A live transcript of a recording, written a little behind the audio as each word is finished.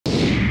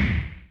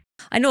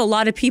I know a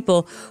lot of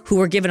people who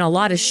were given a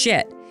lot of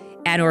shit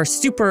and are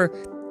super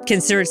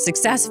considered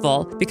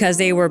successful because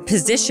they were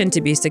positioned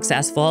to be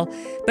successful.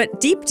 But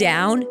deep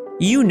down,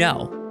 you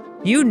know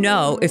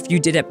if you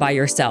did it by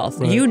yourself.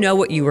 Right. You know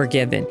what you were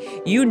given.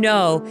 You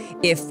know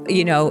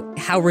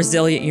how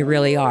resilient you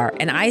really are.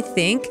 And I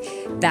think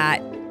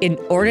that in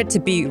order to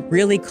be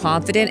really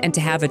confident and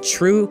to have a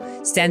true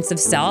sense of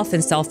self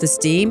and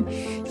self-esteem,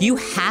 you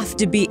have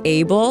to be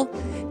able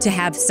to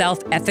have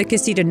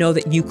self-efficacy to know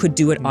that you could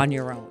do it on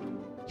your own.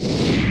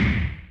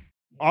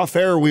 Off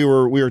air, we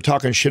were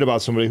talking shit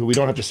about somebody who we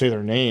don't have to say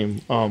their name,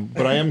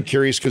 but I am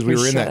curious because we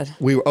were in that.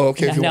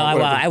 Okay. No,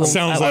 I won't.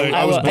 Sounds like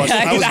I was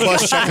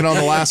bus checking on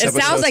the last episode.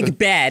 It sounds like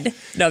bed.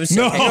 No, I'm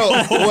no,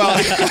 well,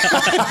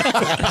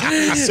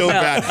 so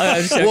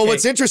bad. Well,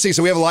 what's interesting?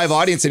 So we have a live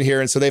audience in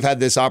here, and so they've had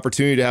this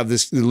opportunity to have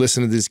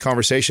listen to this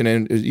conversation,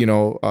 and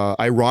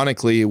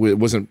ironically, it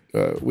wasn't.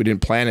 We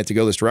didn't plan it to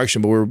go this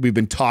direction, but we've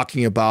been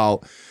talking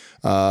about.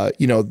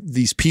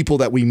 These people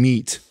that we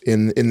meet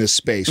in this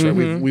space, right?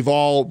 We've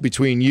all,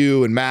 between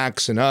you and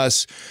Max and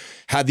us,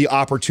 had the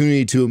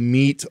opportunity to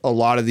meet a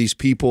lot of these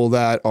people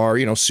that are,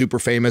 super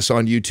famous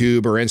on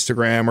YouTube or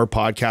Instagram or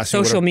podcasting.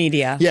 Social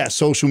media. Yeah,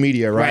 social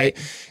media, right?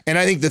 And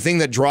I think the thing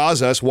that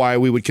draws us, why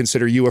we would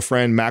consider you a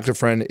friend, Max a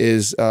friend,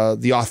 is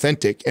the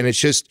authentic. And it's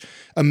just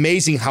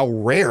amazing how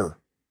rare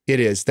it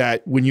is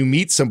that when you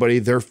meet somebody,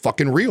 they're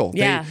fucking real.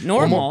 Yeah,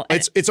 normal.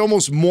 It's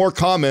almost more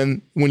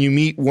common when you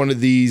meet one of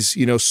these,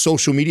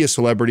 social media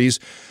celebrities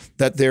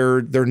that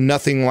they're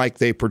nothing like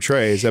they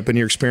portray. Has that been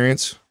your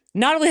experience?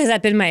 Not only has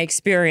that been my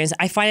experience,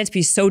 I find it to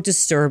be so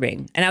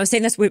disturbing. And I was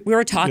saying this, we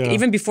were talking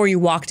even before you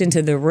walked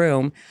into the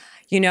room.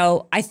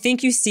 I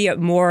think you see it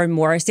more and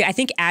more. I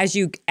think as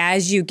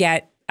you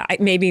get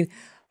maybe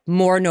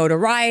more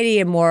notoriety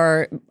and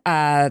more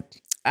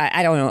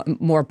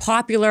more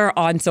popular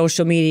on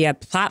social media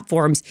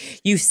platforms,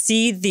 you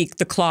see the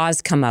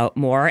claws come out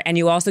more, and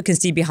you also can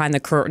see behind the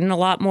curtain a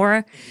lot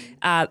more.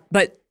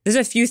 But there's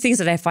a few things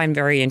that I find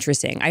very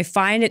interesting. I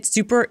find it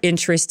super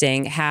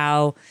interesting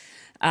how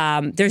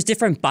there's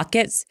different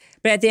buckets,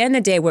 but at the end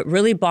of the day, what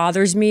really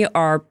bothers me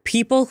are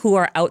people who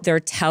are out there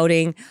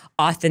touting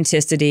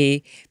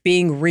authenticity,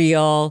 being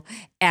real,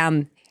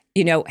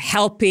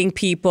 helping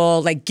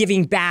people, like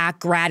giving back,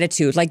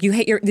 gratitude. Like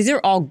these are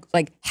all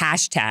like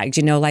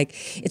hashtags, like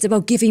it's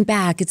about giving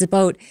back. It's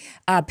about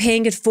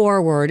paying it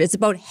forward. It's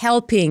about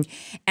helping.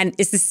 And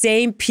it's the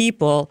same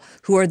people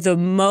who are the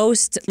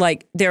most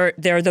they're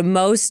the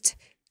most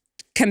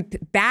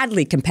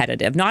badly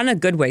competitive, not in a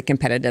good way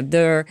competitive.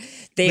 They'll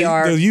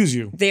use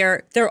you.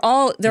 They're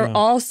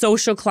all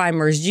social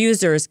climbers,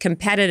 users,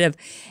 competitive,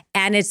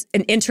 and it's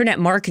an internet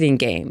marketing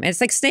game. And it's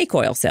like snake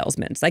oil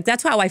salesmen. Like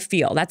that's how I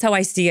feel. That's how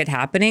I see it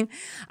happening.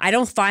 I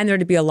don't find there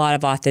to be a lot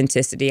of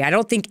authenticity. I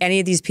don't think any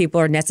of these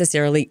people are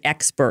necessarily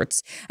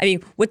experts. I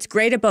mean, what's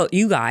great about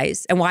you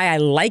guys and why I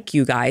like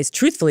you guys,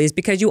 truthfully, is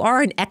because you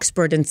are an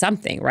expert in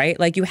something, right?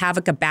 Like you have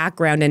like a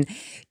background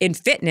in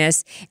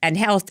fitness and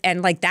health,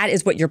 and like that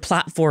is what your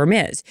platform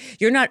is.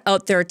 You're not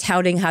out there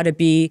touting how to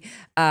be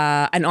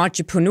an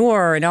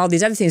entrepreneur and all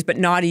these other things, but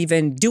not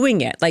even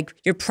doing it. Like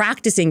you're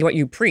practicing what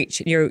you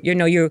preach. You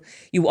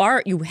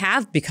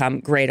have become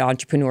great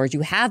entrepreneurs.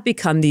 You have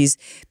become these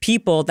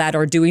people that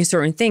are doing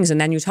certain things, and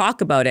then you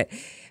talk about it.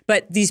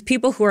 But these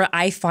people who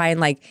I find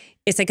like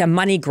it's like a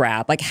money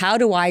grab. Like, how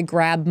do I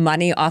grab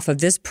money off of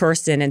this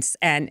person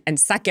and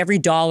suck every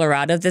dollar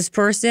out of this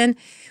person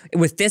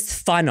with this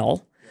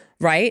funnel,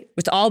 right?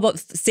 It's all about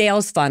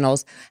sales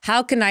funnels.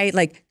 How can I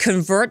like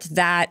convert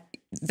that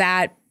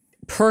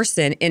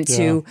person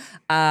into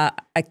a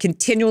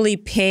continually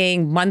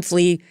paying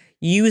monthly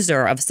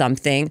user of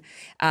something?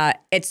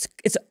 It's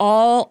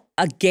all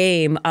a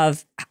game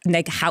of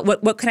like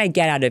what can I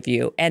get out of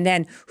you, and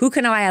then who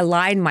can I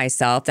align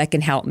myself that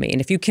can help me?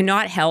 And if you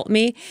cannot help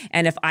me,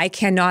 and if I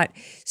cannot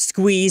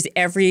squeeze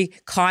every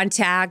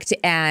contact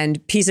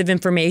and piece of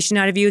information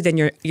out of you, then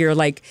you're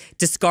like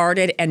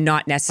discarded and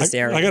not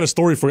necessary. I got a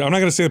story for you. I'm not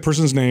going to say the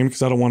person's name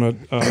because I don't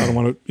want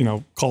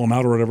to call them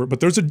out or whatever. But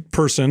there's a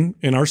person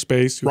in our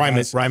space who rhyme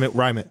it.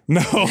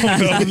 No,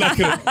 I'm not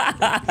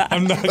gonna.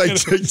 I'm not gonna.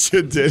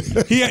 You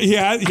did. He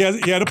has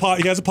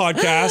a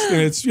podcast,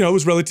 and it's it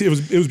was relative.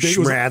 It was big.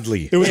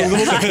 Schradley. It was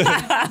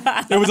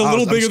a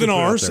little bigger than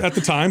ours at the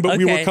time, but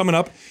we were coming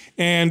up,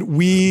 and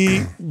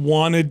we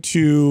wanted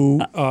to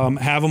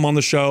have him on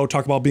the show,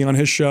 talk about being on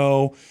his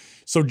show.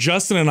 So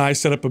Justin and I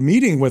set up a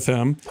meeting with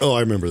him. Oh, I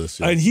remember this.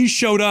 Yeah. And he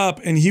showed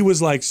up, and he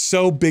was like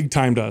so big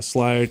timed us,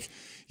 like,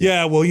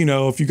 yeah, well,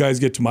 if you guys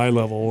get to my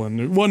level,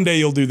 and one day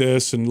you'll do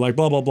this, and like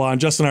blah blah blah. And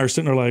Justin and I are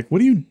sitting there like, what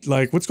do you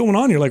like? What's going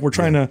on here? Like, we're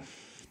trying to.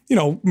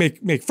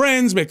 Make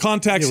friends, make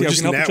contacts. Yeah,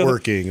 just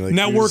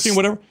networking,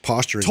 whatever.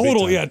 Posturing.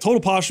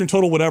 Total posturing,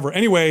 total whatever.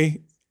 Anyway,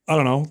 I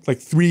don't know, like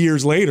 3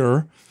 years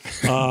later,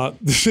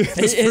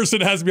 this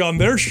person has me on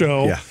their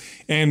show,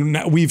 and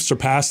now we've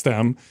surpassed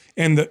them,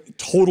 and the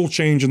total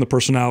change in the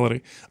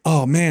personality.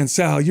 Oh man,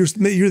 Sal, you're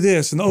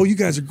this, and oh, you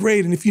guys are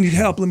great, and if you need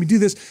help, let me do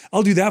this.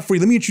 I'll do that for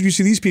you. Let me introduce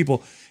you to these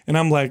people. And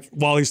I'm like,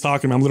 while he's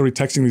talking to me, I'm literally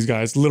texting these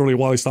guys. Literally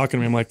while he's talking to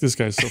me, I'm like, this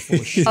guy's so full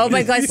of shit. Oh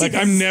my God. Like,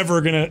 I'm never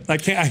gonna, I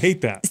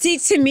hate that. See,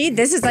 to me,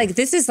 this is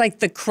like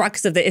the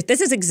crux of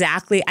this is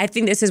exactly, I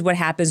think this is what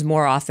happens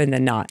more often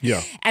than not.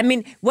 Yeah. I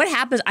mean, what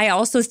happens, I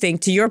also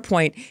think, to your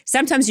point,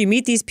 sometimes you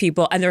meet these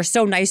people and they're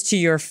so nice to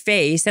your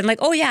face and like,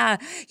 oh yeah,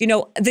 you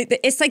know,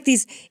 it's like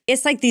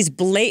these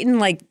blatant,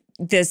 like,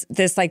 this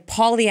like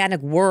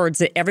Pollyannic words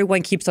that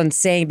everyone keeps on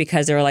saying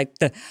because they're like,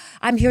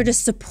 I'm here to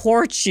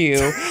support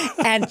you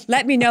and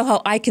let me know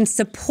how I can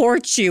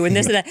support you and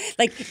this and that.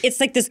 Like it's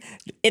like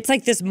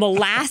this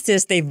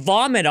molasses they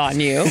vomit on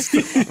you,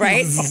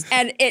 right?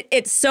 And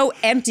it's so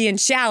empty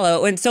and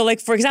shallow. And so, like,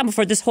 for example,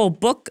 for this whole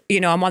book, you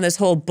know, I'm on this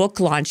whole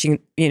book launching,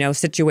 you know,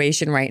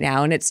 situation right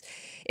now, and it's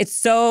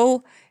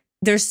so,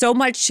 there's so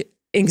much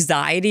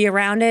anxiety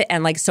around it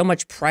and like so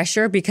much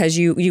pressure because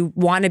you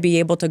want to be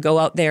able to go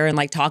out there and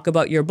like talk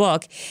about your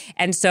book.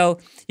 And so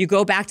you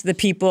go back to the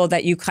people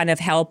that you kind of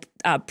help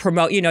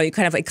promote, you know, you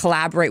kind of like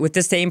collaborate with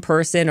the same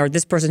person or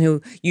this person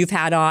who you've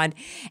had on,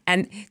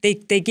 and they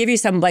give you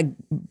some, like,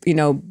 you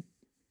know,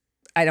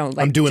 I don't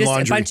like, I'm doing just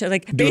laundry. A bunch of,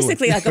 like,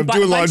 basically like a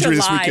bunch of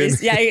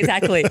lies. Yeah,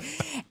 exactly.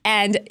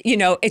 And you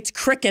know, it's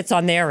crickets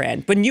on their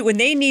end. When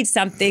they need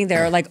something,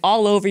 they're like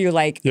all over you,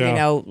 like, you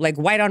know, like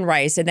white on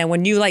rice. And then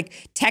when you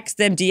like text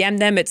them, DM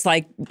them, it's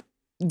like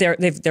they're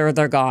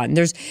gone.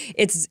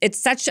 It's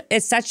such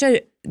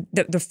a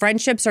the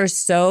friendships are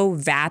so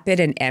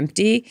vapid and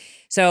empty.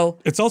 So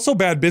it's also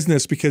bad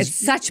business because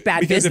it's such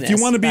bad business. Because if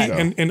you want to be,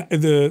 and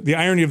the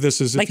irony of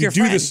this is, like if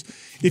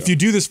you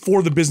do this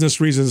for the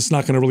business reasons,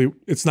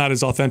 it's not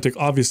as authentic,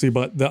 obviously.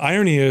 But the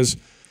irony is,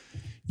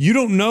 you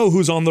don't know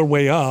who's on their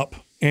way up,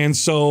 and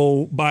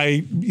so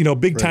by, you know,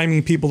 big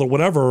timing people or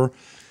whatever,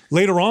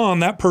 later on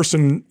that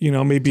person, you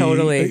know,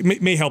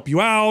 may help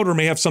you out or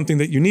may have something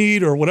that you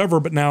need or whatever.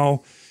 But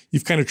now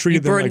you've kind of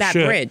treated them like shit.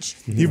 You burned that bridge.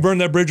 You've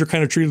burned that bridge or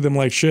kind of treated them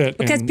like shit.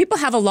 Because people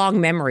have a long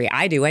memory.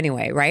 I do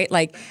anyway, right?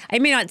 Like, I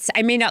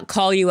may not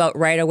call you out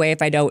right away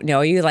if I don't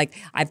know you. Like,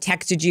 I've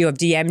texted you, I've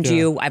DM'd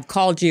you, I've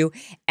called you,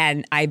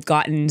 and I've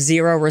gotten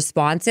 0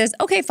 responses.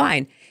 Okay,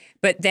 fine.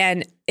 But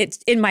then it's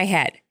in my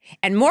head.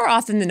 And more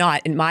often than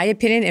not, in my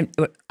opinion, and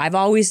what I've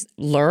always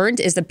learned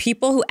is the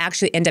people who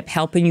actually end up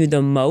helping you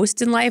the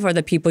most in life are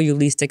the people you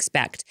least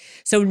expect.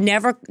 So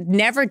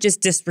never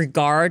just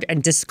disregard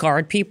and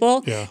discard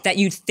people that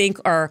you think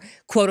are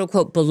quote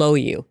unquote below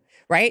you,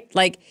 right?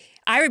 Like,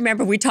 I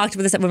remember we talked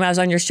about this when I was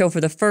on your show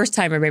for the first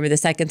time, or maybe the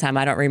second time,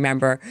 I don't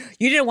remember.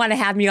 You didn't want to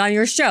have me on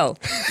your show.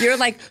 You're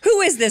like,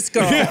 who is this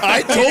girl?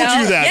 I told you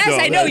that. Yes, though.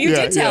 I know. You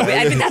did tell me.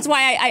 I mean, that's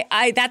why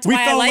I like you. We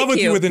fell in love with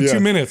you within 2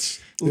 minutes.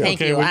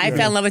 Thank you. I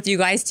fell in love with you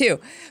guys too.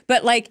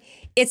 But like,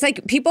 it's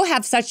like people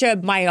have such a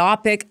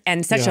myopic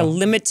and such a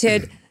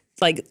limited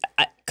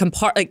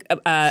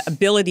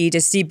ability to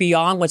see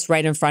beyond what's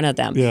right in front of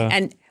them. Yeah.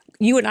 And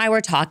you and I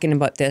were talking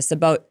about this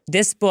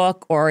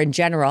book, or in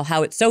general,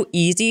 how it's so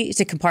easy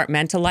to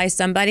compartmentalize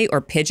somebody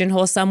or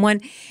pigeonhole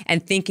someone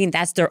and thinking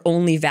that's their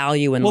only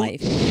value in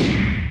life.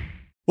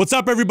 What's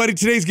up, everybody?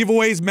 Today's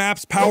giveaway is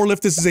MAPS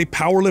Powerlift. This is a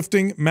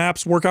powerlifting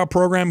MAPS workout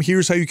program.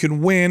 Here's how you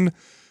can win.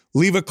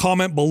 Leave a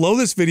comment below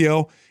this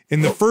video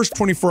in the first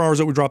 24 hours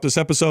that we drop this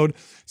episode.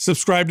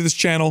 Subscribe to this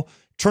channel.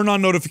 Turn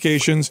on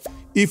notifications.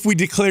 If we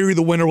declare you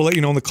the winner, we'll let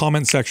you know in the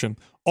comment section.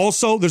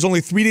 Also, there's only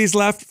 3 days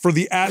left for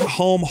the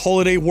at-home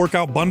holiday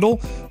workout bundle,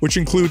 which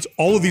includes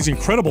all of these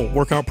incredible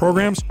workout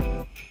programs.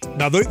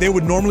 Now, they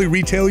would normally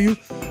retail you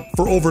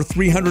for over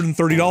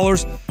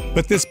 $330,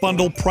 but this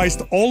bundle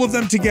priced all of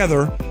them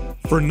together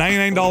for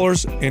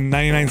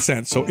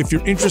 $99.99. So if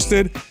you're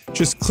interested,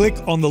 just click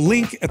on the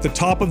link at the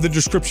top of the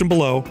description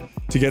below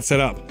to get set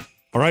up.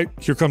 All right,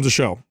 here comes the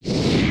show.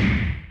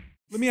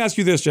 Let me ask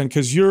you this, Jen,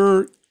 because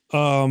you're,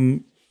 I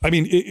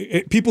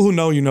mean, people who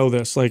know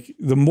this. Like,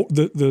 the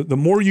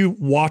more you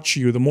watch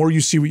you, the more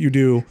you see what you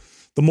do,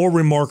 the more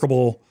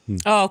remarkable.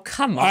 Oh,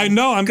 come on. I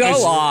know.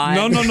 Go on.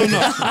 No.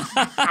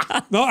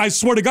 No, I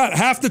swear to God,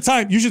 half the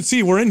time you should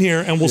see we're in here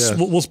and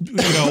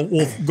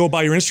we'll go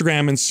by your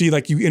Instagram and see,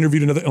 like, you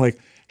interviewed another, like,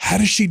 how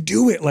does she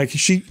do it? Like,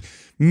 she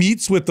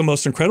meets with the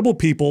most incredible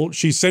people.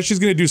 She says she's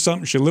going to do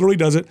something. She literally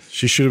does it.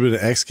 She should have been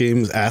an X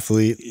Games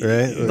athlete,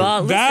 right?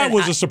 Well, that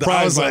was a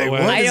surprise, by the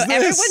way. I know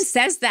everyone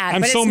says that.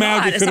 I'm so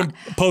mad we couldn't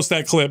post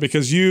that clip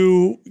because I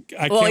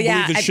can't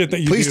believe the shit that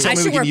you do. Tell I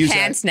me should we can wear use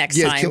pants that.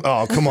 next time.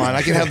 Oh, come on.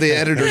 I can have the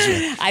editors.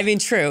 I mean,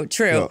 true.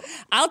 No.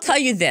 I'll tell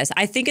you this.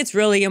 I think it's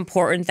really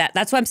important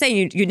that's what I'm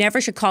saying. You never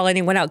should call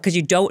anyone out because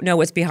you don't know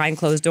what's behind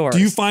closed doors.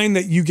 Do you find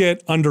that you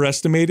get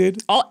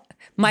underestimated? Of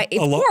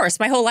course.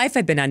 My whole life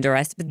I've been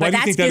underestimated. Why do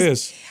you think that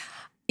is?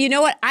 You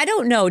know what? I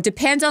don't know.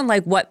 Depends on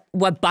like what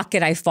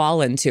bucket I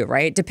fall into,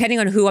 right? Depending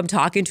on who I'm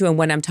talking to and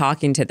when I'm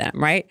talking to them,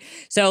 right?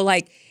 So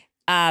like,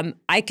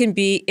 I can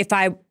be, if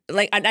I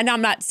like, and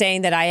I'm not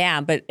saying that I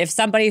am, but if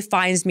somebody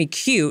finds me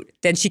cute,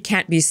 then she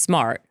can't be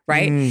smart,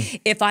 right?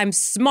 If I'm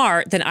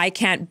smart, then I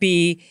can't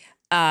be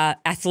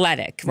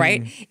athletic,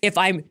 right? If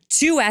I'm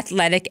too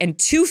athletic and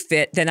too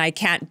fit, then I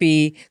can't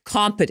be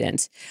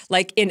competent,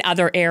 like in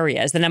other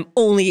areas. Then I'm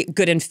only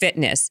good in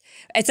fitness.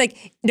 It's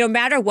like no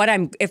matter what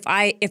if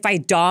I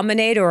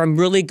dominate or I'm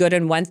really good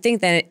in one thing,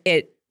 then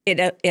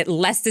it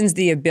lessens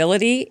the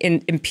ability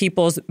in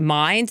people's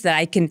minds that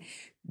I can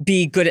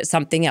be good at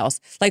something else.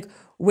 Like,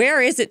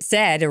 where is it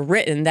said or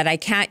written that I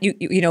can't,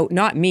 you know,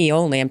 not me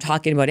only, I'm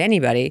talking about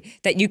anybody,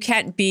 that you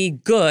can't be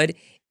good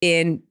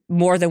in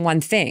more than one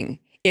thing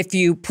if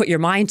you put your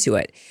mind to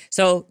it?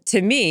 So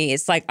to me,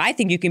 it's like, I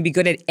think you can be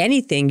good at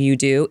anything you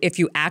do if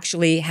you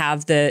actually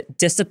have the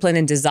discipline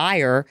and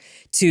desire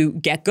to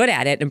get good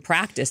at it and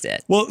practice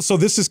it. Well, so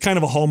this is kind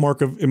of a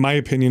hallmark of, in my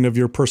opinion, of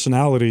your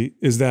personality,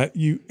 is that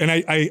you, and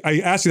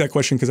I asked you that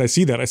question because I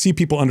see that. I see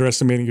people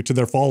underestimating you to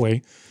their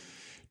folly.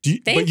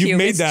 Thank you.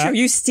 Made that. True.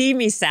 You see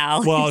me,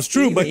 Sal. Well, it's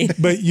true, but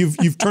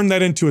you've turned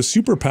that into a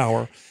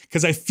superpower,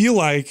 because I feel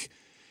like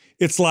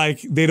it's like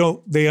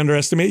they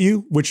underestimate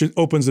you, which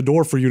opens the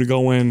door for you to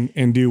go in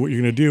and do what you're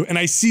going to do. And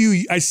I see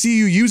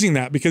you using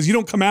that, because you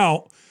don't come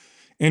out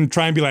and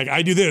try and be like,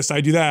 I do this,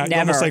 I do that. Never. You're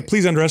almost like,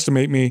 please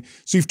underestimate me.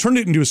 So you've turned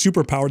it into a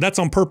superpower. That's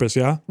on purpose,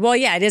 yeah? Well,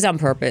 yeah, it is on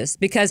purpose,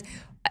 because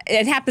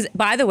it happens.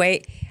 By the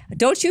way,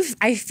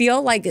 I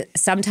feel like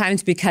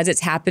sometimes, because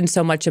it's happened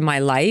so much in my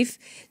life,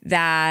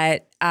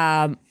 that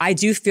I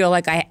do feel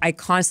like I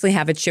constantly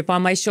have a chip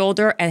on my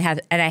shoulder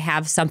and I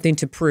have something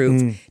to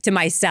prove to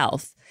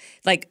myself.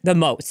 Like, the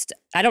most.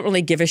 I don't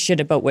really give a shit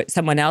about what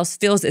someone else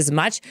feels as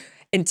much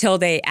until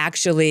they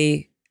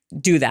actually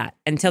do that,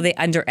 until they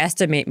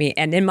underestimate me.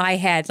 And in my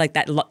head, like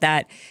that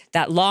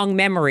long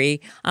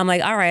memory, I'm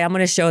like, all right, I'm going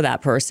to show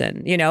that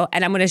person, you know,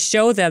 and I'm going to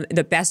show them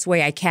the best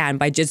way I can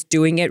by just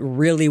doing it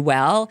really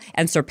well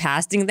and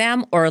surpassing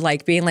them, or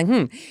like being like,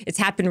 it's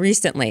happened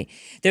recently.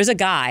 There's a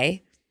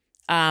guy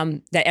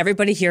that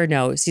everybody here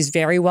knows. He's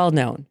very well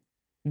known,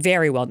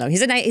 very well known.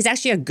 He's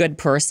actually a good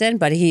person,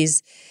 but he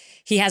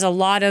has a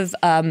lot of,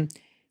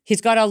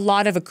 he's got a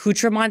lot of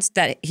accoutrements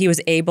that he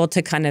was able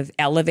to kind of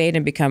elevate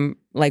and become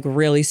like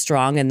really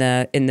strong in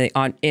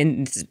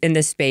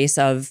the space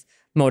of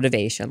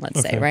motivation,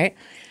 let's say, right?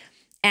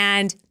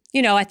 And,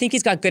 you know, I think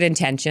he's got good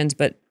intentions,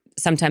 but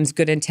sometimes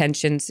good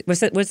intentions, what's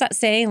that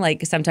saying?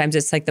 Like, sometimes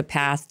it's like the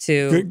path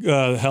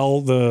to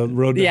hell, the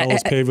road to hell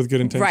is paved with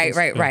good intentions.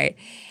 Right.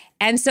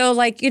 And so,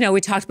 like, you know, we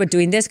talked about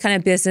doing this kind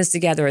of business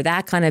together or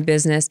that kind of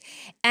business.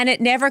 And it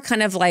never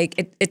kind of like,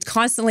 it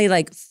constantly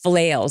like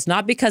flails,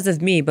 not because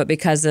of me, but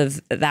because of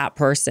that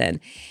person.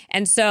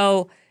 And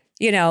so,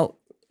 you know,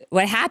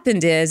 what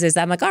happened is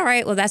I'm like, all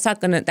right, well, that's not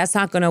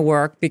gonna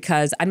work,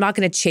 because I'm not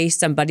gonna chase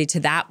somebody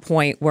to that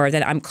point where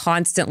then I'm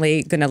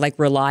constantly gonna like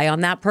rely on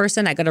that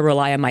person. I gotta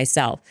rely on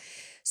myself.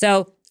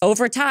 So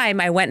over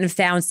time, I went and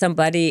found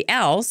somebody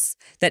else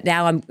that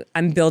now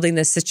I'm building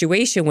this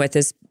situation with,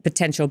 this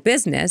potential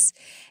business.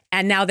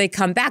 And now they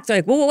come back. They're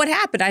like, well, what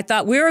happened? I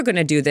thought we were going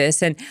to do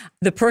this. And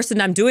the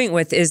person I'm doing it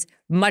with is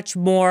much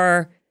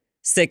more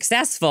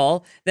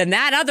successful than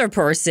that other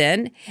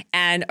person.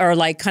 And are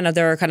like,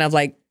 they're kind of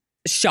like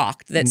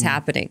shocked that's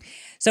happening.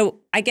 So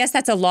I guess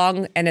that's a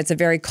long, and it's a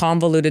very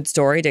convoluted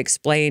story to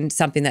explain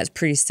something that's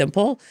pretty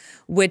simple,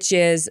 which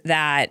is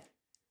that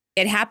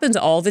it happens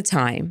all the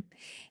time.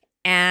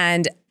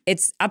 And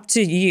it's up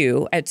to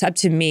you, it's up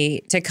to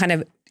me to kind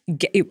of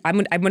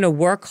I'm going to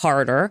work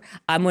harder.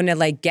 I'm going to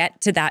like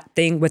get to that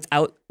thing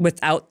without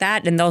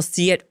that, and they'll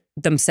see it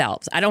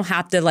themselves. I don't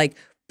have to like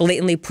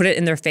blatantly put it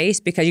in their face,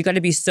 because you got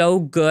to be so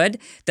good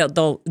that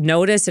they'll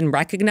notice and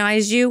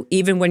recognize you,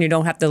 even when you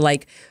don't have to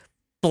like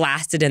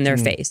blast it in their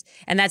face.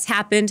 And that's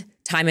happened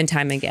time and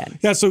time again.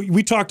 Yeah. So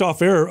we talked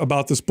off air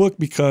about this book,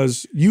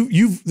 because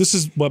this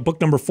is what,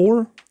 book number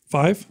 4?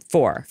 5?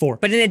 4.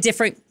 But in a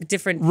different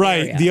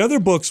right. area. The other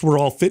books were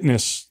all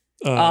fitness.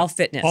 All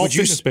fitness. All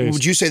fitness-based.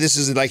 Would you say this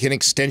is like an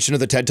extension of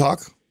the TED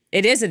Talk?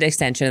 It is an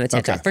extension of the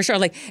TED Talk, for sure.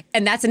 Like,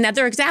 and that's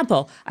another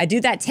example. I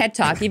do that TED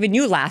Talk. Even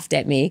you laughed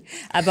at me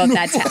about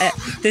that.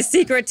 The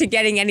secret to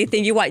getting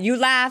anything you want. You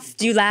laughed.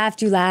 Did you really?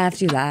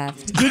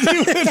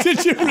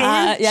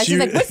 Yeah, she's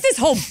like, what's this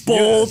whole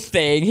bold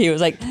thing? He was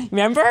like,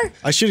 remember?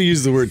 I should have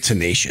used the word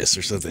tenacious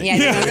or something. Yeah,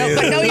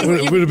 no,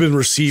 it would have been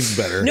received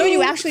better. No,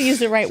 you actually used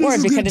the right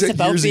word, because it's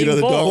about being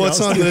bold. What's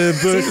on the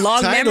book?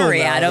 Long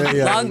memory, Adam.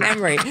 Yeah. Long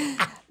memory.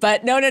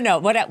 But no.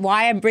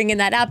 Why I'm bringing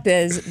that up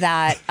is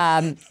that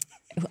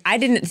I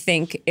didn't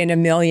think in a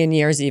million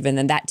years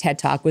even that TED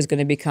Talk was going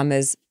to become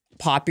as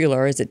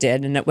popular as it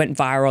did, and it went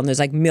viral, and there's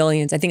like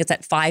millions. I think it's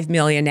at 5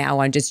 million now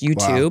on just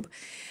YouTube.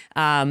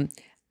 Wow.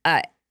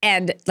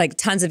 And like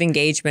tons of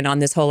engagement on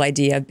this whole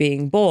idea of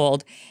being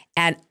bold,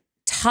 and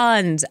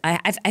tons.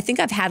 I think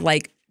I've had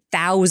like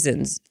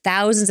thousands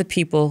of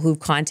people who've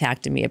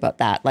contacted me about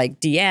that, like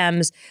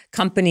DMs,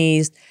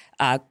 companies,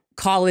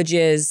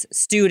 colleges,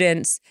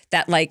 students,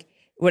 that like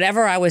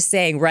whatever I was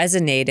saying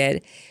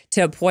resonated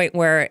to a point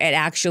where it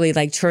actually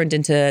like turned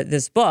into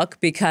this book,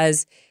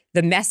 because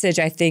the message,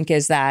 I think,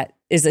 is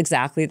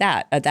exactly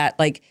that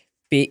like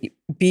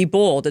be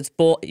bold. It's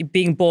bold.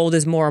 Being bold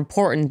is more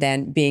important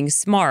than being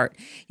smart,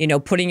 you know,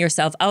 putting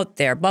yourself out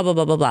there, blah, blah,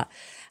 blah, blah, blah.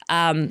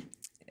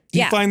 Do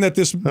you find that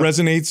this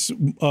resonates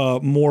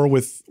more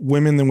with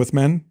women than with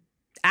men?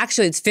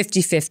 Actually, it's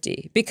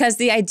 50-50 because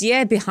the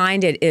idea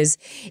behind it is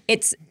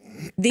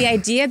the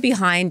idea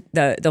behind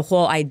the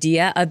whole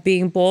idea of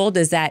being bold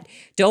is that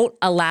don't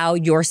allow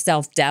your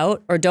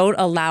self-doubt or don't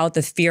allow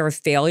the fear of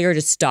failure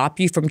to stop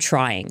you from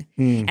trying.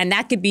 And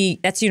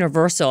that's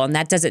universal, and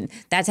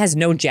that has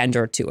no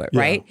gender to it,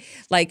 right?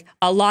 Like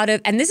a lot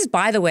of, and this is,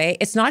 by the way,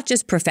 it's not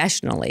just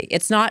professionally.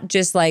 It's not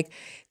just like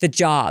the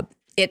job.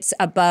 It's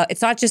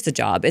not just the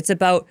job. It's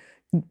about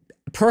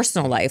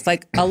personal life.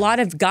 Like a lot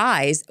of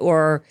guys,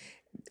 or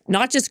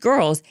not just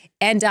girls,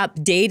 end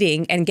up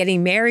dating and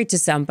getting married to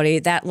somebody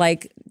that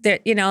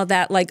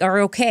are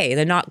okay.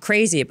 They're not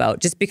crazy about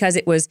just because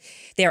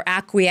they're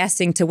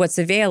acquiescing to what's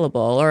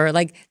available, or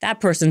like that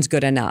person's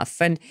good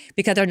enough. And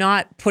because they're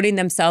not putting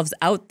themselves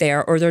out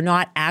there, or they're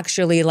not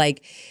actually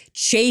like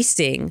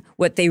chasing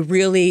what they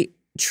really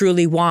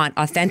truly want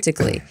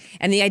authentically.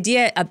 And the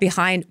idea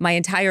behind my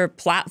entire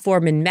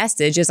platform and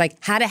message is like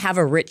how to have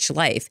a rich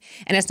life.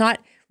 And it's not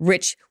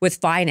rich with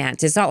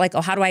finance. It's not like,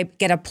 oh, how do I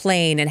get a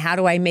plane and how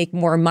do I make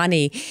more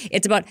money?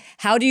 It's about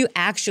how do you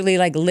actually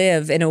like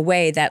live in a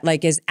way that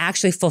like is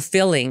actually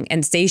fulfilling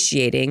and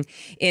satiating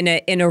in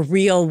a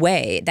real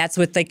way. That's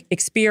with like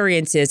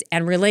experiences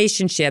and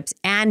relationships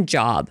and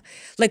job.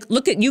 Like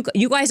look at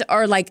you guys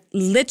are like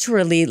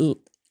literally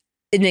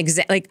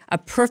like a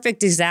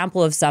perfect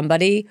example of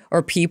somebody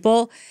or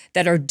people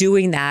that are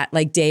doing that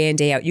like day in,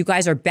 day out. You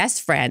guys are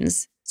best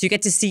friends. So you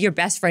get to see your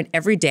best friend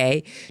every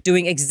day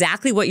doing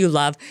exactly what you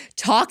love,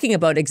 talking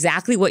about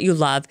exactly what you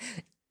love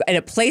in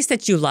a place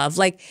that you love.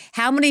 Like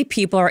how many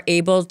people are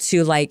able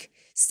to like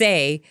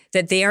say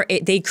that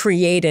they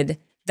created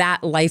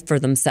that life for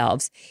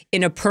themselves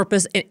in a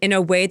purpose, in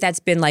a way that's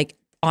been like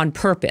on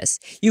purpose.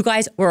 You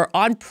guys were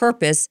on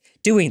purpose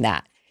doing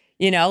that,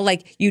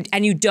 like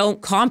you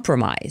don't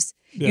compromise.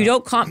 Yeah. You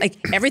don't like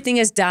everything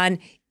is done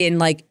in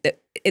like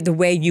the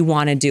way you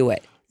want to do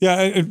it.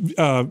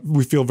 Yeah,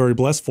 we feel very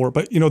blessed for it.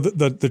 But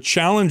the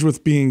challenge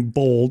with being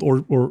bold,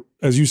 or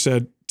as you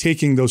said,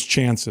 taking those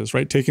chances,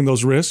 right? Taking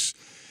those risks,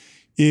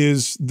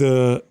 is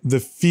the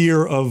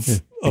fear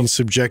of being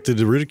subjected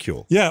to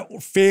ridicule. Yeah,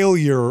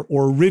 failure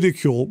or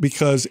ridicule.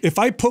 Because if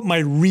I put my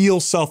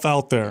real self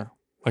out there,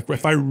 like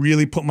if I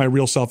really put my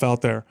real self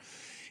out there,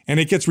 and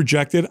it gets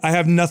rejected, I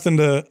have nothing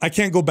I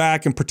can't go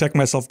back and protect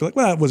myself. Be like,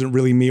 well, that wasn't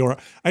really me, or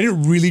I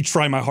didn't really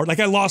try my hard.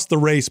 Like I lost the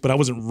race, but I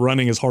wasn't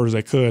running as hard as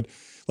I could.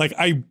 Like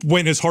I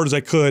went as hard as I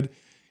could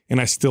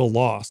and I still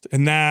lost.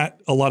 And that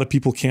a lot of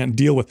people can't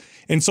deal with.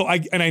 And so I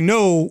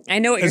know what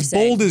you're saying. As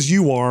bold as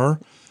you are,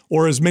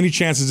 or as many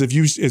chances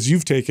as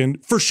you've taken,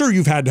 for sure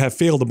you've had to have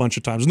failed a bunch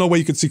of times. There's no way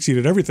you could succeed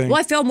at everything. Well,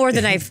 I failed more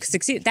than I've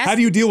succeeded. How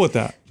do you deal with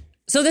that?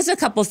 So there's a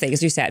couple of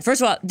things you said.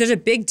 First of all, there's a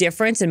big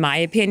difference, in my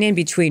opinion,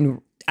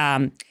 between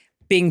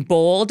being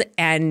bold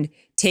and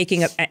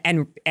taking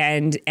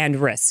and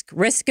risk.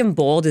 Risk and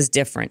bold is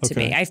different to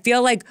me. I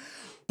feel like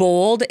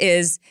bold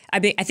is, I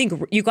think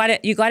you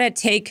gotta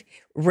take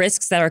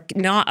risks that are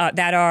not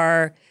that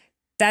are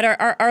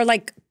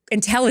like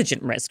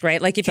intelligent risk,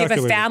 right? Like if you have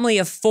a family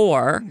of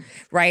 4,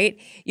 right?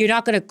 You're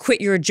not going to quit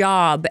your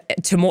job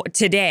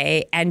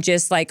today and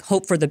just like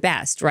hope for the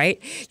best, right?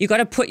 You got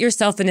to put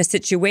yourself in a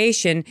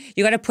situation.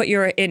 You got to put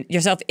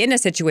yourself in a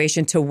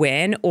situation to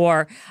win,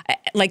 or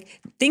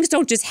like things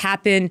don't just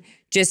happen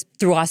just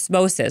through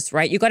osmosis,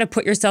 right? You got to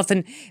put yourself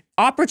in.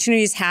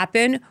 Opportunities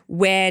happen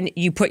when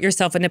you put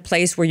yourself in a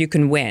place where you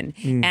can win,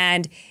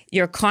 and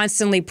you're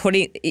constantly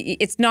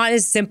it's not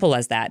as simple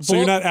as that. So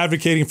you're not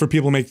advocating for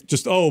people to make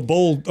just,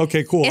 bold.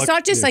 Okay, cool. It's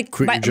not just like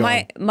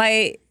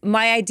my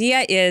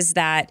idea is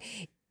that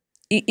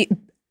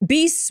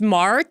be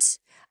smart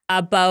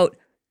about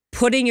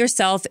putting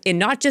yourself in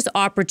not just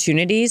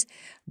opportunities,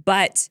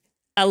 but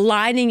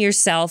aligning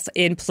yourself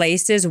in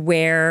places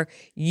where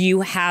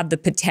you have the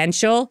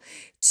potential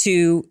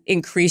to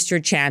increase your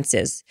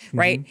chances,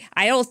 right?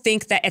 I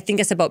think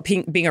it's about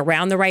being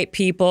around the right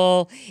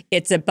people.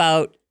 It's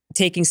about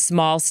taking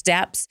small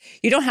steps.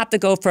 You don't have to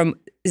go from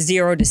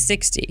 0 to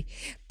 60,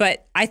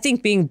 but I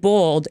think being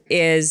bold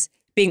is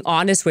being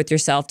honest with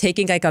yourself,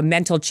 taking like a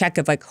mental check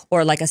of a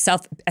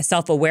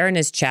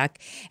self-awareness check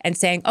and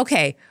saying,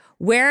 okay,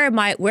 where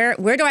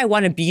do I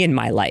want to be in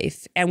my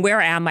life? And where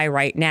am I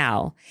right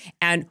now?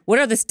 And what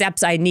are the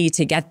steps I need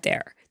to get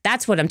there?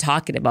 That's what I'm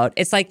talking about.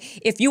 It's like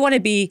if you want to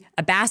be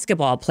a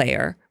basketball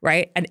player,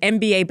 right? An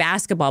NBA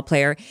basketball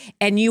player,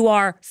 and you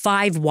are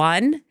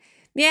 5'1",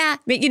 yeah,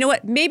 you know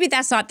what? Maybe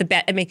that's not the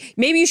best. I mean,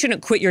 maybe you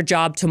shouldn't quit your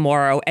job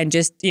tomorrow and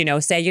just,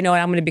 say, you know what,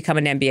 I'm going to become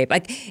an NBA.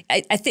 Like,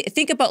 I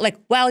think about like,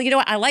 well, you know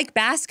what? I like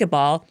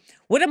basketball.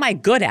 What am I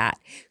good at?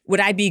 Would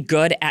I be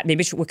good at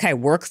can I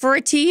work for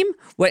a team?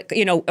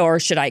 Or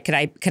should I? Can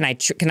I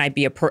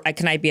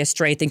be a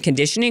strength and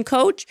conditioning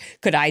coach?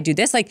 Could I do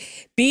this?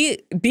 Like,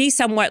 be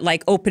somewhat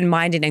like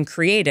open-minded and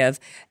creative,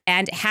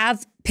 and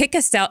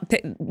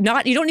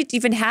you don't need to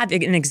even have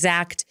an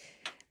exact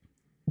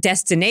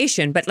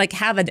destination, but like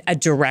have a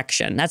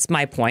direction. That's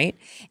my point.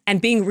 And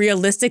being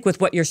realistic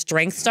with what your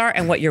strengths are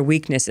and what your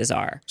weaknesses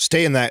are.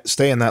 Stay in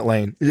that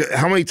lane.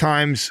 How many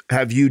times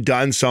have you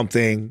done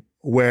something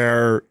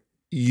where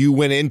you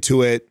went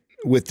into it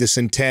with this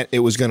intent it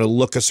was going to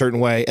look a certain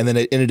way, and then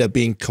it ended up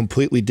being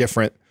completely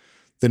different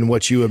than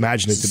what you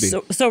imagined it to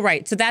be? So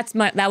right. So that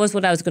was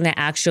what I was going to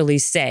actually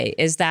say,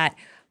 is that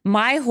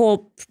my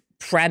whole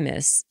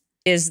premise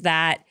is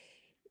that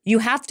you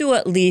have to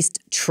at least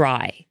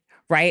try.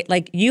 Right?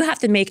 Like you have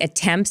to make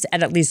attempts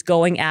at least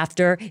going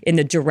after in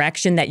the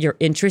direction that you're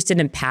interested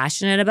and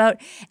passionate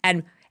about.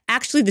 And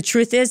actually the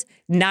truth is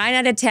 9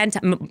 out of 10,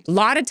 a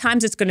lot of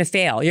times it's going to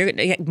fail.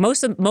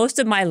 Most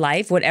of my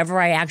life, whatever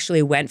I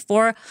actually went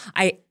for,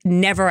 I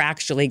never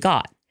actually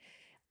got.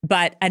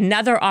 But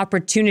another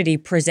opportunity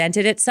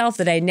presented itself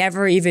that I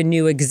never even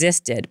knew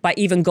existed by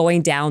even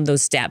going down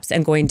those steps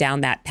and going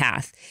down that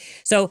path.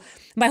 So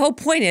my whole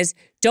point is,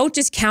 don't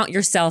just count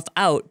yourself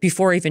out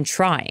before even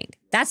trying.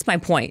 That's my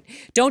point.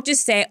 Don't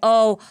just say,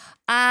 oh,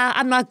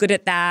 I'm not good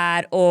at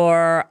that,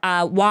 or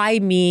why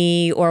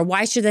me, or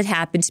why should that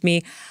happen to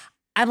me?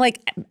 I'm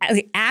like,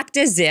 act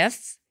as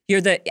if,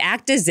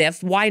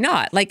 why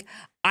not? Like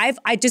I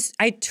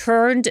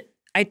turn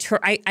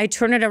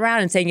it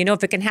around and saying, you know,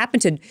 if it can happen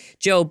to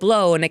Joe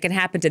Blow and it can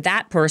happen to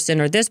that person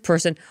or this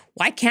person,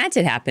 why can't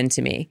it happen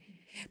to me?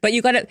 But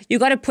you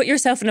gotta put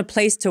yourself in a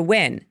place to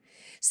win.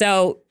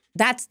 So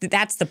that's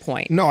the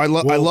point. No, I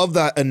love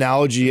that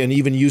analogy, and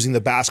even using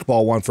the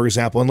basketball one, for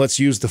example, and let's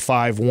use the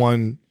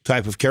 5'1"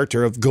 type of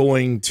character of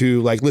going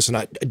to like, listen,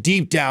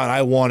 deep down,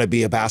 I want to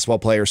be a basketball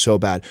player so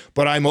bad,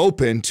 but I'm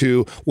open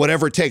to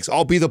whatever it takes.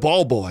 I'll be the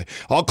ball boy.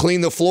 I'll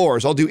clean the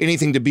floors. I'll do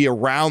anything to be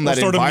around that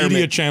environment. Start a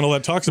media channel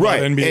that talks about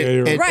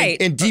NBA.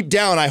 And deep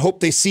down, I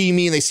hope they see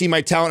me and they see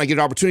my talent. I get an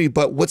opportunity.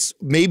 But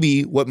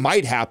what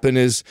might happen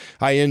is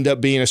I end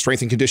up being a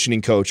strength and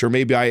conditioning coach, or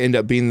maybe I end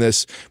up being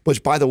this.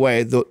 Which, by the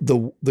way,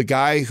 the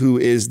guy who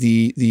is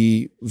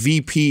the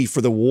VP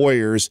for the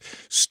Warriors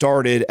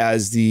started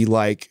as the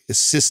like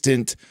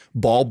assistant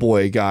ball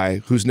boy guy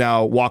who's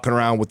now walking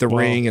around with the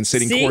ring and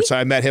sitting courtside.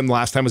 I met him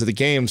last time I was at the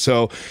game.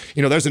 So,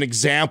 you know, there's an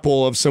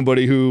example of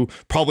somebody who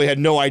probably had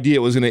no idea it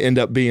was going to end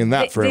up being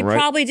that for him, right? They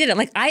probably didn't.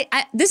 Like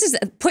this is,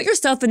 put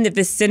yourself in the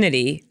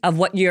vicinity of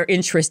what you're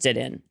interested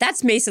in.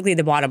 That's basically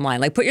the bottom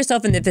line. Like put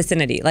yourself in the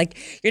vicinity. Like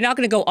you're not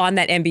going to go on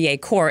that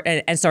NBA court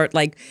and start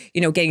like,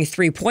 you know, getting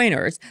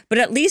 3-pointers, but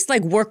at least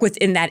like work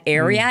within that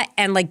area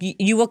and like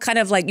you will kind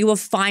of like, you will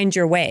find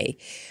your way.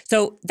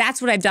 So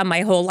that's what I've done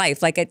my whole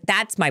life. Like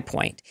that's my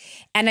point.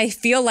 And I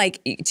feel like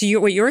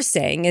what you're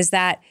saying is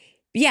that,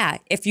 yeah,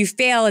 if you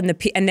fail and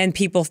then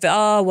people feel,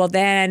 oh, well,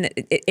 then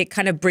it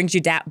kind of brings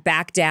you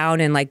back down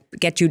and like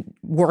get you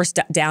worse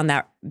down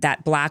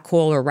that black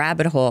hole or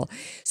rabbit hole.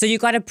 So you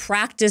got to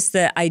practice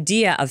the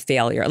idea of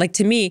failure. Like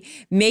to me,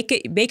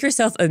 make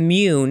yourself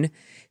immune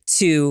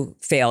to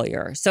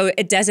failure. So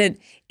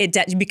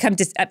you become,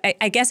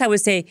 I guess I would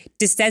say,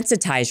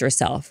 desensitize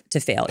yourself to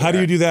failure. How do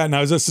you do that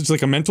now? Is this just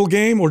like a mental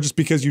game, or just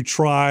because you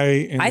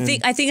try? And I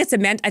think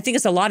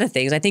it's a lot of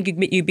things. I think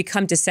you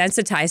become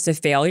desensitized to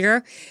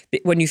failure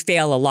when you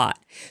fail a lot.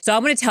 So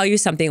I'm going to tell you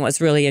something that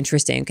was really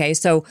interesting. Okay.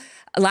 So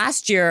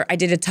last year I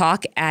did a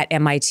talk at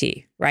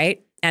MIT,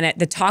 right? And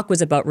the talk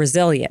was about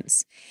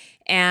resilience.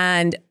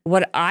 And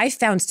what I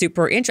found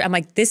super interesting, I'm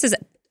like,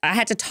 I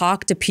had to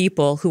talk to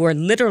people who are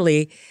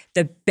literally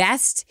the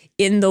best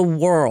in the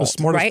world, the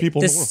smartest right?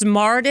 people in the world.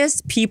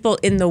 Smartest people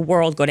in the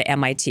world go to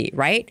MIT,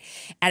 right?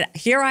 And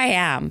here I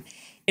am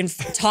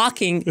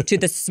talking to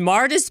the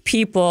smartest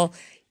people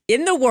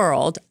in the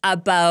world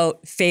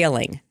about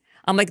failing.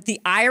 I'm like,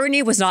 the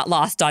irony was not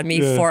lost on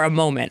me for a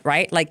moment,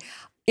 right? Like,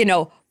 you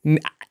know,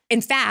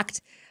 in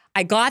fact,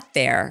 I got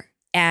there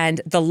and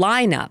the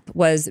lineup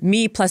was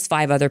me plus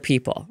 5 other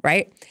people,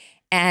 right?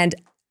 And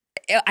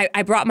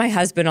I brought my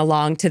husband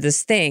along to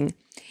this thing,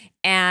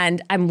 and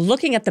I'm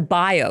looking at the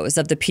bios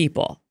of the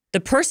people.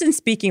 The person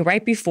speaking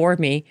right before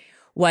me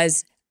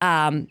was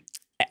a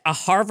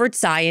Harvard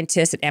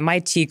scientist, an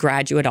MIT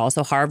graduate,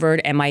 also Harvard,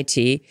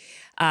 MIT,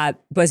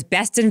 was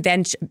best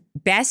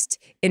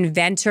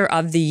inventor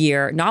of the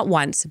year, not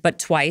once, but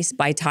twice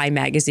by Time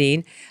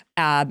Magazine.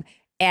 Time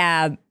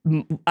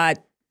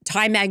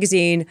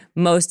Magazine,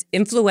 most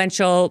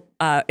influential,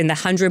 in the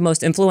 100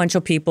 most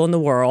influential people in the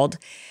world.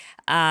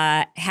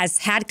 Has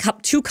had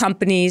 2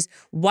 companies.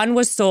 One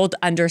was sold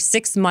under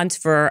 6 months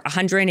for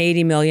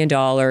 $180 million.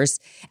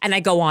 And I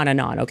go on,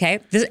 okay?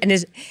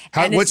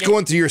 What's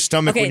going through your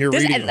stomach when you're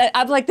reading?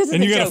 I'm like, this is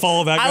and a you got joke. to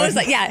follow that guy? I was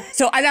like, yeah.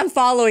 So I'm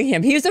following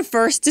him. He was the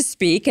first to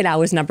speak, and I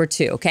was number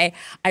 2, okay?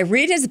 I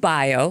read his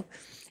bio.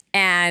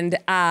 And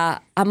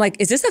I'm like,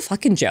 is this a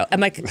fucking joke? I'm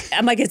like,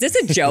 is this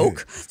a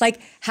joke? Like,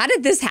 how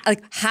did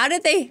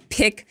they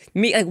pick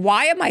me? Like,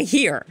 why am I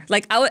here?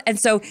 Like, and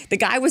so the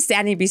guy was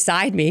standing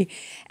beside me,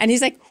 and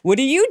he's like, what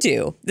do you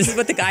do? This is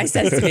what the guy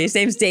says to me. His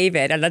name's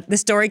David, and the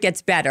story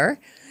gets better.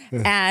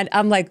 And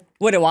I'm like,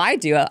 what do I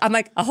do? I'm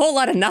like, a whole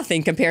lot of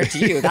nothing compared to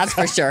you. That's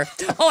for sure.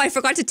 Oh, I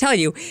forgot to tell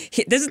you.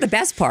 This is the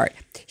best part.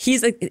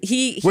 He's like,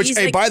 Which,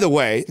 hey, by the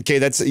way, okay,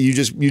 that's you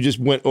just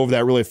went over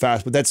that really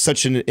fast, but that's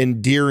such an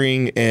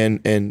endearing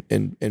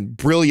and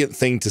brilliant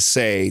thing to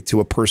say to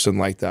a person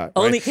like that.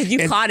 Only because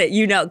you caught it,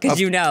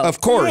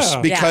 Of course,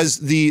 because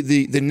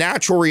the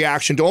natural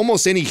reaction to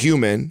almost any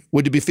human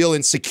would to be feel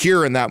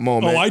insecure in that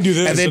moment. Oh, I do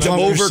this. And then to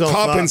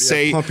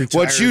overcompensate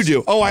what you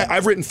do. Oh,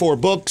 I've written 4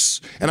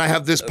 books and I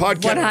have this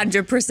podcast.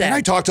 100%. And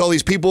I talk to all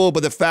these people,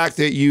 but the fact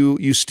that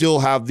you still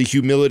have the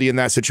humility in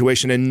that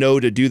situation and know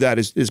to do that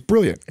is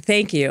brilliant.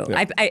 Thank you.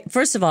 Yeah. I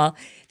first of all,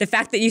 the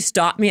fact that you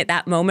stopped me at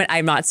that moment,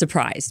 I'm not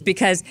surprised,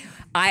 because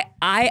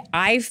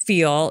I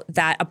feel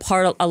that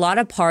a lot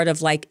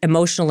of like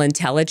emotional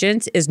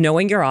intelligence is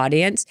knowing your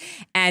audience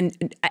and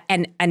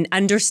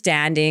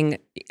understanding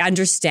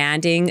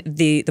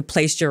the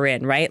place you're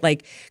in, right?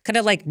 Like kind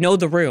of like know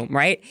the room,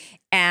 right?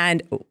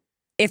 And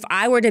if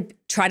I were to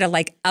try to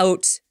like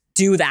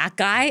outdo that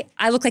guy,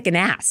 I look like an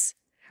ass,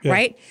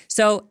 right?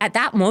 So at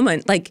that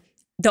moment, like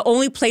the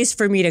only place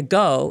for me to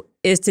go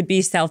is to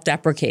be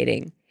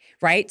self-deprecating,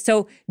 right?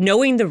 So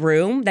knowing the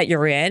room that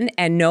you're in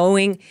and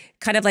knowing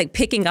kind of like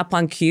picking up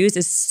on cues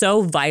is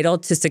so vital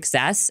to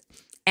success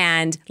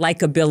and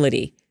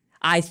likability,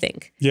 I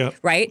think. Yeah.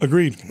 Right?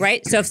 Agreed.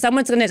 Right? So if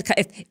someone's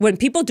when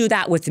people do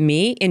that with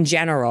me in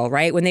general,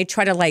 right? When they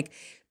try to like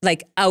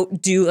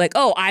outdo, like,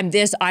 oh, I'm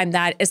this, I'm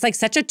that. It's like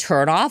such a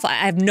turnoff. I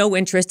have no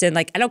interest in,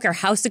 like, I don't care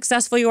how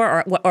successful you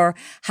are or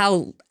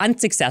how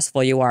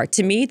unsuccessful you are.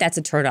 To me, that's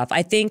a turnoff.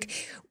 I think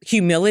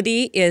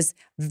humility is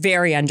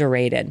very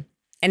underrated.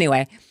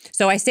 Anyway,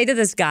 so I say to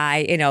this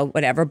guy,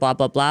 whatever, blah,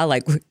 blah, blah,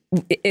 like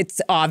it's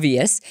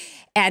obvious.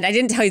 And I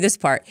didn't tell you this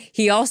part.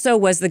 He also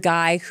was the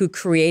guy who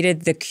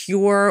created the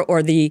cure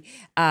or the,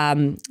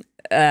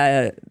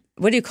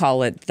 what do you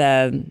call it?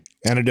 The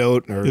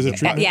antidote or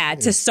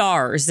to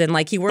SARS, and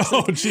like he works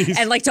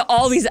and like to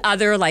all these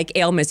other like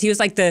ailments. He's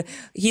like the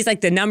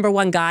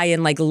 #1 guy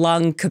in like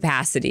lung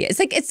capacity. It's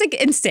like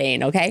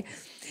insane. Okay,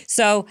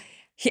 so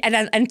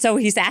so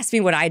he's asked me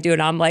what I do,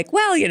 and I'm like,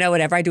 well,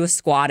 whatever. I do a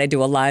squat, I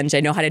do a lunge,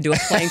 I know how to do a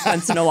plank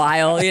once in a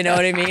while. You know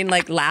what I mean?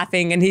 Like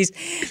laughing, and he's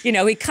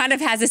he kind of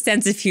has a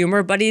sense of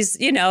humor, but he's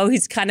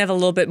he's kind of a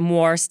little bit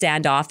more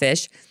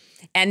standoffish,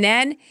 and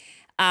then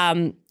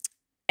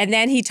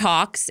he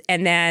talks,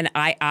 and then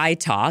I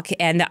talk.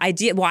 And the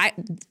idea,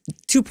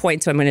 2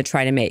 points I'm going to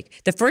try to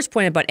make. The first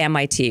point about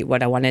MIT,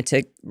 what I wanted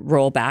to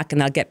roll back,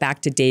 and I'll get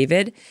back to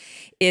David,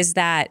 is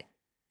that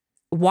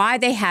why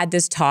they had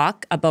this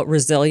talk about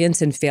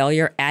resilience and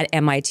failure at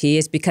MIT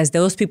is because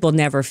those people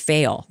never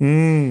fail,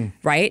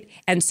 right?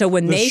 And so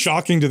That's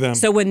shocking to them.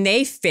 So when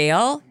they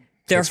fail,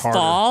 their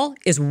fall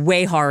is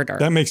way harder.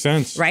 That makes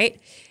sense, right?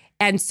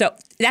 And so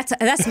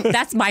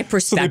that's my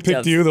perspective. So they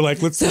picked you. They're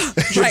like, let's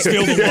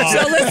scale the law.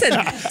 So listen,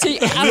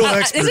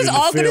 this is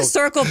all going to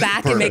circle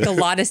back and make a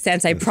lot of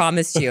sense. I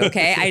promise you.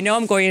 Okay, I know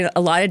I'm going in a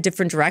lot of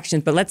different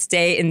directions, but let's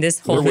stay in this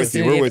whole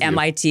vicinity of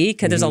MIT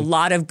because there's a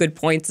lot of good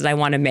points that I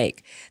want to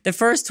make. The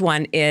first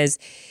one is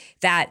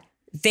that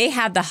they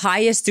have the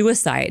highest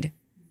suicide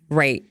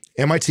rate.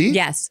 MIT?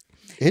 Yes.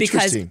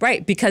 Interesting.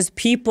 Because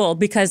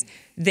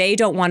they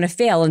don't want to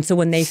fail, and so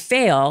when they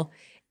fail,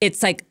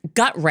 it's like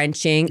gut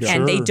wrenching,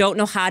 and they don't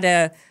know how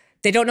to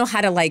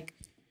like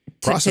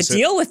to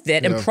deal with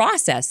it and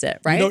process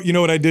it, right? You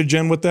know what I did,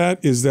 Jen, with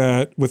that is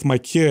that with my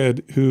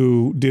kid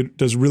who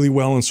does really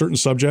well in certain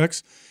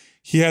subjects,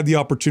 he had the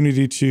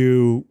opportunity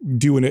to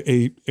do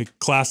a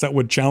class that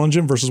would challenge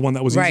him versus one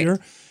that was easier.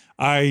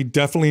 I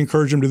definitely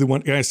encouraged him to do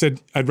one. I said,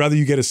 I'd rather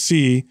you get a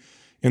C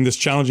in this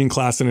challenging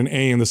class than an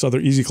A in this other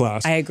easy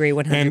class. I agree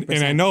 100%.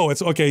 And I know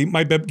it's okay. It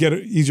might get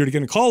easier to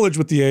get in college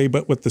with the A,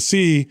 but with the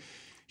C,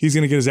 he's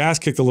going to get his ass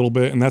kicked a little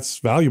bit, and that's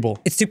valuable.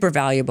 It's super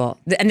valuable.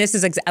 And this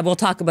is, we'll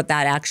talk about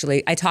that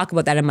actually. I talk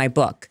about that in my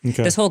book.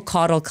 Okay. This whole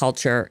coddle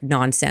culture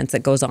nonsense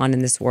that goes on in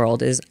this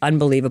world is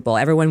unbelievable.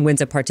 Everyone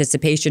wins a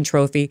participation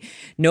trophy.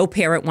 No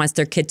parent wants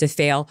their kid to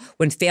fail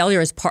when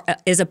failure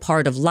is a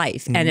part of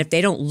life. And if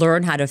they don't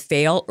learn how to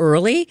fail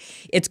early,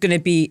 it's going to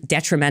be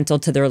detrimental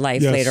to their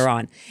life later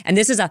on. And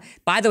this is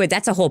by the way,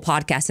 that's a whole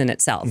podcast in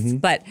itself.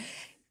 But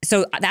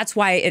so that's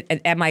why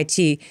at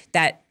MIT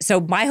so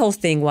my whole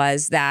thing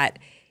was that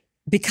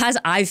because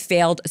I've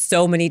failed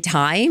so many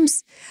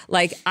times,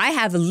 like I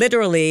have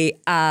literally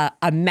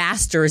a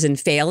master's in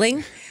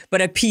failing,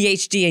 but a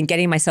PhD in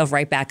getting myself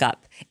right back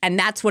up. And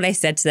that's what I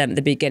said to them at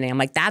the beginning. I'm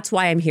like, that's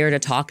why I'm here to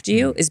talk to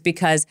you, is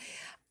because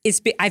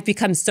I've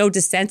become so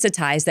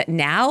desensitized that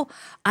now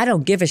I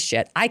don't give a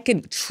shit. I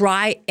can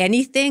try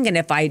anything. And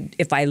if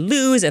I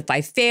lose, if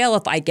I fail,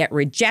 if I get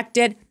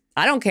rejected,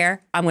 I don't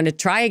care. I'm going to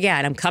try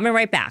again. I'm coming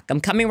right back.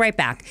 I'm coming right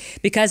back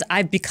because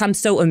I've become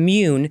so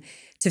immune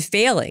to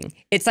failing.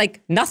 It's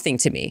like nothing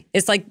to me.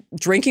 It's like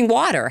drinking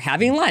water,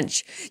 having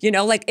lunch,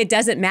 like it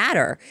doesn't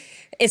matter.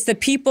 It's the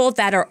people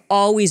that are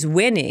always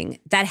winning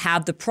that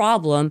have the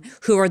problem,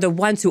 who are the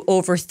ones who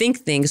overthink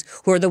things,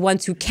 who are the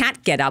ones who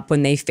can't get up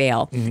when they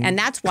fail. And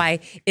that's why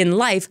in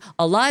life,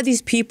 a lot of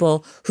these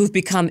people who've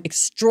become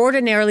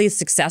extraordinarily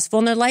successful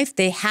in their life,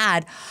 they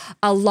had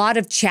a lot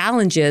of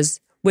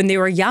challenges when they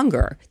were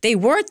younger. They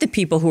weren't the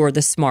people who were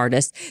the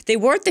smartest. They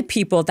weren't the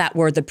people that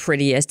were the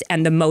prettiest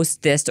and the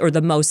most this or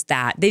the most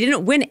that. They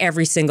didn't win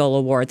every single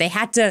award. They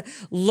had to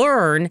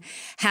learn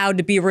how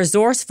to be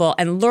resourceful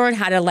and learn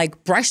how to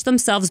like brush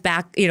themselves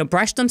back,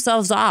 brush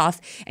themselves off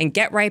and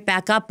get right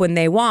back up when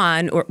they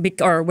won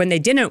or when they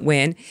didn't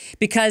win,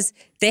 because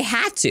they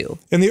had to.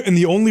 And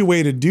the only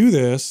way to do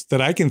this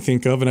that I can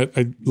think of, and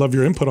I love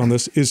your input on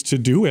this, is to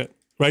do it,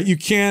 right? You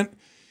can't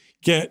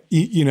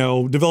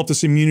develop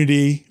this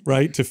immunity,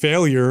 right, to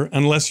failure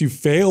unless you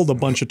failed a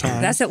bunch of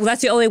times.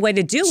 That's the only way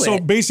to do it. So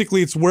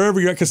basically it's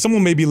wherever you're at, because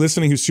someone may be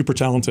listening who's super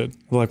talented.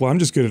 They're like, well, I'm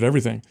just good at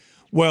everything.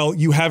 Well,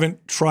 you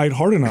haven't tried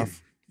hard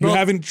enough. You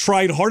haven't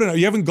tried hard enough.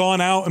 You haven't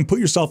gone out and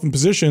put yourself in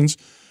positions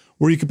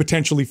where you could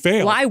potentially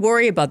fail. Well, I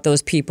worry about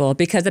those people,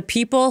 because the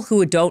people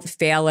who don't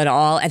fail at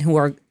all and who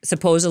are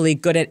supposedly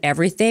good at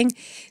everything,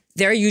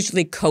 they're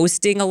usually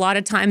coasting a lot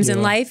of times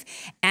in life,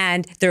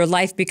 and their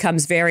life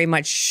becomes very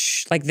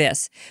much like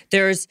this.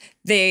 They're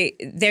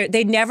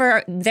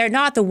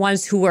not the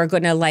ones who are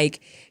going to like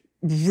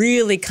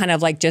really kind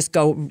of like just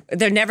go.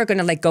 They're never going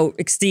to like go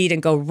exceed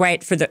and go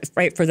right for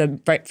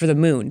the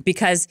moon,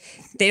 because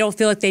they don't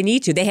feel like they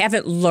need to. They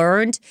haven't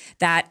learned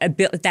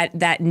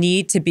that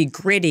need to be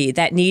gritty,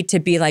 that need to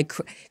be like,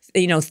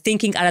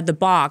 thinking out of the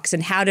box,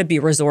 and how to be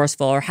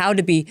resourceful, or how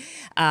to be,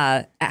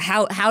 how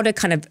to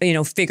kind of,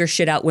 figure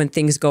shit out when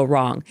things go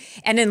wrong.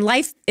 And in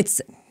life,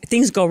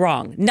 things go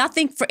wrong.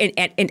 Nothing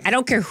and I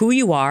don't care who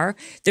you are.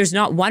 There's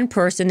not one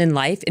person in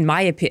life, in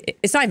my opinion.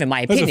 It's not even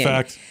my opinion. It's a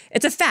fact.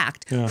 It's a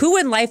fact. Yeah. Who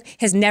in life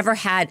has never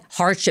had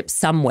hardship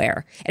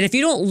somewhere? And if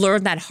you don't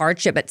learn that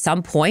hardship at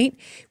some point,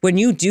 when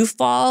you do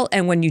fall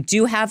and when you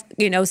do have,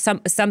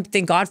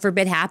 something, God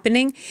forbid,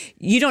 happening,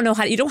 you don't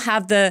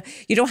have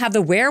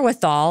the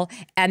wherewithal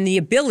and the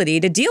ability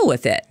to deal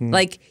with it.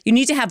 Like, you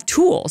need to have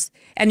tools,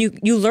 and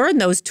you learn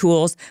those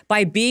tools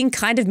by being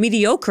kind of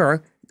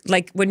mediocre,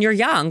 like when you're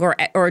young,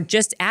 or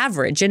just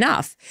average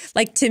enough.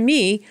 Like, to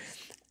me,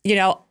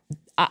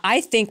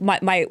 I think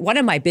one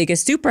of my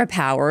biggest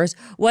superpowers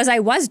was I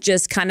was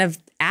just kind of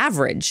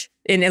average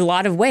in a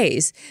lot of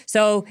ways.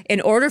 So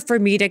in order for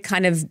me to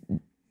kind of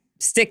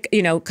stick,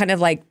 kind of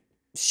like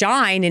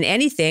shine in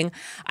anything,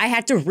 I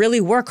had to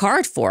really work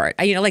hard for it.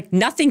 Like,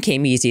 nothing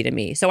came easy to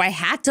me. So I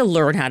had to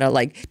learn how to,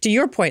 like, to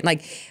your point,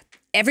 like,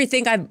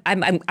 everything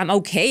I'm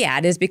okay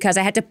at is because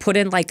I had to put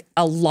in like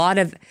a lot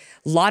of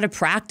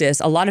practice,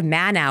 a lot of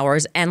man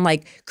hours, and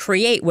like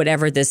create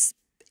whatever this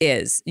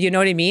is. You know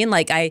what I mean?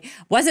 Like, I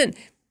wasn't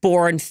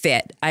born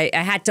fit. I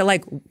had to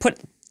like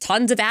put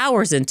tons of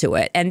hours into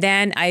it, and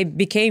then I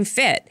became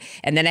fit,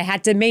 and then I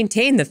had to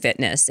maintain the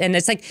fitness. And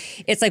it's like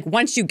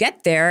once you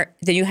get there,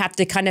 then you have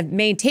to kind of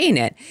maintain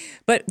it.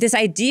 But this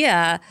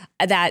idea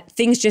that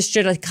things just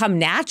should come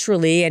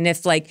naturally, and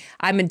if like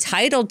I'm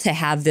entitled to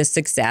have this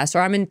success, or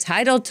I'm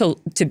entitled to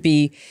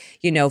be,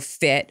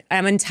 fit,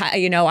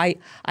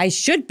 I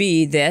should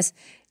be this.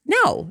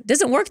 No, it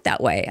doesn't work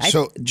that way.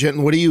 So,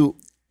 Jen, what are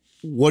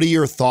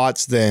your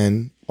thoughts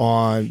then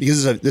on,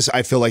 because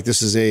I feel like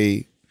this is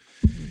an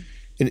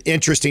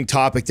interesting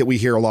topic that we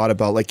hear a lot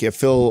about. Like, you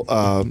feel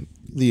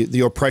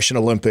the oppression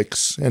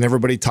Olympics, and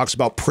everybody talks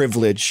about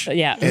privilege.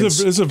 Yeah, this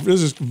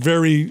is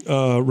very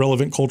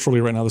relevant culturally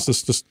right now.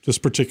 This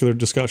particular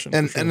discussion.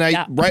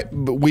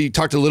 We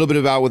talked a little bit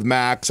about with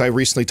Max. I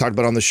recently talked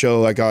about on the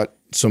show. I got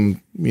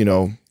some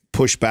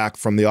pushback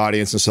from the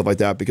audience and stuff like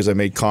that, because I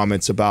made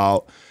comments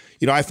about.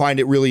 I find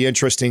it really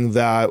interesting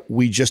that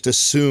we just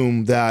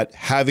assume that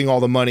having all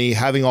the money,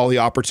 having all the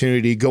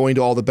opportunity, going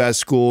to all the best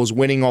schools,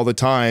 winning all the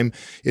time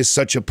is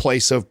such a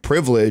place of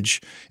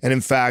privilege. And in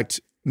fact,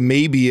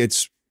 maybe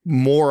it's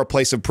more a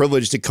place of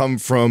privilege to come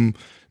from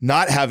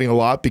not having a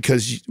lot,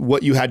 because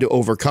what you had to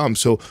overcome.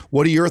 So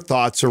what are your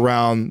thoughts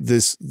around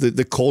this,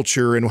 the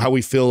culture and how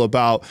we feel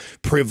about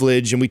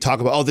privilege? And we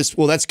talk about,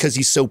 that's because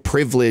he's so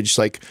privileged.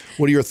 Like,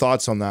 what are your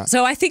thoughts on that?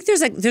 So I think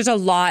there's a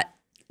lot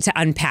to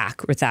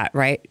unpack with that,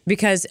 right?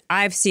 Because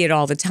I see it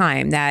all the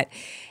time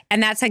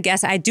and that's, I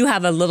guess, I do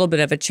have a little bit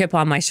of a chip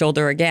on my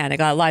shoulder again. I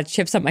got a lot of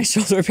chips on my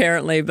shoulder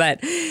apparently,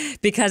 but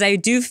because I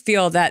do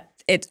feel that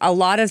a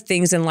lot of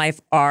things in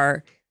life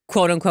are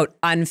quote unquote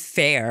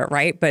unfair,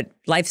 right? But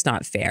life's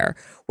not fair,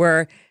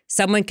 where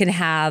someone can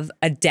have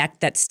a deck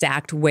that's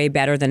stacked way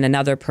better than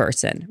another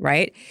person,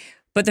 right?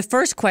 But the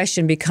first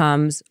question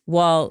becomes,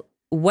 well,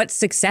 what's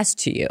success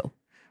to you,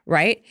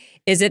 right?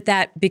 Is it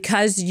that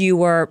because you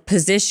were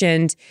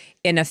positioned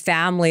in a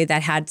family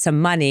that had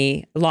some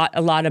money,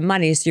 a lot of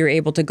money, so you're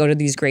able to go to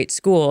these great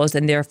schools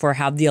and therefore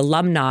have the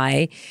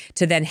alumni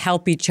to then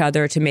help each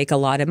other to make a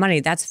lot of money?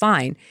 That's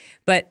fine.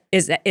 But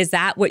is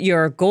that what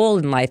your goal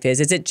in life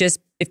is? Is it just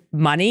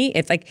money?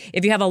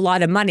 If you have a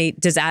lot of money,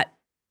 does that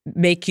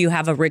make you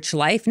have a rich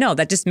life? No,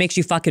 that just makes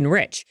you fucking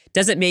rich.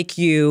 Doesn't make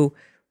you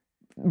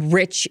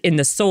rich in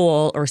the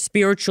soul or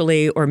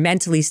spiritually or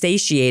mentally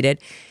satiated.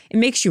 It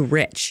makes you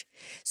rich.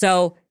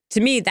 So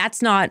to me,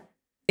 that's not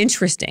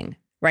interesting,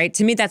 right?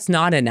 To me, that's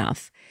not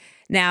enough.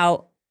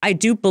 Now, I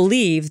do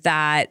believe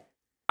that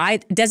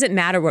it doesn't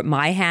matter what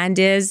my hand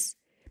is.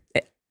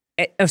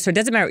 So it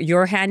doesn't matter what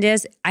your hand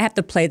is. I have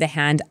to play the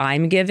hand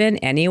I'm given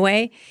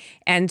anyway.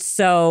 And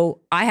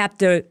so I have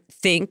to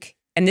think,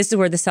 and this is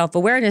where the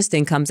self-awareness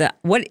thing comes in.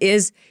 What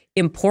is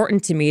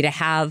important to me to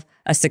have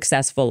a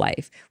successful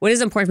life? What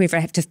is important to me for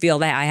I have to feel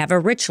that I have a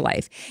rich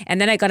life?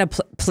 And then I got to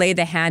play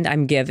the hand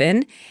I'm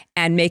given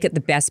and make it the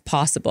best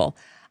possible.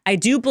 I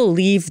do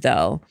believe,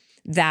 though,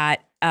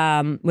 that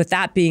with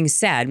that being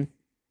said,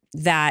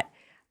 that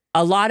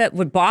a lot of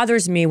what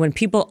bothers me when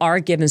people are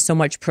given so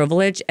much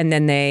privilege and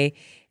then they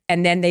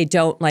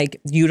don't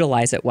like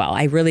utilize it well.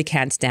 I really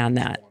can't stand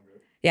that.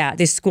 Yeah,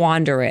 they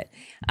squander it.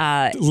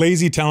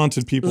 Lazy,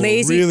 talented people.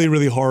 Really,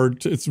 really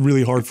hard. It's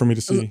really hard for me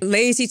to see.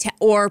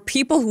 Or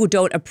people who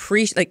don't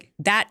appreciate like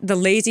that. The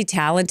lazy,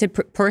 talented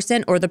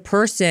person, or the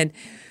person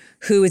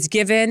who is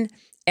given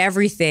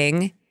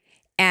everything,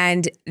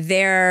 and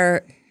they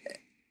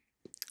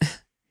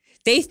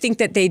think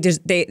that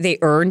they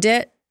earned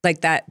it.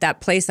 Like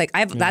that place, like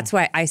that's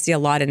why I see a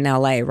lot in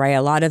LA, right?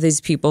 A lot of these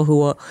people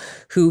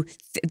who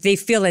they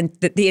feel the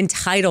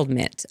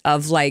entitlement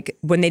of like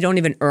when they don't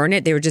even earn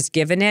it, they were just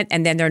given it,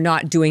 and then they're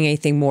not doing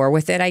anything more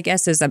with it, I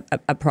guess is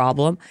a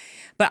problem.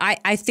 But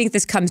I think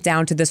this comes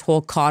down to this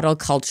whole coddle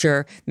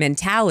culture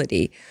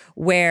mentality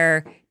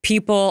where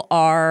people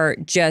are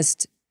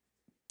just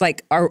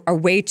like are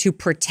way too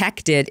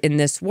protected in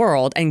this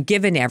world and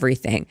given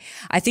everything.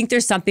 I think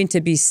there's something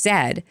to be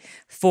said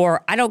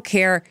for, I don't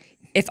care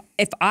if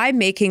I'm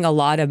making a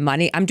lot of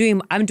money, I'm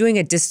doing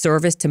a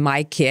disservice to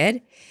my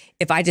kid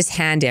if I just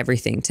hand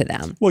everything to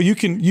them. Well, you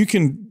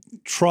can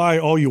try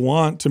all you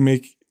want to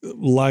make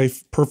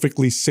life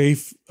perfectly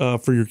safe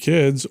for your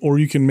kids, or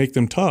you can make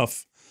them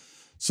tough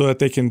so that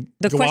they can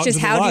go out into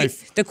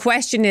life. The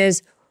question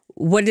is,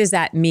 what does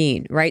that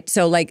mean, right?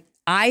 So like,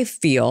 I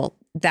feel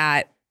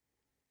that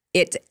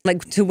it,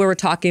 like to what we were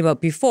talking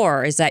about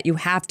before, is that you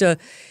have to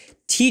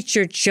teach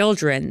your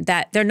children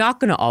that they're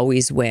not going to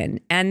always win,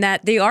 and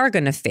that they are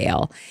going to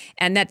fail,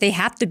 and that they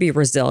have to be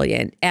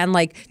resilient, and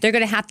like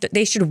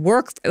they should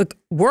work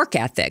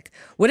ethic.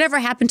 Whatever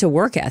happened to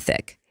work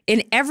ethic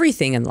in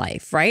everything in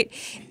life, right?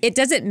 It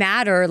doesn't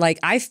matter. Like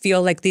I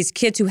feel like these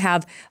kids who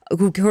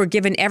are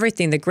given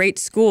everything, the great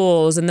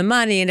schools and the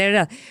money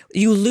and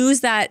you lose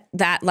that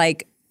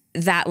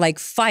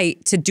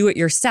fight to do it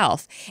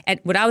yourself. And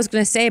what I was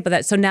going to say about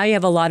that, so now you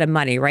have a lot of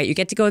money, right? You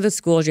get to go to the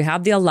schools, you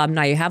have the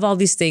alumni, you have all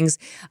these things,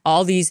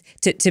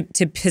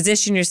 to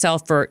position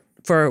yourself for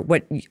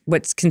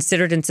what's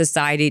considered in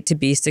society to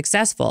be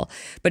successful.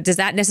 But does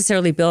that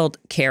necessarily build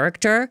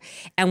character?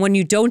 And when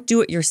you don't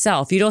do it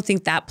yourself, you don't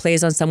think that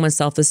plays on someone's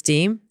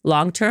self-esteem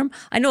long term?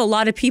 I know a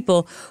lot of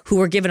people who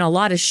were given a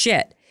lot of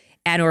shit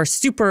and are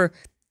super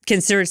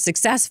considered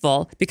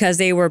successful because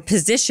they were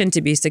positioned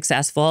to be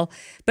successful.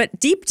 But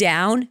deep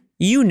down,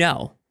 you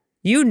know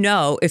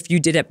if you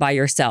did it by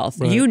yourself.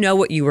 Right. You know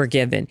what you were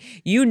given.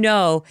 You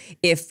know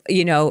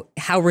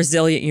how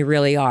resilient you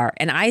really are.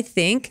 And I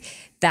think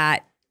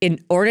that in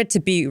order to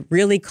be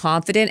really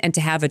confident and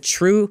to have a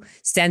true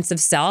sense of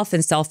self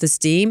and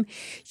self-esteem,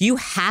 you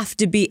have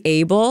to be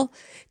able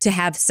to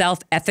have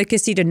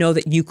self-efficacy to know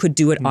that you could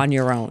do it on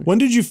your own. When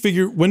did you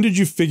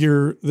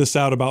figure this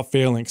out about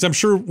failing? Because I'm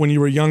sure when you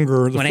were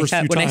younger, when I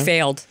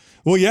failed.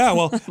 Well, yeah.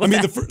 Well, I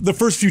mean, the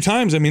first few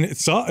times, I mean, it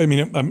sucked. I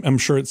mean, I'm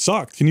sure it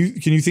sucked. Can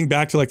you think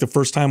back to like the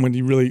first time when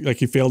you really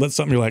like you failed at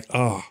something? You're like,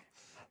 oh.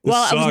 Well,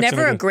 I was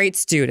never a great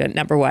student.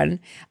 Number one,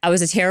 I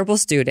was a terrible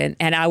student,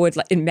 and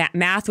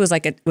math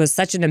was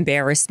such an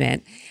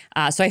embarrassment.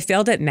 So I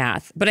failed at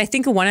math. But I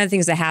think one of the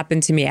things that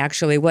happened to me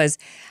actually was,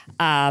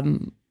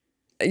 dancing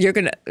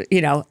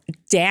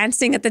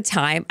at the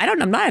time. I don't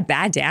know. I'm not a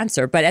bad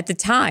dancer, but at the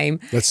time,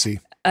 let's see.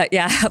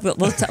 Yeah,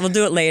 we'll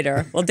do it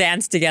later. We'll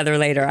dance together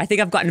later. I think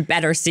I've gotten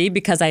better,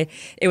 because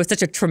it was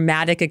such a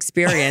traumatic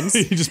experience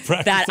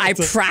that I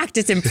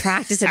practiced and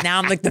practiced, and now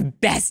I'm like the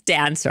best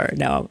dancer.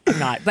 No, I'm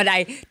not. But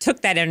I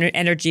took that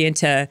energy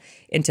into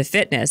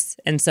fitness,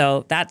 and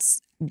so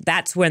that's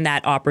when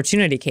that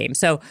opportunity came.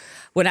 So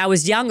when I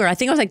was younger, I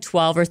think I was like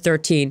 12 or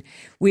 13.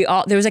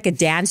 There was like a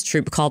dance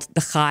troupe called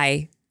the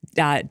Chai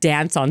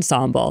dance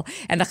ensemble,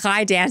 and the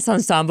Chai dance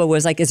ensemble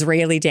was like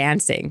Israeli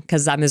dancing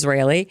because I'm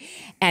Israeli,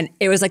 and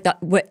it was like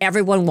what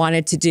everyone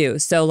wanted to do.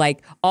 So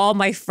like all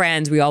my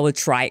friends, we all would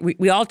try.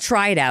 We all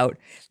tried out.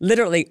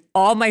 Literally,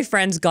 all my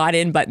friends got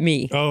in, but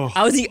me. Oh.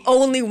 I was the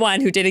only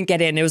one who didn't get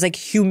in. It was like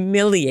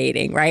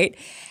humiliating, right?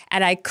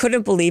 And I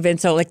couldn't believe it.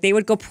 And so like they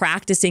would go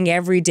practicing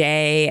every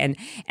day,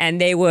 and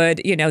they would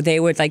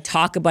like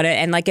talk about it,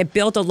 and like it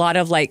built a lot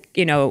of like,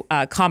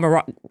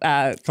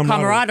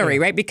 camaraderie,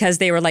 yeah. right? Because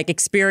they were like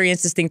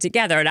experienced this thing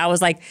together, and I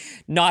was like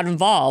not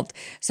involved.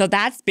 So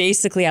that's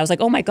basically, I was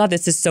like, oh my God,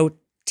 this is so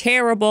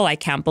terrible. I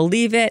can't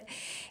believe it.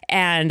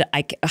 and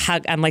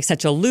I'm like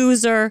such a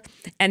loser.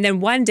 And then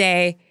one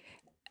day,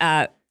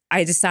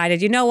 I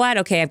decided, you know what?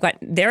 Okay,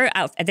 they're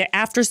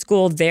after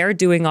school, they're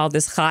doing all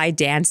this high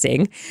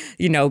dancing,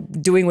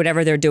 doing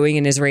whatever they're doing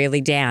in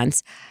Israeli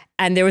dance.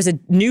 And there was a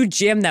new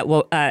gym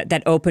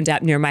that opened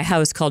up near my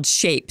house called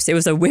Shapes. It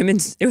was all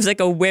women's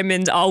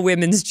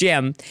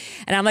gym.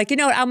 And I'm like, you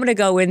know what? I'm going to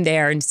go in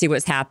there and see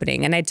what's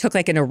happening. And I took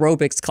like an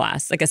aerobics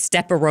class, like a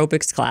step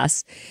aerobics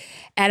class.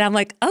 And I'm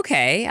like,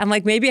 okay. I'm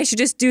like, maybe I should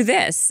just do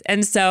this.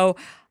 And so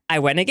I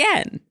went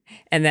again.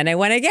 And then I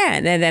went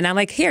again. And then I'm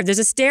like, here, there's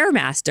a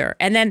Stairmaster.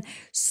 And then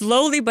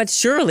slowly but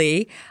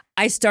surely,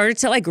 I started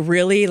to like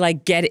really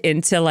like get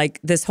into like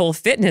this whole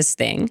fitness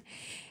thing.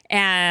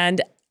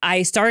 And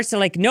I started to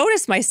like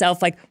notice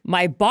myself, like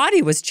my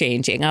body was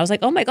changing. I was like,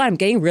 oh my God, I'm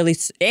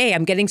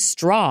getting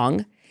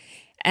strong,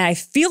 and I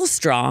feel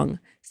strong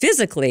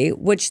physically,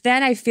 which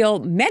then I feel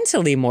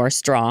mentally more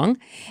strong.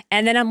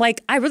 And then I'm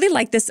like, I really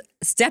like this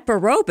step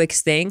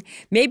aerobics thing.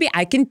 Maybe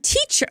I can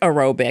teach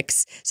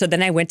aerobics. So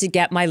then I went to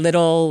get my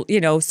little,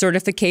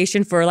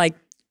 certification for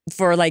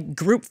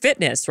group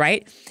fitness,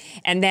 right?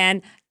 And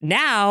then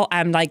now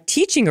I'm like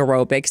teaching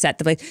aerobics at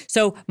the place.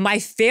 So my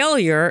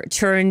failure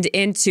turned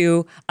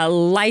into a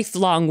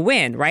lifelong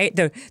win, right?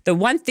 The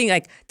one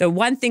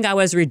thing I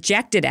was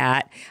rejected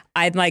at,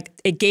 I'm like,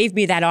 it gave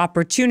me that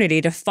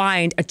opportunity to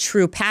find a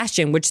true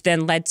passion, which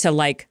then led to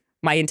like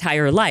my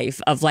entire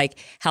life of like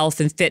health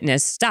and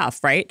fitness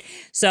stuff, right?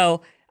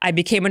 So I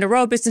became an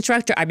aerobics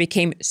instructor. I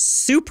became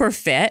super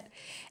fit.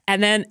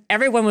 And then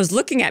everyone was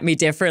looking at me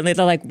differently.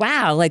 They're like,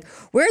 wow, like,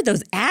 where'd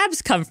those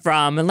abs come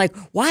from? And like,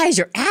 why is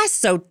your ass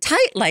so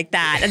tight like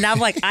that? And I'm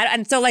like, I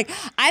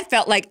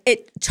felt like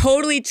it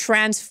totally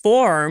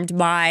transformed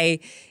my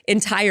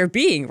entire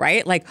being,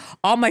 right? Like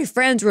all my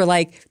friends were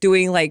like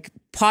doing like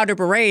pas de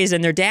bourrées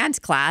in their dance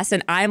class.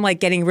 And I'm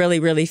like getting really,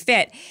 really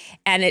fit.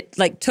 And it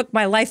like took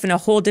my life in a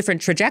whole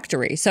different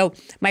trajectory. So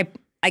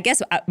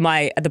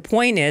the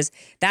point is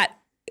that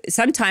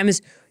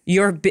sometimes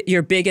your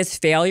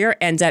biggest failure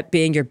ends up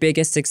being your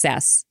biggest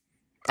success.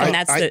 And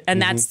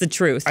that's the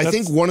truth. I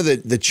think one of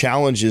the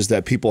challenges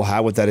that people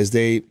have with that is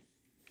they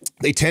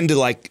tend to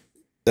like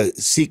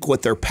seek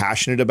what they're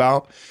passionate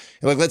about.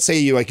 Like, let's say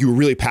you're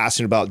really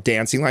passionate about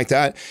dancing like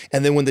that.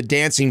 And then when the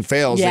dancing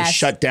fails, they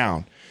shut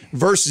down.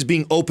 Versus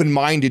being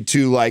open-minded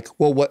to like,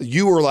 well, what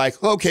you were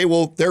like, okay,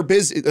 well, they're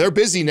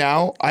busy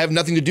now. I have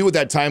nothing to do with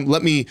that time.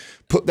 Let me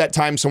put that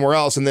time somewhere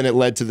else. And then it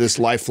led to this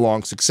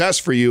lifelong success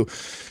for you.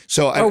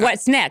 So,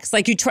 what's next?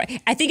 Like you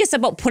try. I think it's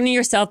about putting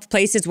yourself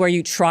places where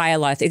you try a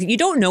lot of things. You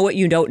don't know what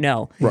you don't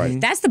know. Right.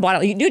 That's the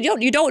bottom.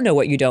 You don't know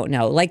what you don't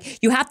know. Like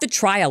you have to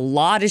try a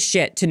lot of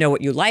shit to know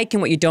what you like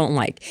and what you don't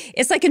like.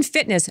 It's like in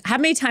fitness. How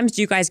many times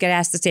do you guys get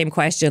asked the same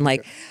question?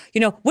 Like,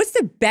 what's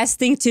the best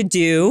thing to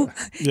do?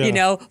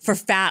 For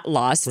fat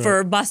loss,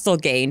 for muscle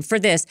gain, for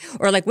this,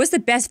 or like, what's the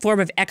best form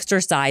of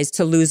exercise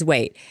to lose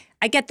weight?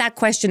 I get that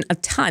question a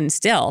ton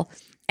still.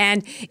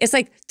 And it's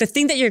like the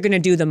thing that you're going to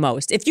do the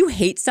most. If you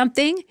hate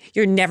something,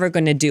 you're never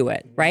going to do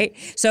it, right?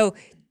 So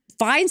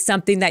find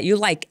something that you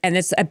like, and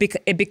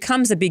it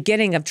becomes a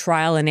beginning of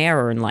trial and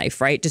error in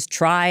life, right? Just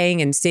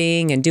trying and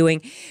seeing and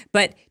doing.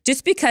 But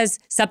just because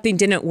something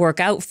didn't work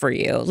out for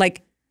you,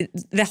 like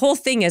the whole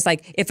thing is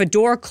like, if a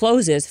door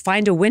closes,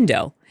 find a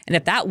window. And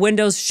if that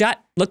window's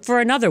shut, look for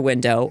another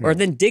window, or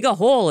then dig a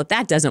hole if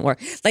that doesn't work.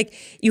 Like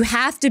you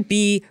have to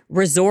be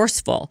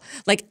resourceful.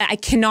 Like I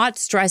cannot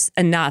stress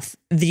enough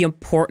the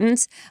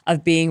importance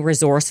of being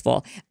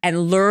resourceful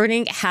and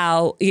learning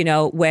how,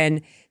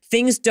 when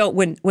things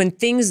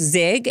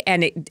zig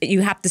and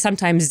you have to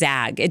sometimes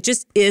zag. It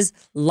just is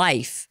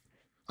life.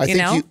 I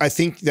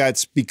think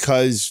that's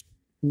because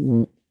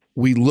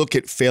we look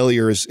at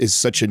failure as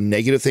such a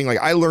negative thing. Like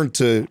I learned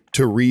to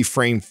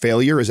reframe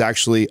failure as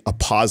actually a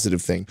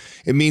positive thing.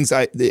 It means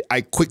I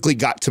quickly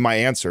got to my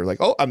answer. Like,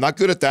 oh, I'm not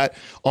good at that.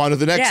 On to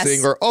the next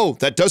thing. Or, oh,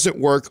 that doesn't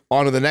work.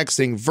 On to the next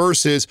thing.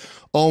 Versus,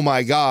 oh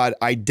my God,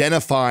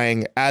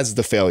 identifying as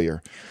the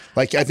failure.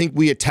 Like I think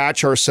we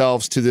attach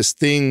ourselves to this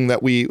thing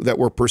that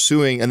we're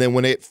pursuing, and then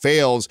when it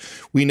fails,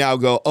 we now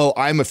go, "Oh,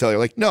 I'm a failure."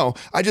 Like, no,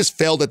 I just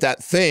failed at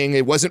that thing.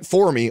 It wasn't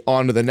for me.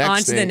 On to the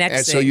next thing.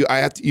 And so you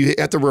have to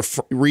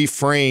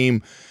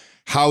reframe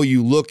how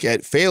you look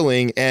at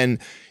failing, and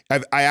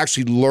I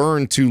actually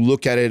learned to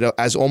look at it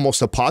as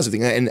almost a positive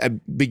thing. And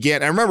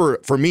I remember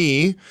for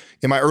me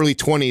in my early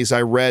 20s,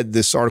 I read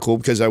this article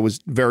because I was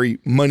very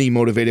money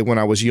motivated when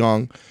I was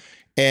young.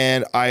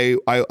 And I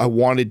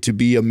wanted to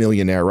be a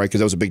millionaire, right? Because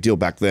that was a big deal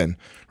back then,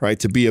 right?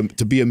 To be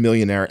a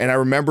millionaire. And I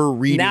remember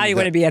reading. Now you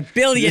want to be a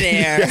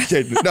billionaire. No,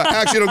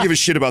 actually, I don't give a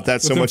shit about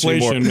that so much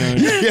anymore.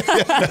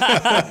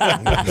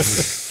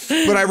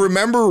 But I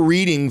remember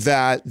reading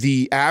that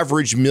the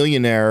average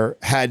millionaire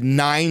had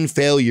 9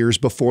 failures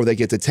before they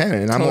get to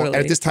 10. And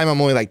at this time,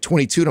 I'm only like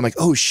 22. And I'm like,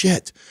 oh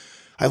shit,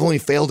 I've only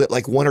failed at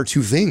like 1 or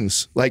 2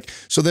 things. Like,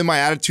 so then my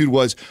attitude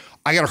was,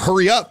 I got to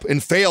hurry up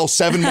and fail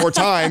 7 more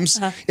times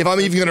if I'm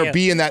even going to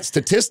be in that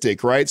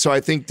statistic, right? So I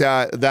think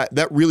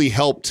that really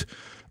helped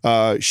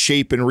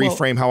shape and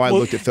reframe how I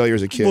looked at failure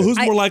as a kid. Well, who's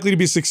more likely to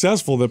be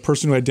successful? The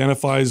person who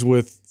identifies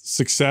with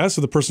success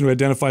or the person who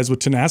identifies with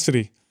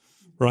tenacity,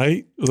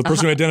 right? Or the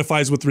person who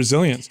identifies with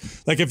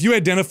resilience. Like if you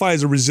identify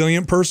as a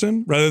resilient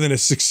person rather than a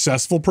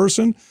successful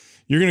person,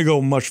 you're going to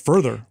go much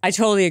further. I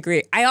totally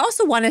agree. I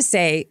also want to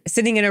say,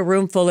 sitting in a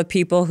room full of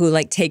people who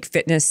like take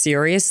fitness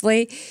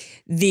seriously,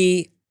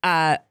 the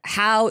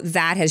how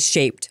that has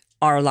shaped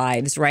our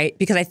lives, right?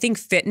 Because I think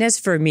fitness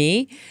for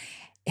me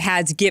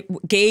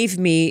gave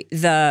me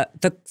the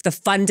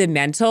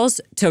fundamentals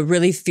to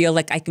really feel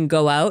like I can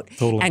go out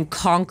and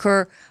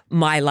conquer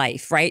my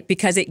life, right?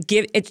 Because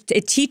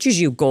it teaches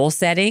you goal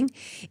setting.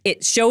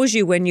 It shows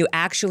you when you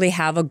actually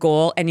have a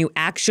goal and you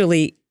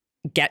actually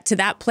get to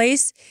that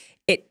place.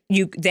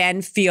 You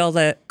then feel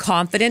the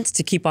confidence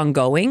to keep on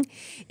going.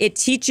 It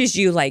teaches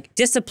you like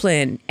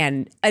discipline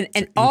and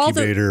all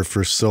the incubator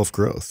for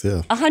self-growth.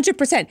 Yeah.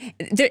 100%.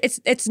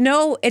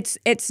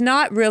 It's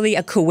not really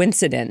a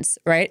coincidence,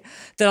 right?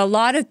 That a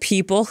lot of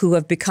people who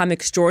have become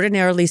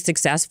extraordinarily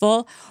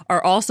successful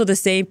are also the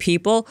same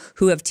people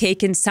who have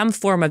taken some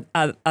form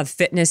of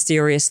fitness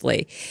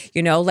seriously.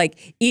 You know,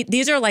 like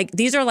these are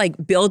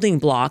like building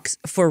blocks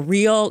for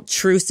real,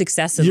 true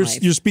success in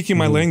life. You're speaking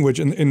my language,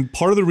 and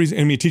part of the reason,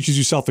 I mean, it teaches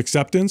you self-acceptance.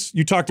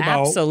 You talked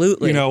about,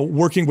 absolutely,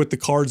 working with the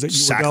cards that you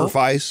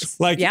sacrifice.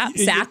 Like,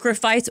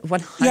 sacrifice,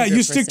 100%. Yeah,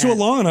 you stick to it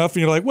long enough,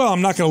 and you're like, well,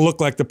 I'm not going to look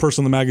like the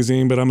person in the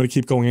magazine, but I'm going to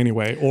keep going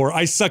anyway. Or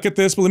I suck at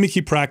this, but let me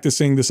keep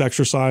practicing this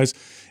exercise,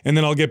 and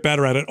then I'll get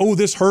better at it. Oh,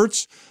 this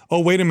hurts. Oh,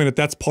 wait a minute.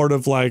 That's part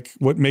of like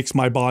what makes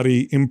my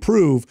body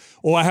improve.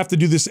 Oh, I have to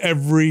do this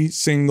every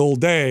single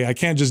day. I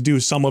can't just do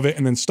some of it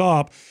and then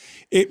stop.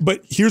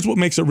 But here's what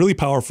makes it really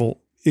powerful.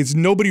 Is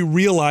nobody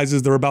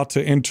realizes they're about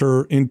to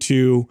enter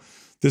into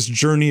this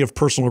journey of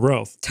personal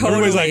growth. Totally.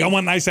 Everybody's like, I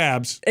want nice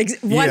abs. 100%.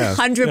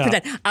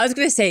 Yeah. I was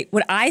going to say,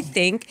 what I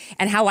think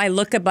and how I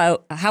look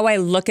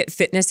at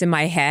fitness in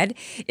my head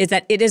is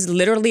that it is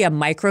literally a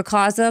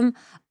microcosm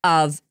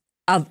of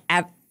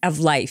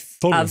life,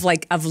 totally.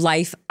 of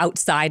life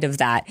outside of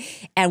that.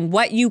 And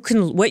what you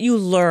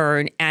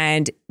learn,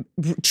 and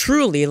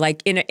truly,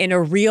 like in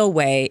a real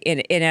way,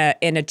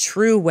 in a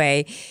true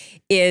way,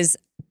 is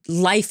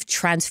life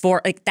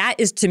like that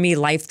is to me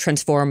life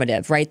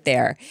transformative right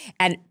there.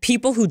 And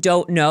people who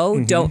don't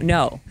know don't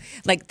know.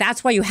 Like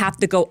that's why you have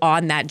to go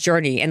on that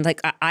journey. And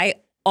like I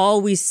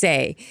always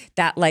say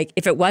that, like,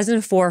 if it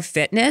wasn't for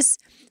fitness,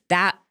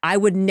 that I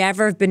would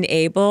never have been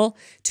able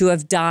to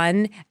have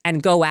done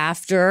and go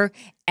after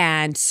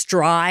and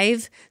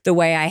strive the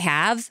way I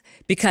have,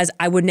 because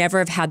I would never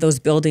have had those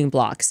building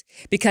blocks.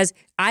 Because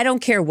I don't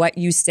care what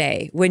you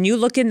say. When you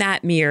look in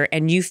that mirror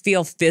and you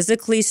feel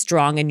physically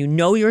strong and you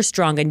know you're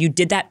strong and you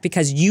did that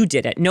because you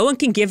did it, no one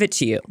can give it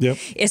to you. Yep.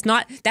 It's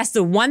not, that's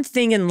the one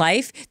thing in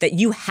life that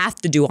you have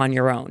to do on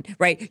your own,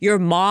 right? Your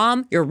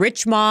mom, your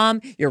rich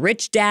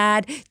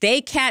dad,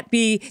 they can't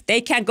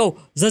go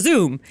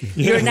zazoom.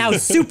 You're now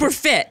super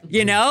fit,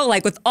 you know,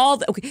 like with all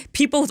the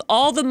people with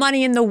all the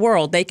money in the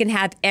world, they can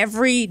have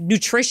every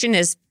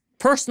nutritionist,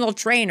 personal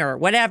trainer,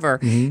 whatever.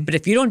 But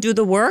if you don't do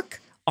the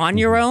work on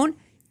your own,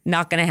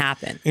 not going to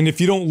happen. And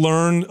if you don't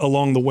learn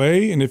along the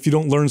way, and if you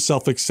don't learn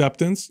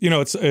self-acceptance, you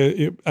know,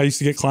 I used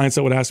to get clients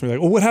that would ask me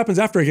like, well, what happens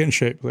after I get in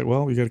shape? Like,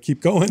 well, you got to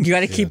keep going. You got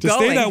to keep going.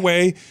 Stay that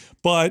way.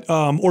 But,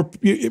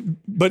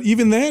 but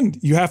even then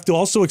you have to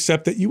also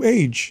accept that you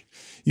age.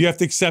 You have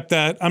to accept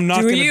that I'm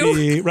not going to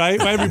be right.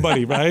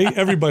 Everybody, right?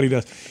 Everybody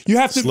does. You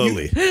have to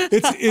slowly.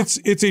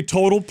 It's a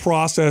total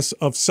process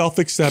of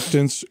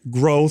self-acceptance,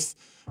 growth,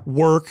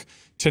 work,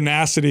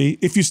 tenacity,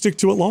 if you stick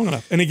to it long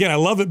enough. And again, I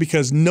love it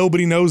because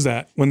nobody knows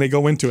that when they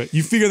go into it.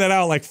 You figure that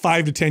out like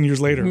 5 to 10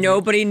 years later.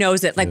 Nobody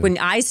knows it. Like when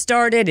I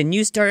started and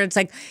you started, it's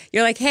like,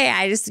 you're like, hey,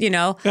 I just, you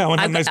know. Yeah, I want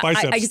to have nice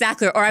biceps.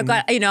 Exactly. Or I've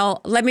got, you know,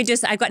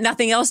 I've got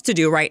nothing else to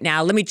do right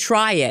now. Let me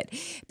try it.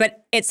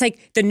 But it's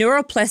like the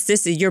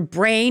neuroplasticity, your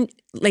brain,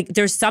 like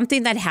there's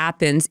something that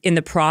happens in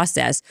the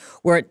process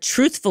where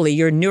truthfully,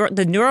 the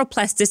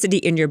neuroplasticity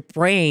in your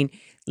brain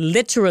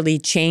literally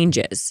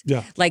changes.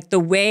 Yeah. Like the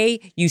way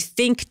you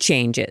think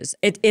changes.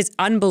 It is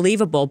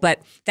unbelievable. But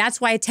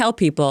that's why I tell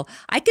people,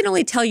 I can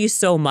only tell you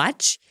so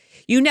much.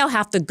 You now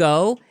have to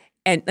go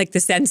and, like the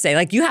sensei,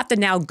 like you have to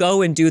now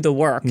go and do the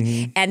work.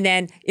 And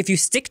then if you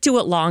stick to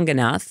it long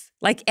enough,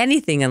 like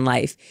anything in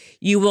life,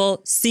 you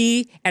will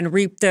see and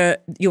reap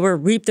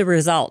the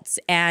results.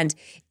 And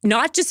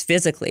not just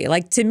physically.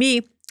 Like to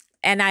me,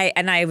 and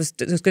I was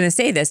going to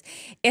say this,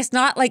 it's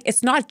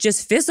not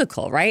just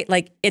physical, right?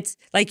 Like it's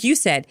like you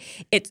said,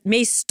 it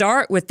may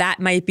start with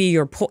that might be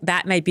your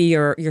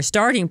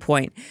starting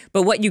point,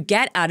 but what you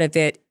get out of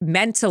it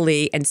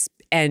mentally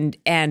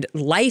and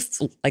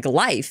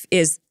life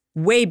is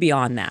way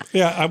beyond that.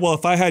 Yeah, well,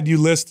 if I had you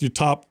list your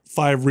top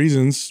 5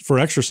 reasons for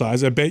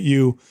exercise, I bet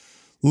you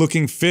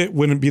looking fit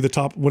wouldn't be in the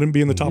top 3. Might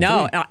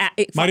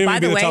even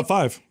be the top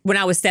 5. When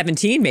I was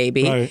 17,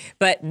 maybe. Right.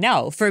 But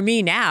no, for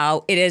me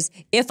now, it is,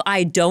 if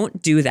I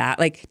don't do that,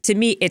 like to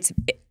me, it's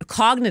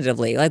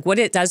cognitively, like what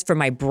it does for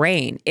my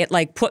brain, it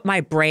like put my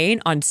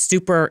brain on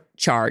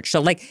supercharge.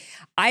 So like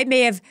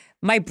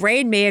my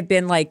brain may have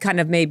been like kind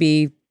of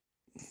maybe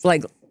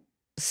like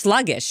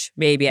sluggish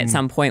maybe at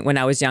some point when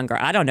I was younger.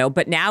 I don't know.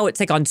 But now it's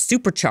like on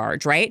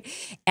supercharge, right?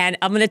 And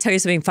I'm going to tell you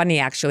something funny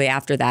actually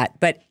after that.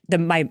 But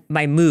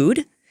my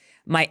mood,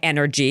 my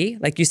energy,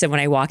 like you said when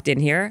I walked in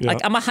here, like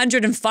I'm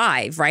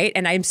 105, right?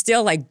 And I'm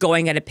still like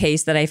going at a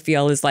pace that I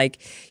feel is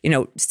like,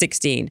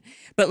 16.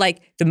 But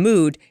like the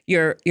mood,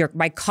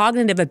 my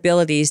cognitive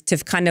abilities to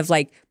kind of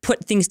like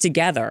put things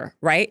together,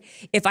 right?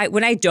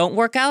 When I don't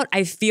work out,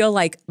 I feel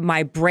like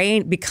my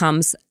brain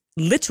becomes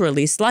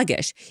literally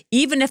sluggish,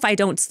 even if I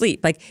don't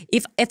sleep. Like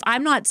if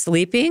I'm not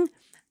sleeping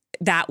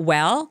that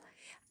well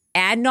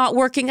and not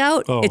working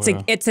out,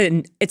 it's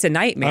a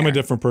nightmare. I'm a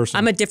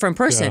different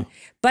person. Yeah.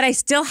 But I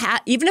still have,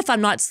 even if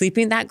I'm not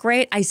sleeping that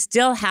great, I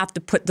still have to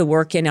put the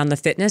work in on the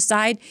fitness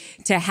side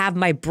to have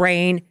my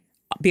brain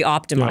be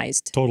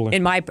optimized. Yeah, totally.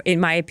 In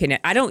my opinion,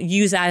 I don't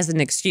use that as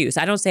an excuse.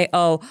 I don't say,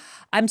 "Oh,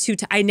 I'm too."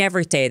 I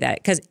never say that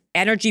because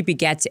energy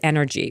begets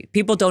energy.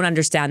 People don't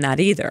understand that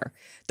either.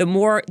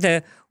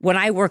 When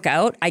I work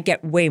out, I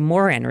get way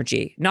more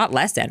energy, not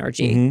less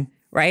energy,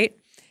 right?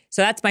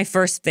 So that's my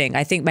first thing.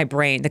 I think my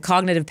brain, the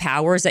cognitive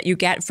powers that you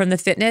get from the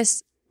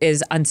fitness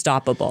is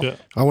unstoppable. Yeah.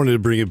 I wanted to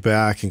bring it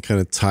back and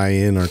kind of tie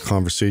in our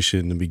conversation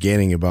in the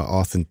beginning about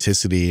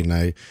authenticity. And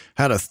I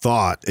had a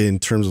thought in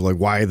terms of like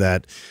why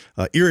that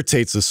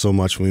irritates us so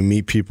much when we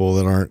meet people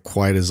that aren't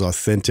quite as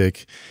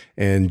authentic.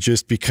 And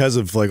just because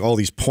of like all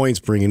these points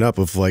bringing up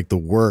of like the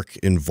work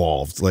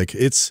involved, like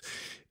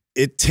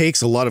it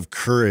takes a lot of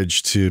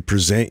courage to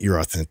present your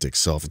authentic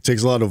self. It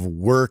takes a lot of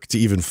work to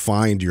even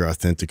find your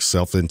authentic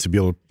self and to be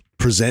able to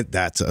present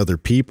that to other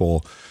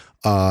people.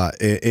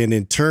 And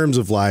in terms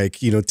of like,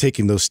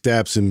 taking those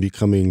steps and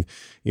becoming,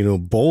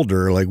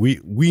 bolder, like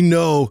we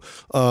know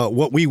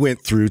what we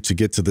went through to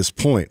get to this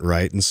point,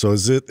 right? And so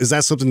is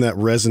that something that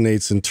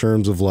resonates in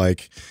terms of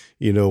like,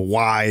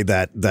 why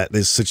that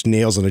is such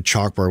nails on a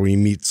chalkboard when you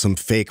meet some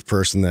fake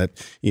person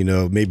that,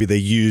 maybe they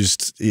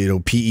used,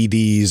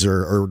 PEDs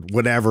or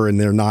whatever, and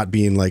they're not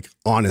being like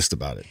honest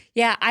about it?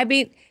 Yeah, I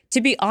mean, to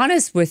be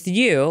honest with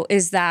you,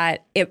 is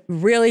that it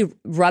really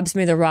rubs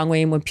me the wrong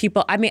way when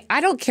people,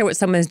 I don't care what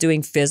someone's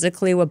doing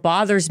physically. What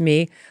bothers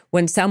me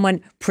when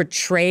someone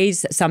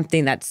portrays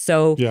something that's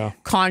so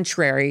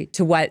contrary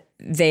to what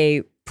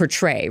they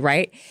portray,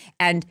 right?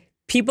 And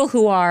people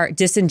who are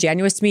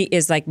disingenuous to me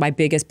is like my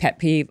biggest pet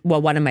peeve,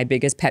 one of my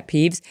biggest pet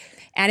peeves.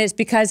 And it's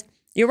because,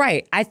 you're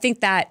right, I think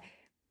that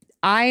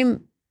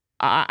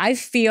I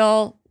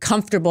feel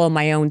comfortable in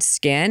my own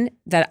skin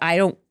that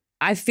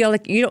I feel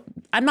like,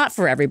 I'm not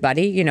for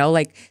everybody,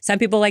 like some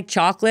people like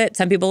chocolate,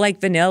 some people like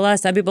vanilla,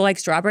 some people like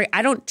strawberry.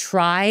 I don't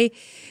try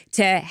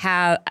to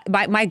have,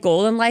 my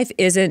goal in life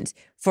isn't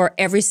for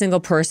every single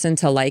person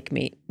to like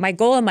me. My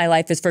goal in my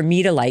life is for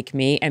me to like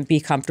me and be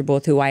comfortable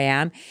with who I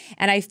am.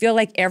 And I feel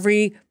like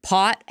every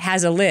pot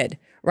has a lid,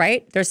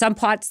 right? There's some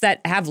pots that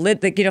have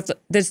lid, like,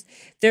 there's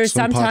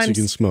some sometimes pots you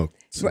can smoke.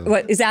 So.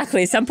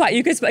 Exactly. Some pot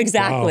you can smoke.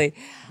 Exactly.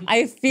 Wow.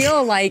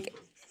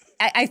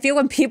 I feel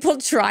when people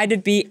try to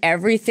be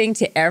everything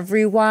to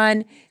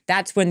everyone,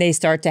 that's when they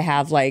start to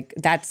have like,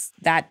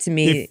 that to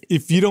me.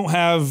 If you don't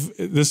have,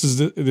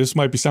 this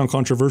might sound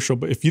controversial,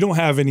 but if you don't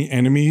have any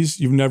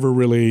enemies, you've never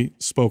really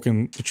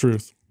spoken the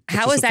truth.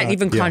 How is that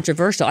even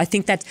controversial? I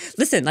think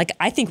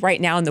I think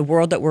right now in the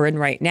world that we're in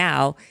right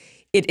now,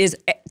 it is,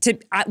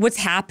 what's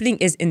happening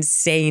is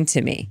insane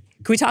to me.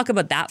 Can we talk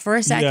about that for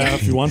a second? Yeah,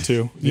 if you want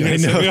to.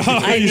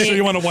 Are you sure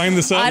you want to wind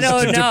this up? I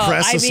don't know.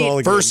 Depress us all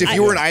again. First, if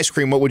you were an ice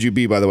cream, what would you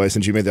be, by the way,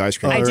 since you made the ice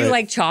cream? I do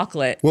like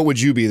chocolate. What would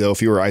you be, though,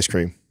 if you were ice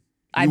cream?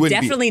 I'm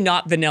definitely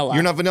not vanilla.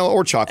 You're not vanilla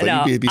or chocolate.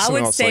 No, You'd be I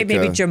would say like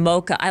maybe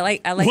Jamocha. I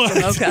like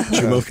Jamocha.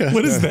 Jamocha?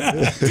 What is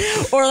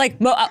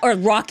that? or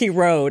Rocky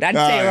Road. I'd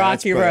say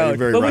Rocky Road.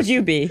 What would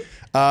you be?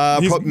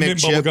 Mint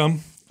chip. Bubblegum.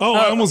 Oh,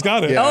 I almost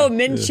got it. Oh,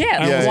 mint chip.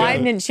 Why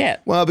mint chip?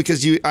 Well,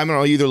 because I don't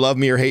know, you either love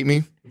me or hate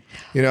me.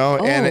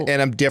 And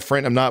I'm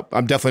different.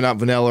 I'm definitely not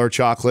vanilla or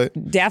chocolate.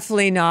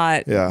 Definitely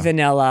not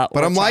vanilla.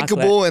 But I'm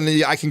likable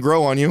and I can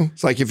grow on you.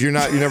 It's like if you're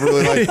not, you never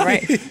really like.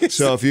 Right.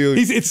 So if you,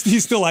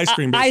 he's still ice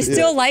cream. I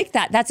still like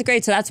that. That's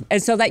great. So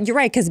you're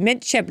right, because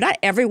mint chip. Not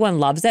everyone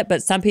loves it,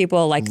 but some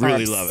people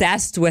really are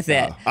obsessed with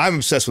it. I'm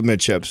obsessed with mint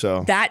chip.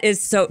 So that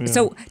is so. Yeah.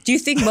 So do you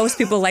think most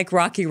people like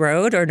Rocky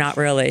Road or not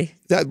really?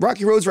 That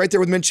Rocky Road's right there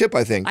with mint chip,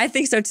 I think. I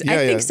think so too. I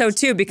think so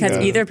too, because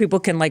either people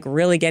can like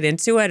really get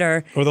into it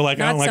or they're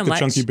like, I don't like the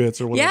chunky bits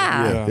or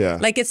whatever. Yeah.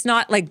 Like it's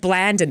not like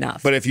bland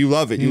enough. But if you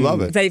love it, you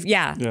love it. But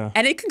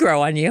and it can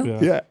grow on you.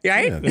 Yeah.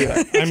 Right?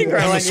 Yeah.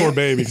 I'm a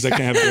sorbet because I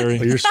can't have dairy.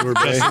 Oh, you're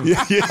sorbet.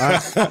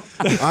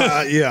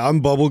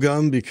 I'm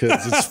bubblegum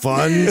because it's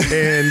fun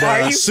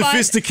and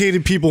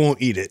sophisticated people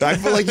won't eat it. I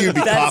feel like you'd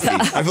be coffee.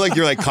 I feel like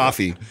you're like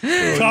coffee.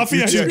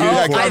 Coffee ice cream.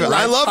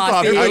 I love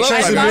coffee. I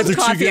love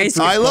coffee ice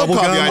cream. I love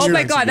coffee ice cream.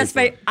 Oh my God, that's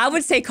my. I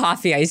would say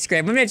coffee ice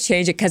cream. I'm going to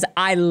change it because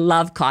I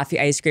love coffee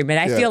ice cream, and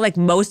I feel like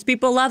most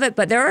people love it,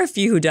 but there are a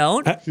few who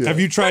don't.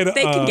 Have you tried?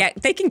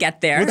 They can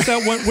get there. What's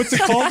that one? What's it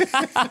called?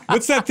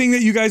 What's that thing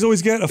that you guys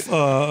always get? A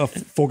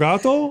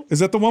fogato? Is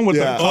that the one with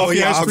the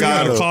coffee ice cream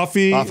and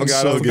coffee?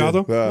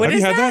 Affogato. What Have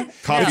you had that?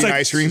 Coffee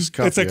ice cream.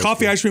 It's a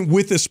coffee ice cream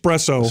with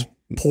espresso.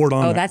 poured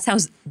on. Oh, that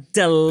sounds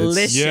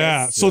delicious.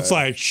 Yeah. So it's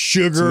like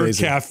sugar,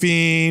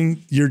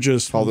 caffeine. You're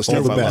just all the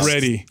stuff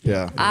ready.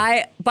 Yeah.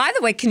 By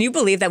the way, can you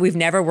believe that we've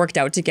never worked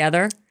out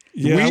together?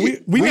 Yeah,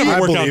 we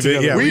never work out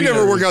together. Yeah, we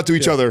never work out to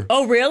each other.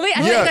 Oh, really?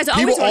 I thought you guys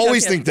people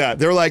always think that.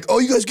 They're like, oh,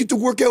 you guys get to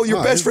work out with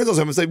your best friends all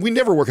the time. It's like, we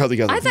never work out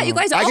together. I thought you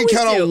guys I always can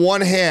count do. on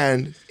one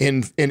hand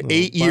in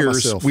 8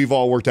 years we've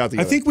all worked out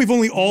together. I think we've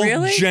only all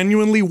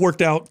genuinely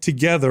worked out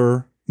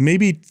together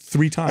maybe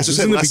 3 times. This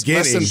is in the beginning.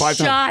 Less than 5 times.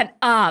 Shut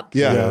up.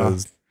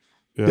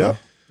 Yeah.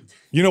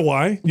 You know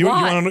why? You're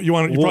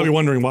probably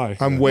wondering why.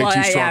 I'm way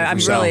too strong for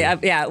Sal.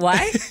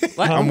 Why?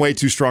 What? I'm way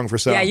too strong for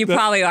Sal. Yeah, you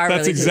probably are.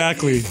 That's really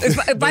exactly.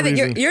 By the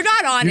way, you're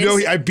not on. You know,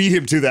 I beat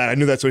him to that. I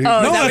knew that's what he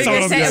was. Oh, No, that's what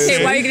you're going to say.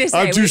 Okay, what are you going to say?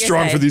 I'm too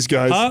strong for these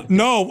guys.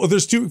 No, well,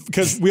 there's 2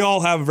 because we all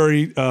have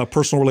very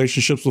personal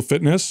relationships with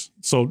fitness.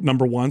 So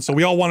number 1, so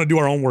we all want to do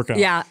our own workout.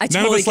 Yeah, I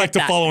totally None of us get like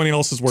that. to follow anyone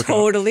else's workout.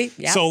 Totally.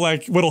 Yeah. So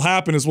like, what'll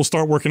happen is we'll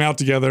start working out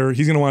together.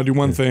 He's going to want to do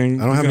one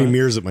thing. I don't have any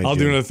mirrors at my I'll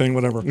gym. do another thing.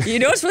 Whatever. You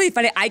know what's really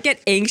funny? I get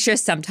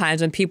anxious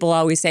sometimes when people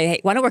always say,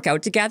 "Hey, want to work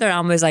out together?" And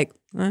I'm always like,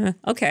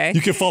 "Okay."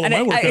 You can follow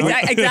my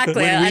workout.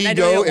 Exactly. When we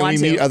go and we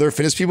meet other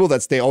fitness people,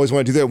 they always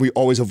want to do that. We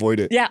always avoid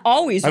it. Yeah,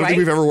 always. I don't think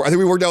we've ever. I think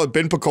we worked out with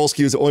Ben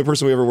Pekulski. Was the only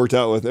person we ever worked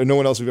out with, and no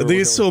one else we've ever. They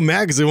get so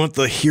mad because they want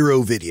the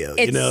hero video.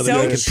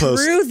 It's so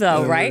true,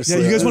 though, right? Yeah,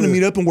 you guys want to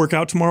meet up and work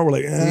out tomorrow? We're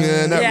like,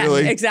 yeah, not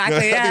really. Exactly. I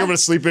think I'm gonna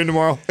sleep in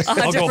tomorrow.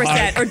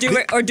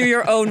 100%. Or do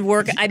your own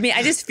work. I mean,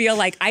 I just feel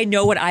like I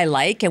know what I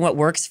like and what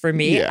works for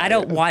me. Yeah, I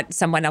don't want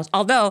someone else.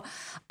 Although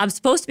I'm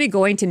supposed to be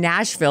going to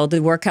Nashville to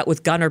work out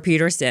with Gunnar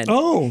Peterson.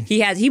 Oh, do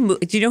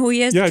you know who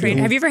he is? Yeah, the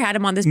trainer. Have you ever had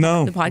him on the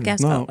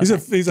podcast? No, Oh, okay.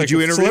 he's like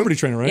a celebrity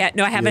trainer, right? Yeah,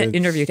 no, I haven't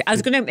interviewed him. I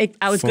was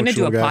gonna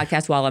do a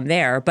podcast while I'm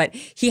there, but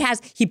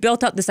he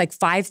built up this like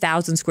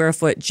 5,000 square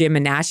foot gym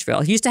in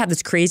Nashville. He used to have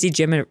this crazy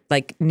gym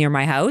like near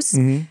my house.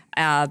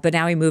 But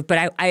now he moved.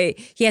 But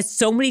he has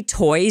so many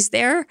toys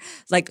there,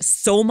 like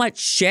so much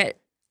shit.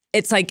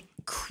 It's like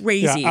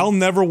crazy. Yeah, I'll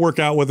never work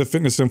out with a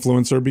fitness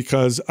influencer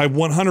because I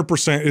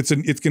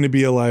 100% it's going to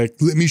be a like,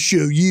 let me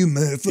show you,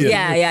 motherfucker.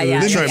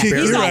 Yeah.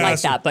 He's not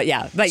like that, but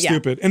yeah.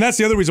 Stupid. And that's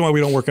the other reason why we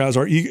don't work out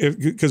is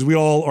because we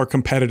all are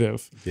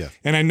competitive. Yeah.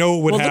 And I know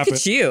what would happen. Look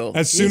at you.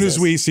 As soon as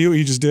we see what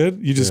you just did,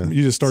 you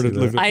just started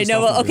living. I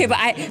know. Well, okay,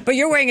 but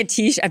you're wearing a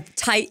t-shirt, a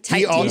tight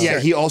t-shirt. Yeah,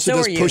 he also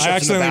does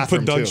push-ups I in the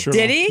bathroom put Doug's shirt on.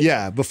 Did he?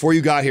 Yeah, before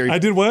you got here. I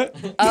did what?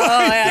 Oh,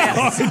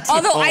 yeah.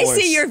 Although I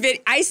see your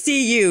video, I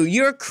see you.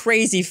 You're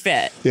crazy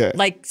fit. Yeah.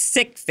 Like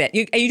sick fit.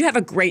 You have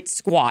a great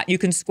squat. You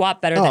can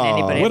squat better than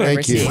anybody I've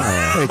ever seen.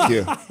 Thank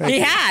you. He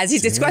has.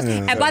 He's squats.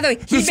 And by the way,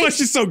 that's why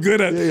she's so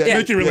good at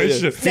making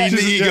relationships. Feeding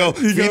the ego.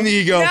 Feeding the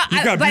ego.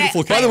 You've got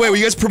beautiful. By the way, will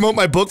you guys promote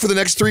my book for the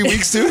next 3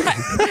 weeks too?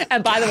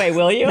 And by the way,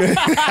 will you?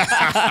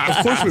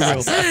 Of course we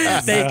will.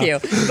 Thank you.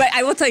 But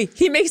I will tell you,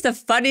 he makes the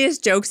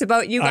funniest jokes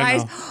about you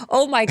guys.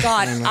 Oh my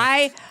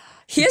God.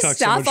 His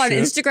stuff on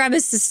Instagram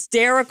is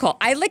hysterical.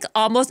 I like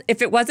almost,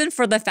 if it wasn't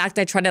for the fact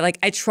I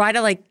try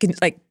to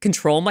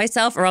control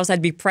myself, or else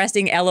I'd be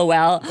pressing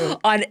LOL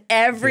on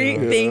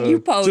everything you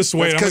post. Just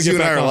wait, because you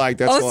and I are like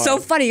that. Oh, it's so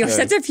funny. Your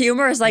sense of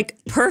humor is like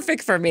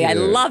perfect for me. I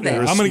love it.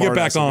 I'm gonna get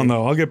back on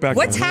though. I'll get back.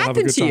 What's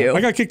happened to you?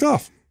 I got kicked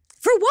off.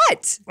 For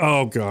what?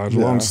 Oh God,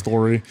 long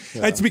story.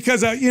 Yeah. It's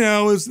because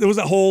there was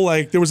that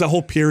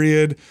whole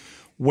period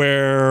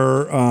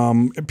where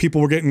people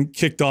were getting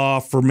kicked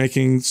off for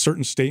making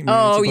certain statements.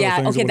 Oh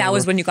yeah, okay, that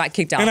was when you got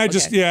kicked off. And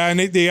and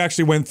they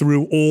actually went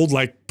through old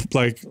like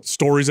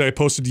stories that I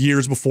posted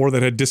years before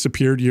that had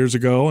disappeared years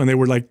ago, and they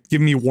were like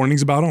giving me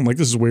warnings about them. I'm like,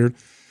 this is weird.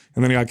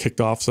 And then I got kicked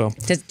off. So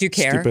do you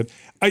care? Stupid.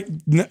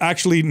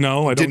 Actually,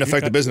 no. I don't. Didn't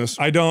affect the business.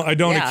 I don't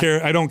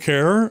care. I don't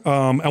care.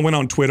 I went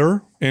on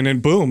Twitter, and then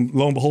boom,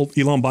 lo and behold,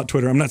 Elon bought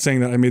Twitter. I'm not saying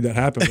that I made that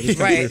happen. But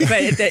right,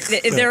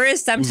 but there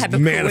is some type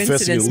of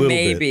coincidence,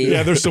 maybe.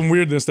 Yeah, there's some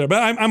weirdness there,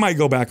 but I might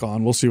go back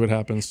on. We'll see what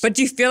happens. But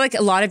do you feel like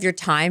a lot of your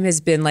time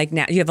has been like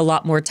now you have a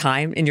lot more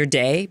time in your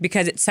day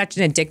because it's such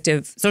an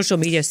addictive. Social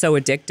media is so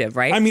addictive,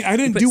 right? I mean, I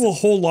didn't do a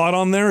whole lot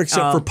on there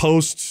except for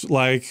posts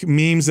like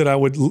memes that I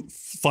would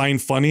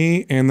find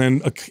funny, and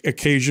then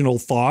occasional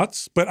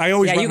thoughts. But I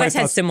always you guys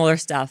had similar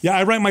stuff. Yeah,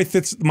 I write my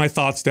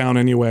thoughts down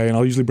anyway, and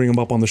I'll usually bring them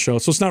up on the show.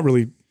 So it's not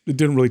really. It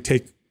didn't really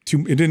take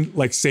too. It didn't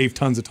like save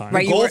tons of time.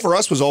 Right, the goal for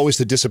us was always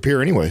to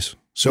disappear, anyways.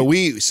 So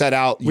we set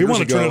out. We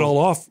want to turn it all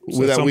off.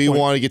 That we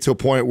want to get to a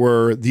point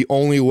where the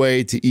only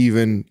way to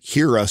even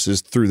hear us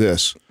is through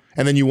this,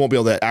 and then you won't be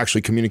able to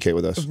actually communicate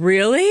with us.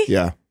 Really?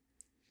 Yeah,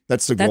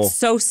 that's the goal. That's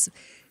so.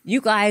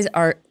 You guys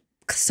are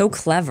so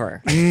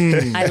clever.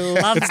 I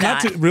love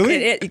that. Really?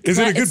 Is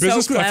it a good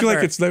business? So I feel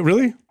like it's that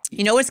really.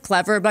 You know what's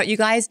clever about you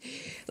guys?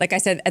 Like I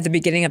said at the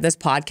beginning of this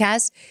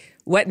podcast,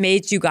 what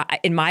made you guys,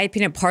 in my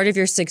opinion, part of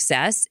your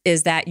success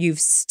is that you've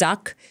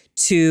stuck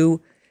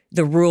to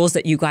the rules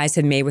that you guys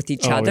had made with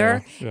each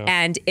other. Yeah.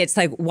 And it's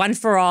like one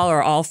for all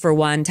or all for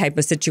one type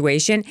of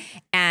situation.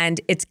 And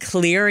it's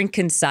clear and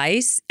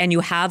concise, and you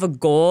have a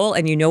goal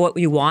and you know what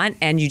you want,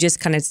 and you just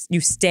kind of,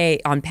 you stay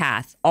on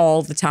path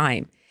all the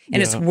time.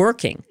 And it's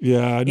working.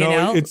 Yeah, no,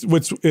 I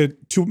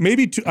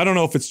don't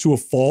know if it's to a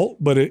fault,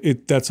 but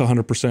that's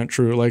 100%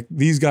 true. Like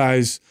these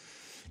guys,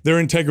 their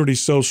integrity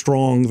is so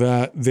strong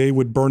that they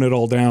would burn it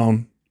all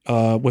down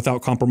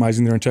without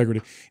compromising their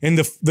integrity. And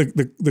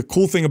the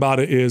cool thing about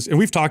it is, and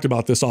we've talked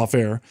about this off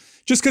air,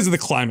 just because of the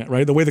climate,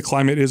 right? The way the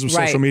climate is with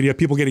social media,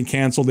 people getting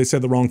canceled, they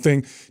said the wrong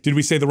thing. Did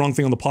we say the wrong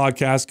thing on the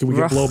podcast? Could we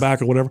get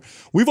blowback or whatever?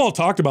 We've all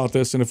talked about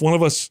this, and if one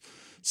of us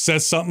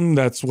says something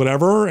that's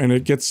whatever and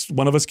it gets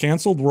one of us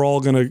canceled, we're all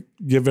going to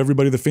give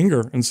everybody the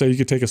finger and say you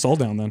could take us all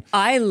down then.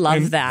 I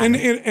love that.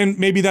 And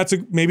maybe that's a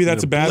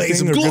bad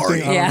thing or a good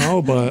thing. I don't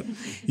know, but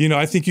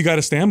I think you got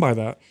to stand by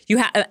that. You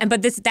have,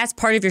 but that's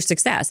part of your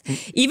success.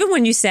 Even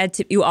when you said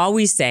you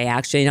always say,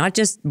 actually, not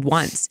just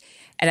once,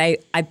 and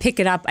I picked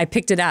it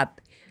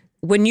up.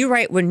 When you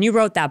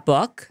wrote that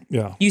book,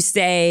 you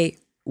say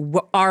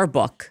our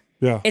book.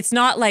 Yeah. It's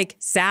not like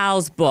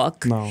Sal's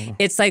book. No.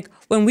 It's like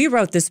when we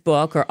wrote this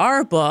book or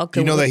our book.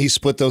 You know that he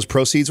split those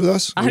proceeds with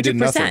us? 100%. We did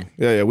nothing.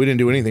 Yeah, we didn't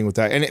do anything with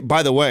that. And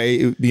by the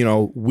way,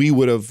 no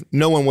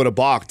one would have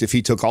balked if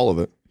he took all of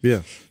it.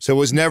 Yeah. So it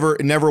was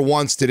never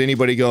once did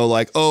anybody go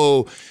like,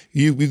 oh,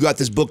 you got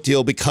this book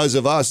deal because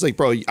of us. Like,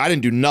 bro, I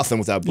didn't do nothing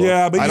with that book.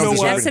 Yeah, but I don't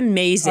deserve that's it.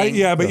 amazing.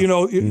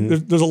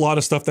 There's a lot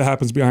of stuff that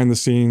happens behind the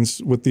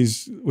scenes with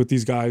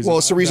these guys. Well,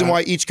 it's the reason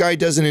why each guy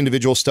does an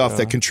individual stuff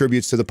that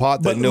contributes to the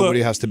pot that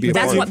nobody has to be a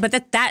part of.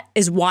 But that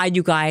is why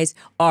you guys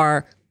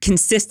are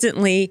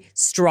consistently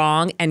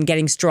strong and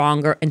getting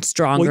stronger and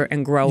stronger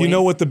and growing. You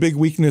know what the big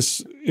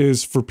weakness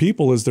is for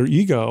people is their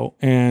ego.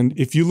 And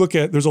if you look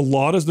at, there's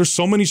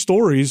so many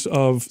stories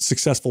of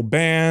successful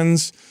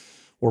bands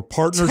or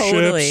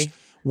partnerships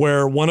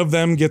where one of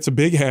them gets a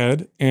big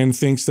head and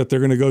thinks that they're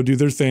going to go do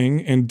their thing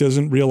and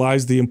doesn't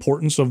realize the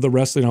importance of the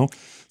rest.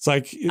 It's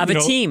like of a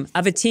team.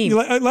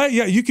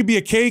 You could be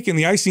a cake and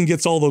the icing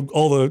gets all the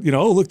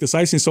oh look, this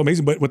icing is so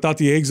amazing, but without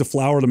the eggs, the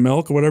flour, the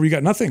milk, or whatever, you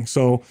got nothing.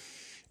 So.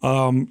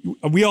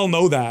 We all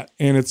know that,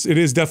 and it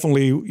is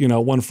definitely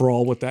one for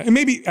all with that, and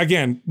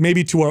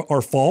maybe to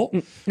our fault.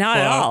 Not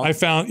at all. I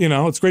found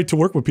it's great to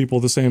work with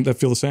people that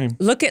feel the same.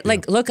 Look at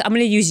I'm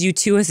going to use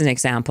U2 as an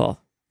example.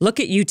 Look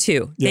at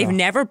U2. Yeah. They've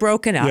never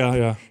broken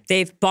up.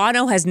 Yeah.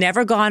 Bono has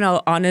never gone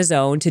on his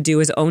own to do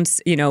his own,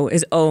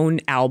 his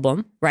own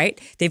album, right?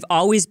 They've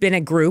always been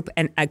a group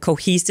and a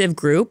cohesive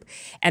group,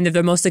 and they're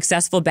the most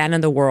successful band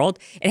in the world.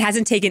 It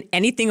hasn't taken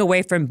anything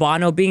away from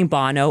Bono being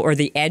Bono or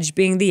The Edge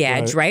being The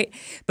Edge, right?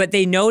 But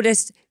they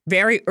noticed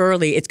very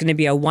early it's going to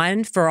be a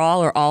one for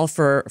all or all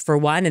for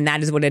one, and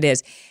that is what it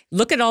is.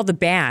 Look at all the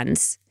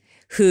bands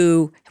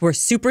who were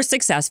super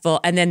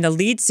successful, and then the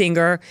lead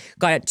singer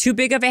got too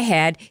big of a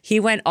head. He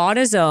went on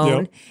his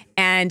own,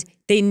 and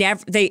when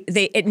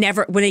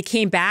they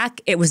came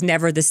back, it was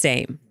never the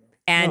same.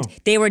 And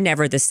they were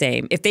never the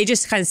same. If they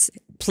just kind of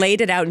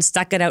played it out and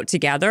stuck it out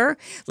together,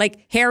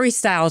 like Harry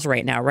Styles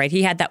right now, right?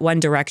 He had that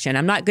One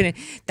Direction.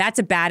 That's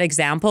a bad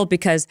example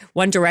because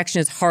One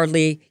Direction is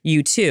hardly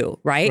U2,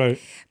 right?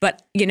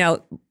 But,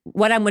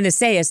 what I'm going to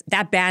say is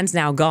that band's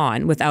now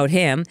gone without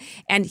him,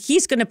 and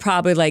he's going to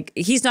probably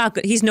he's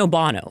no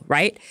Bono,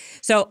 right?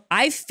 So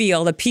I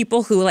feel the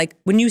people who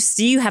when you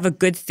see you have a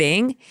good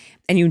thing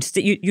and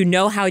you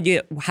know how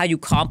you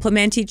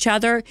complement each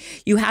other,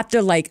 you have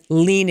to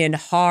lean in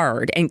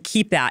hard and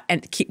keep that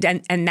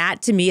and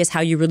that to me is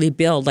how you really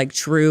build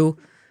true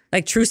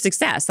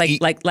success,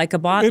 like a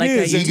bond.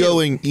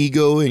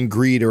 Ego and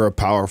greed are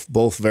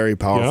both very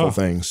powerful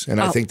things,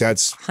 and I think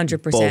that's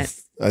 100%.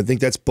 I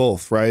think that's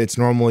both, right? It's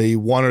normally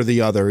one or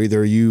the other.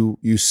 Either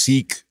you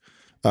seek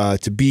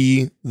to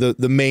be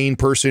the main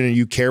person and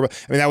you care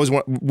about. I mean, that was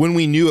when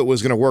we knew it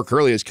was going to work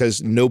early, is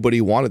because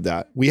nobody wanted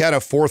that. We had a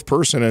fourth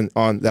person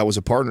on that was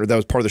a partner that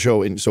was part of the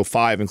show, and so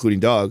 5, including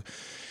Doug.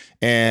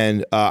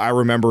 And I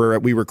remember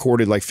we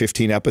recorded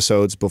 15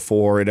 episodes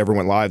before it ever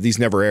went live. These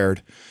never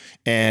aired.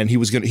 And he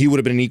would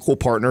have been an equal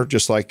partner,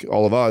 just like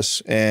all of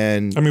us.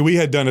 And I mean, we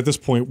had done at this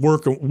point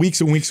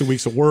weeks and weeks and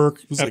weeks of work,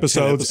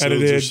 episodes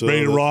edited,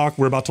 ready to rock.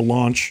 We're about to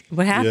launch.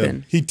 What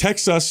happened? He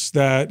texts us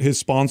that his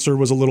sponsor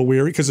was a little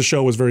weary because the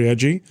show was very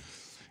edgy,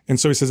 and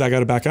so he says, "I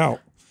got to back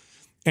out."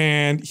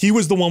 And he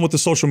was the one with the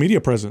social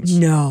media presence.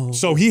 No.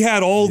 So he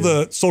had all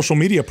the social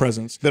media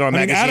presence. Been on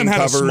magazine Adam had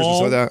covers a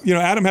small, and stuff like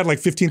that. Adam had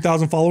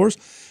 15,000 followers.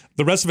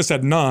 The rest of us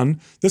had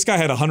none. This guy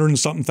had 100 and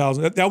something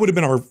thousand. That would have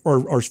been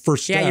our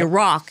first step. Yeah, you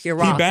rock. He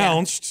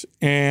bounced,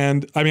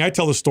 and I mean, I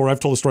tell the story. I've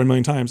told the story a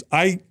million times.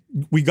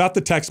 We got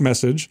the text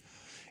message,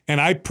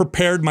 and I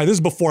prepared this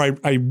is before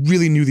I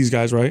really knew these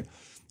guys, right?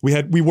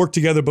 We worked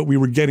together, but we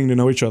were getting to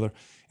know each other.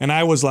 And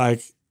I was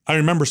I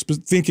remember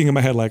thinking in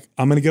my head,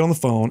 I'm going to get on the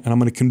phone and I'm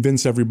going to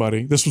convince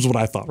everybody. This was what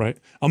I thought, right?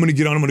 I'm going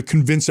to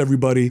convince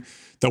everybody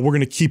that we're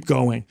going to keep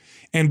going.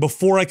 And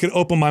before I could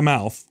open my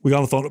mouth, we got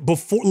on the phone.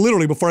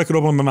 Before I could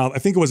open my mouth, I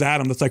think it was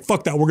Adam that's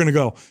fuck that, we're going to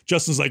go.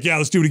 Justin's yeah,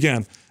 let's do it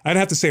again. I didn't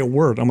have to say a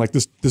word. I'm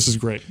this is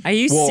great. Are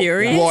you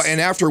serious? Well,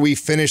 and after we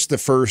finished the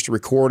first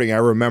recording, I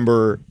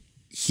remember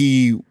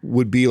he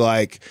would be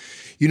Sal,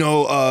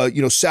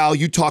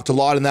 you talked a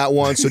lot in that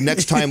one, so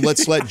next time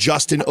let's let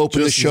Justin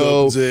open the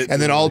show,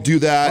 and then I'll do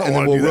that, and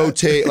then we'll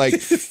rotate.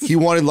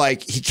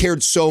 He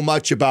cared so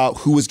much about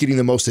who was getting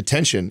the most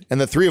attention, and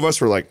the three of us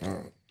were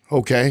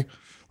okay.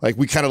 Like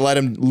we kind of let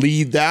him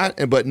lead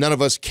that, but none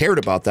of us cared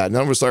about that.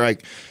 None of us are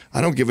like,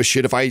 I don't give a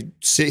shit if I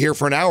sit here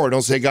for an hour and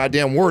don't say a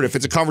goddamn word. If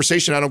it's a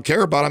conversation I don't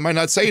care about, I might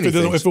not say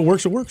anything. If it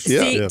works, it works.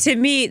 Yeah. See, to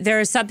me,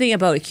 there's something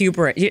about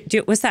hubris.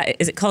 What's that?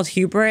 Is it called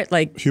hubris?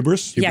 Like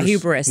hubris? Yeah,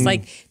 hubris.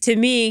 Like to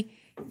me,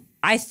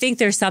 I think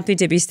there's something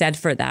to be said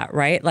for that,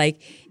 right?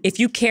 Like if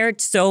you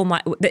cared so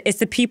much, it's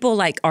the people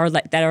that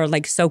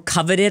are so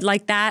coveted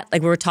like that.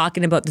 Like we were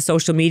talking about the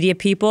social media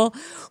people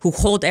who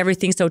hold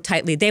everything so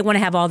tightly. They want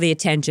to have all the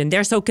attention.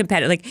 They're so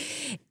competitive. Like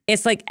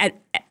it's like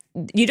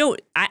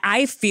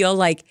I feel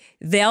like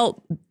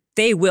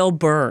they will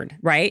burn,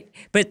 right?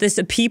 But there's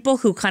the people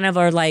who kind of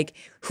are like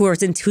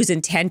whose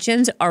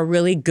intentions are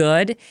really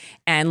good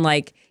and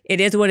like it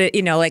is what it,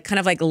 like kind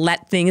of like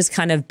let things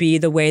kind of be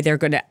the way they're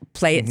going to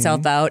play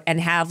itself out and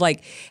have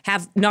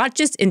not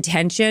just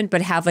intention,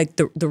 but have like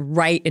the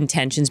right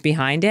intentions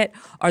behind it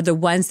are the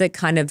ones that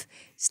kind of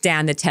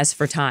stand the test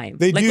for time.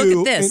 They like, do.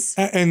 Look at this.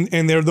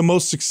 And they're the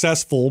most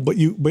successful, but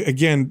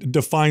again,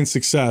 define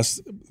success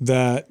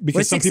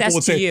because some people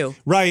would say,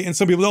 right. And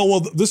some people, oh,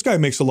 well, this guy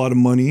makes a lot of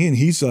money and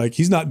he's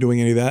not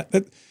doing any of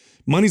that.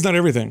 Money's not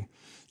everything.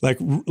 Like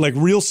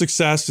real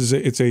success is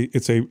it's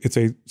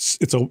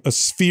a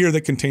sphere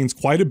that contains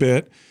quite a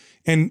bit,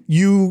 and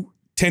you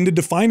tend to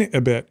define it a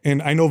bit. And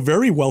I know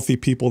very wealthy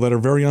people that are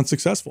very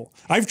unsuccessful.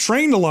 I've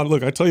trained a lot.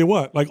 Look, I tell you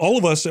what, like all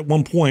of us at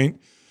one point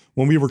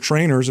when we were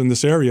trainers in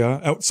this area,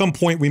 at some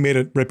point we made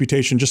a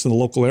reputation just in the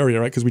local area,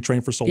 right? Because we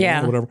trained for so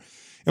long or whatever.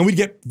 And we'd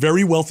get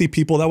very wealthy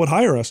people that would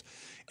hire us.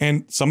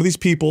 And some of these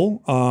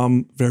people,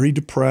 very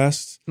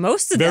depressed,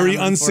 most of very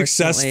them,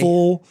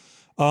 unsuccessful.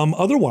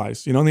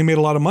 Otherwise, and they made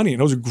a lot of money. And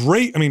it was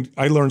great. I mean,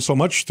 I learned so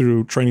much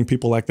through training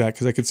people like that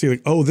because I could see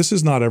like, oh, this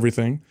is not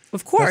everything.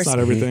 Of course. That's not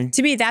everything.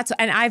 To me,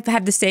 and I've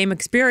had the same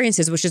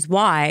experiences, which is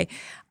why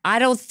I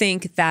don't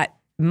think that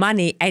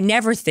I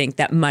never think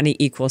that money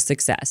equals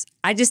success.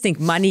 I just think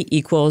money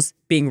equals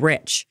being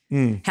rich,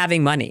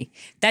 having money.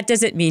 That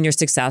doesn't mean you're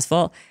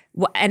successful.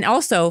 And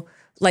also,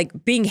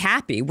 like being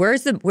happy, where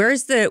is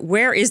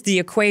the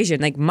equation?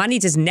 Like money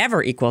just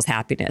never equals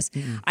happiness.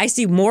 I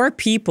see more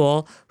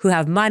people who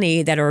have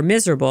money that are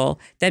miserable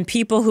than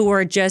people who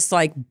are just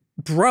like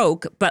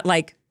broke, but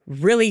like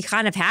really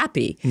kind of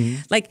happy.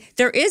 Like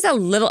there is a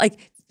little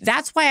like,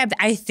 that's why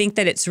I think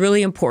that it's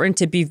really important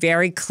to be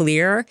very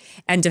clear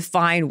and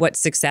define what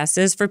success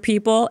is for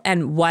people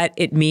and what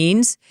it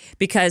means,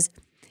 because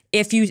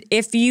if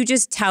you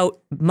just tout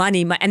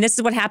money, and this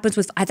is what happens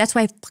with, that's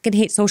why I fucking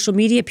hate social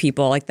media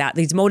people like that,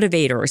 these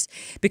motivators,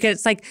 because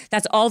it's like,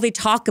 that's all they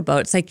talk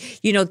about. It's like,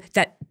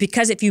 that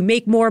because if you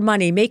make more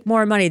money,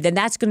 then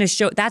that's going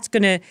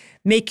to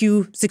make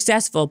you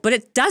successful. But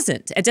it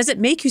doesn't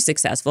make you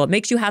successful. It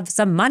makes you have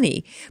some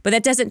money, but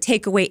that doesn't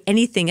take away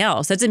anything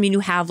else. That doesn't mean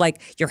you have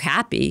you're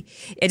happy.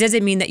 It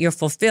doesn't mean that you're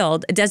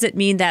fulfilled. It doesn't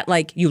mean that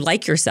you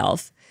like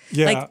yourself.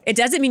 Yeah. Like it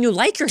doesn't mean you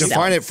like yourself.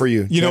 Define it for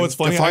you. You know what's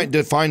funny?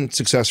 Define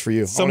success for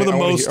you. I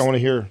want to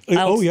hear.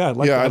 Oh yeah, I'd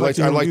like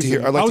to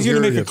hear. I was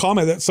going to make a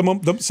comment that some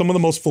of the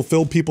most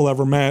fulfilled people I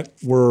ever met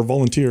were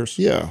volunteers.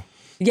 Yeah.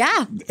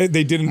 Yeah.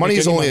 They didn't. Money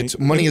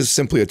is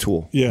simply a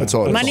tool. Yeah. That's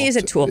all. Money is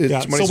a tool.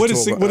 Yeah. So what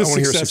is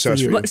success for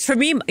you? For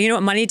me,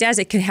 what money does?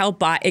 It can help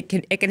buy.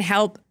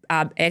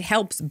 It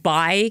helps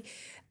buy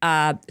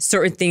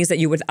certain things that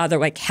you would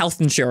like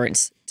health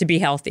insurance to be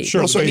healthy.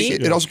 Sure.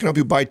 It also can help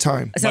you buy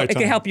time. So it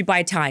can help you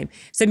buy time.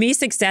 So me,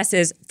 success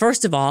is,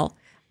 first of all,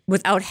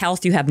 without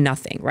health, you have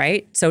nothing,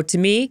 right? So to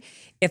me,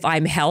 if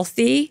I'm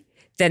healthy,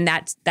 then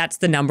that's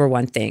the number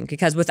one thing,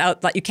 because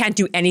you can't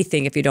do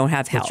anything if you don't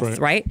have health,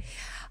 right?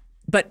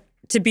 But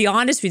to be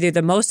honest with you,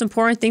 the most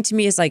important thing to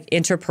me is like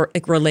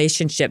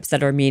relationships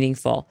that are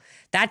meaningful.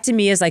 That to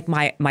me is like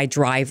my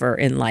driver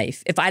in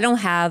life. If I don't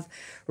have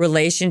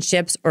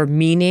relationships or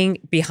meaning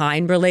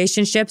behind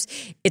relationships,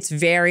 it's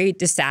very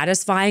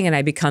dissatisfying and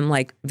I become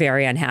like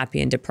very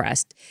unhappy and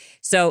depressed.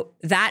 So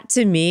that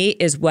to me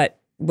is what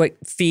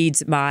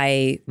feeds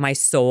my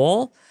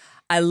soul.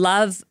 I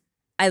love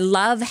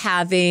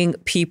having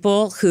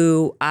people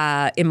who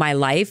in my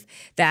life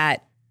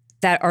that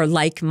are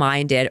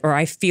like-minded, or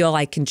I feel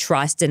I can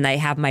trust and they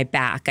have my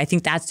back. I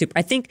think that's super.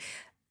 I think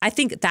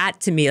that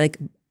to me, like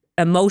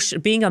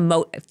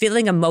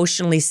feeling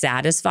emotionally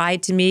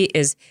satisfied to me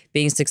is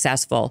being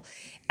successful.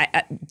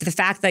 The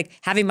fact like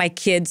having my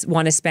kids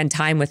want to spend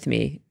time with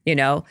me,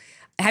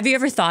 Have you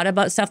ever thought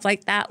about stuff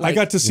like that? I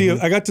got to see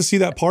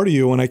that part of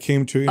you when I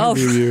came to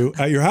interview you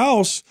at your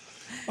house.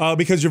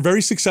 Because you're a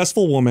very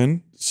successful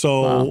woman.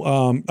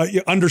 So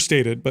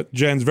understated, but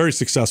Jen's very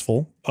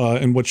successful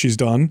in what she's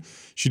done.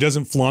 She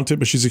doesn't flaunt it,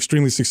 but she's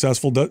extremely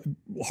successful,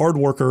 hard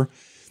worker.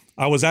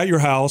 I was at your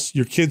house.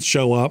 Your kids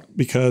show up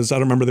because I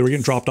don't remember, they were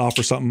getting dropped off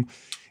or something.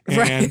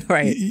 And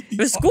right. It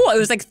was school. It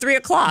was like 3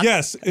 o'clock.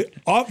 Yes.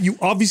 You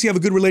obviously have a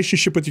good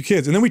relationship with your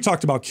kids. And then we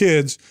talked about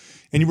kids,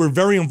 and you were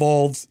very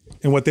involved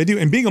in what they do.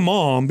 And being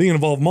an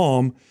involved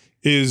mom,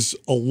 is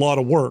a lot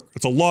of work.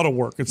 It's a lot of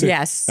work.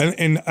 Yes.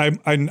 And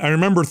I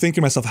remember thinking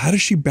to myself, how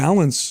does she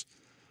balance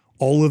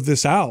all of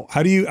this out?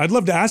 I'd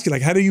love to ask you,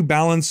 like, how do you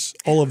balance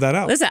all of that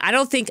out? Listen,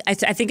 I think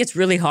it's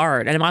really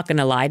hard, and I'm not going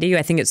to lie to you.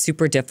 I think it's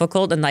super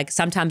difficult, and like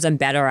sometimes I'm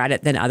better at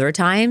it than other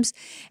times.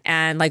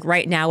 And like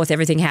right now with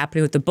everything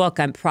happening with the book,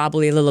 I'm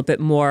probably a little bit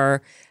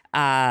more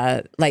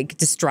like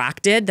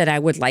distracted than I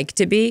would like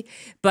to be.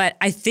 But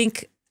I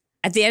think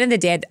at the end of the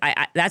day,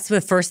 that's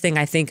the first thing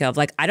I think of.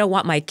 Like, I don't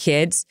want my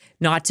kids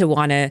not to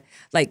want to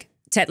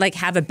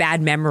have a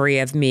bad memory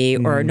of me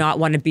or not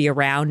want to be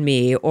around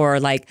me or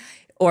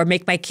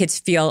make my kids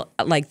feel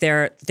like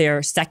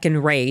they're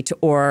second rate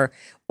or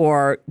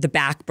the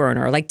back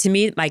burner. Like, to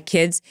me, my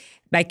kids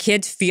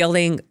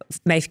feeling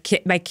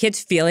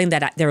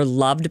that they're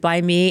loved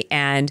by me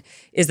and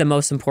is the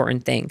most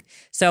important thing.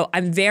 So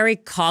I'm very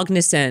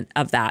cognizant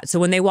of that. So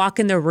when they walk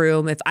in the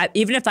room,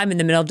 even if I'm in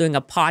the middle of doing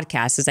a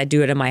podcast, as I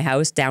do it in my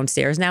house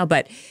downstairs now,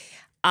 but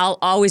I'll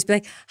always be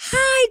like,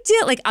 "Hi,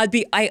 Dill." Like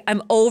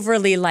I'm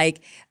overly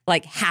like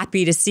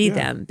happy to see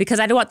them because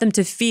I don't want them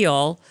to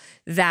feel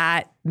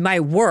that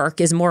my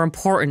work is more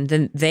important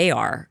than they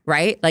are,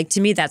 right? Like, to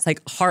me, that's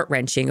like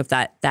heart-wrenching if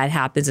that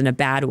happens in a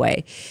bad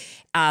way.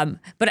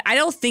 But I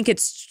don't think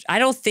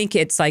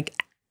it's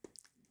like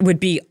would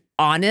be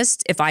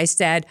honest if I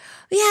said,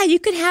 yeah, you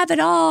could have it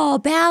all,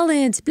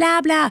 balance, blah,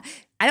 blah.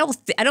 I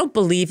don't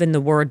believe in the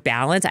word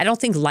balance. I don't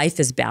think life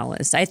is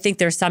balanced. I think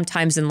there's some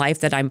times in life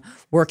that I'm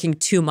working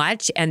too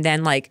much, and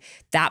then like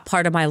that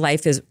part of my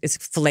life is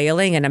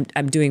flailing, and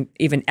I'm doing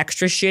even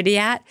extra shitty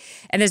at.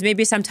 And there's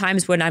maybe some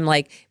times when I'm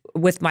like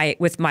with my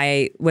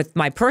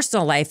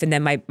personal life, and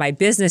then my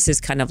business is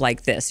kind of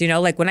like this. You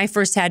know, like when I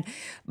first had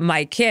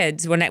my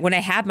kids, when I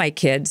had my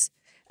kids,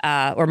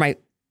 or my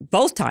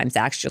both times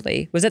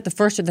actually, was it the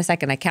first or the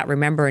second? I can't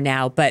remember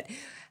now, but.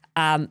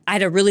 I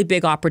had a really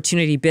big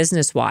opportunity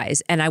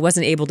business-wise, and I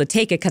wasn't able to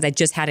take it because I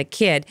just had a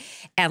kid.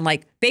 And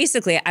like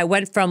basically, I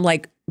went from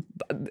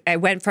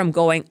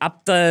going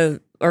up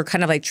or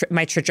kind of like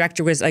my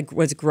trajectory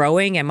was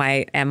growing, and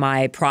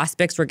my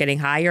prospects were getting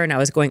higher, and I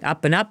was going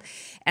up and up,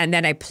 and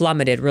then I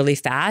plummeted really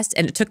fast.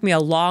 And it took me a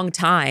long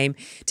time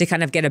to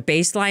kind of get a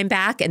baseline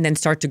back and then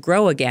start to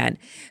grow again,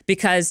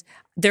 because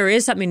there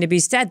is something to be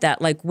said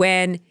that like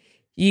when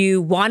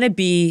you want to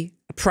be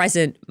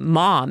present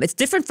mom. It's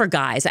different for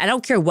guys. I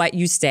don't care what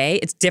you say.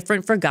 It's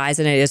different for guys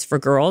than it is for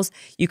girls.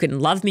 You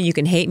can love me, you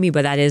can hate me,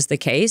 but that is the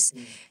case.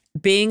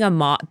 Being a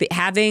mom,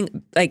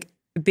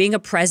 being a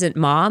present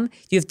mom,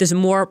 there's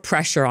more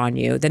pressure on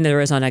you than there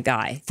is on a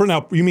guy. For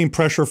now, you mean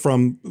pressure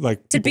from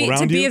like people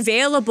around you? To be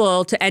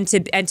available and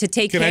to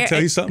take care. Can I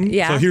tell you something?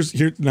 Yeah.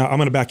 So now I'm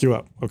going to back you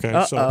up.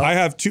 Okay. So I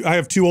have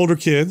two older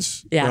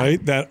kids,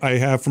 right, that I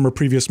have from a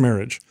previous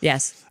marriage.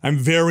 Yes. I'm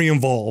very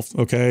involved.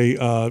 Okay.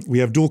 We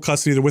have dual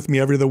custody. They're with me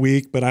every other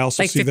week, but I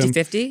also see 50, them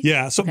 50?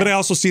 Yeah. So, but I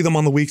also see them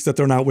on the weeks that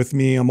they're not with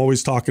me. I'm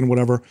always talking,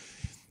 whatever.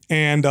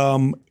 And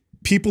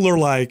people are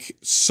like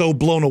so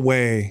blown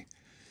away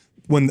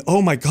when,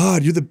 oh my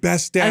God, you're the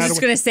best dad. I was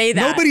just going to say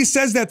that. Nobody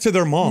says that to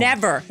their mom.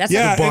 Never. That's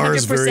the bar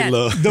is very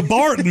low. The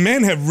bar,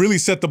 men have really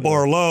set the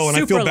bar low, and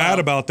Super I feel bad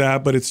about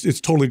that, but it's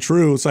totally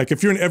true. It's like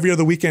if you're an every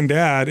other weekend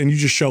dad and you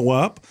just show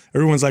up,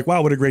 everyone's like,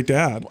 wow, what a great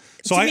dad.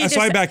 So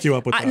I back you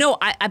up with that. No,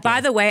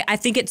 by the way, I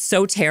think it's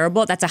so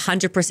terrible. That's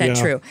 100%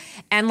 true.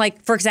 And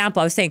like, for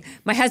example, I was saying,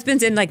 my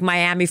husband's in like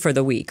Miami for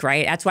the week,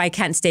 right? That's why I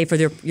can't stay for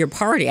your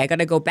party. I got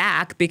to go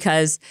back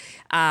because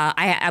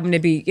I'm going to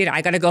be,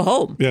 I got to go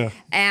home. Yeah.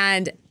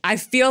 And I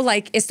feel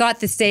like it's not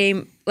the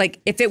same.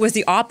 Like if it was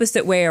the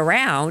opposite way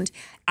around,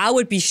 I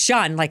would be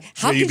shunned. Like,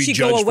 how can she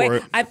go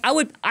away?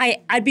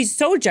 I'd be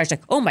so judged.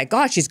 Like, oh my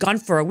gosh, she's gone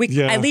for a week.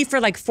 Yeah. I leave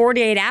for like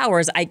 48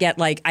 hours. I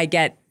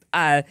get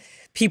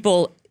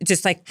people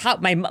just like, how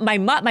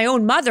my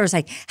own mother's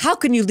like, how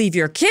can you leave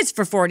your kids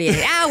for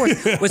 48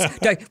 hours?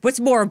 What's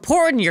more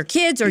important, your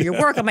kids or your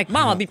work? I'm like,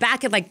 Mom, I'll be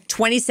back in like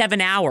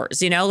 27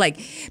 hours,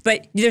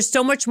 but there's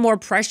so much more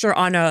pressure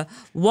on a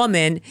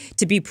woman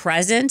to be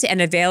present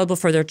and available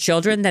for their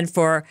children than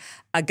for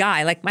a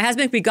guy. Like my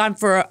husband could be gone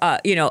for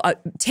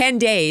 10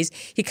 days.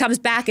 He comes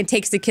back and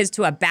takes the kids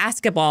to a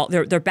basketball,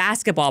 their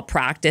basketball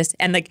practice,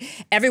 and like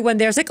everyone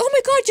there's like, oh my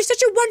God, you're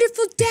such a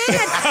wonderful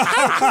dad.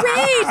 How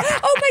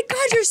great. Oh my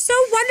God, you're so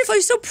wonderful.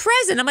 You're so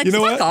present. I'm like,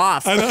 fuck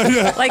off. I know,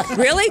 yeah. Like,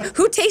 really?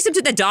 Who takes them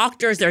to the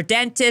doctors, their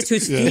dentist,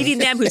 who's feeding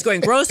them, who's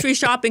going grocery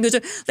shopping,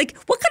 like,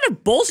 what kind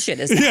of bullshit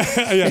is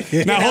that?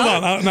 Yeah. Now hold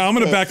on. Now I'm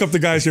going to back up the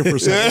guys here for a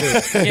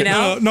second.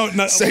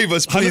 No, save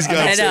us, please,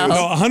 guys. No,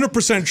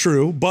 100%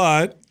 true,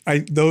 but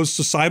those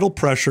societal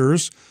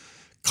pressures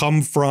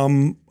come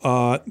from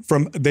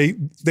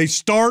they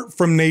start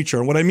from nature.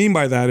 And what I mean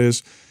by that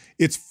is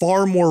it's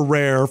far more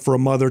rare for a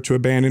mother to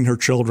abandon her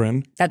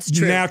children. That's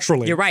true.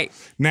 Naturally. You're right.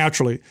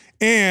 Naturally.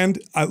 And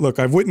look,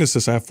 I've witnessed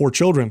this. I have 4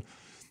 children.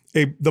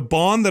 The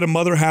bond that a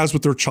mother has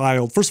with their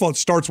child, first of all, it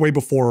starts way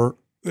before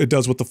it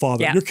does with the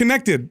father. Yeah. You're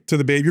connected to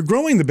the baby. You're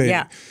growing the baby.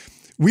 Yeah.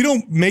 We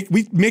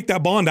make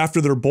that bond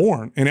after they're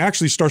born, and it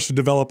actually starts to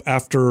develop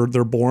after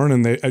they're born,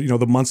 and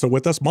the months they're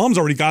with us. Mom's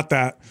already got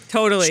that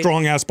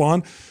strong ass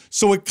bond,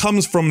 so it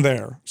comes from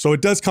there. So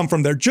it does come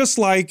from there. Just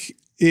like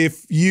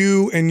if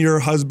you and your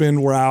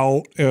husband were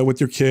out with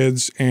your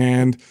kids,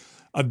 and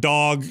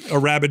a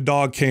rabid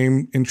dog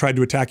came and tried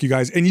to attack you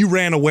guys and you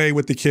ran away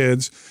with the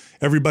kids,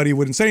 everybody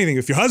wouldn't say anything.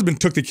 If your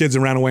husband took the kids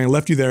and ran away and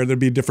left you there, there'd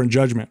be a different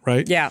judgment,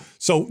 right? Yeah.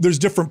 So there's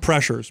different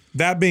pressures.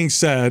 That being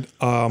said,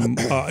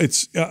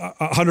 it's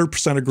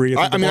 100% agree.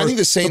 I think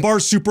the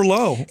bar's super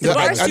low.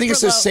 I think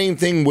it's the same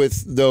thing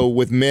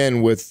with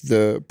men with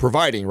the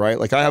providing, right?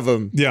 Like I have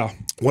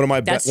one of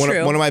my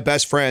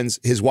best friends,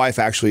 his wife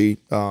actually,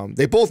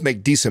 they both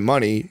make decent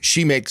money.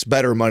 She makes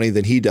better money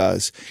than he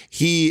does.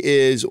 He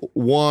is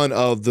one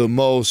of the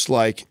most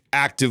like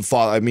active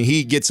father. I mean,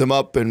 he gets them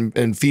up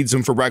and feeds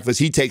them for breakfast.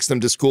 He takes them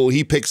to school.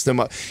 He picks them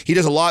up. He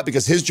does a lot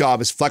because his job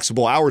is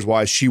flexible hours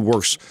wise. She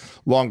works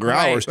longer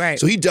hours. Right.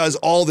 So he does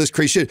all this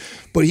crazy shit,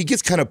 but he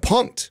gets kind of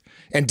punked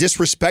and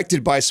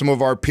disrespected by some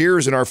of our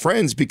peers and our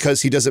friends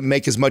because he doesn't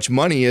make as much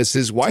money as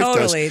his wife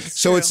does.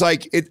 So it's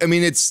like,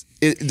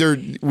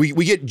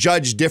 we get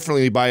judged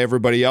differently by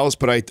everybody else,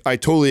 but I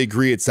totally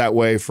agree it's that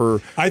way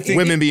for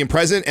women being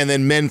present and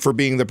then men for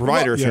being the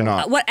provider if you're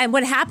not.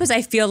 What happens,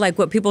 I feel like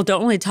what people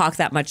don't really talk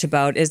that much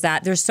about is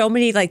that there's so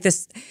many like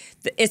this,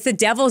 it's the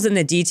devil's in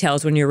the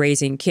details when you're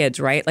raising kids,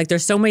 right? Like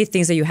there's so many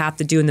things that you have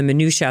to do in the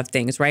minutia of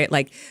things, right?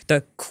 Like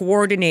the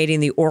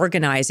coordinating, the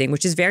organizing,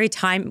 which is very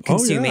time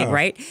consuming,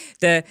 right?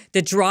 The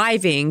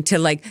driving to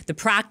like the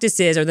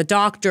practices or the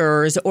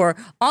doctors or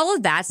all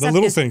of that stuff.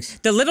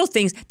 The little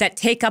things that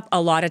take up a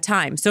lot of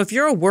time. So if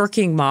you're a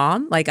working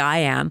mom like I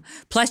am,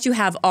 plus you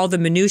have all the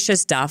minutia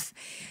stuff,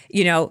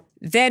 you know,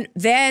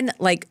 then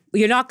like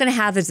you're not going to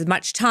have as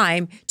much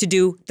time to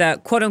do the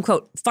quote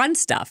unquote fun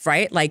stuff,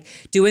 right? Like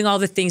doing all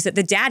the things that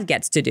the dad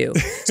gets to do.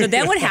 So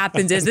then what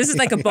happens is this is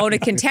like a bone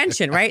of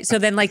contention, right? So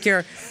then like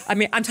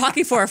I'm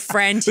talking for a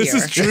friend here. This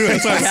is true.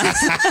 That's why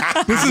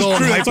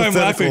I'm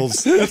laughing.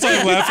 That's why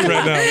I'm laughing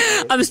right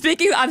now. I'm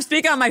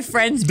speaking on my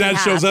friend's dad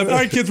behalf. shows up. All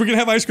right, kids, we're going to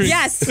have ice cream.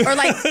 Yes. Or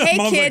like, hey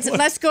kids,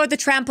 let's go to the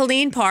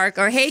trampoline park.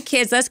 Or hey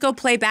kids, let's go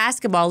play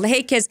basketball.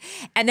 Hey kids.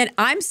 And then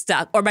I'm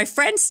stuck or my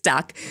friend's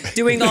stuck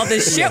doing all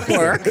this shit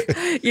work,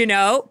 you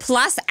know,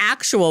 plus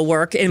actual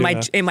work in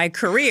my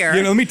career.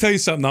 You know, let me tell you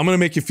something. I'm going to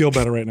make you feel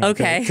better right now.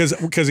 Okay. Because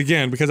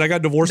I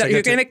got divorced. No,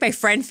 you're going to make my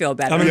friend feel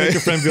better. I'm going to make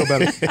your friend feel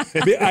better.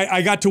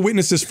 I got to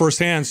witness this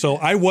firsthand. So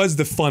I was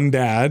the fun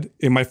dad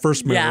in my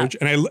first marriage,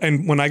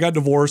 and when I got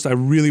divorced, I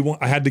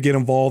had to get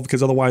involved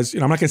because otherwise, you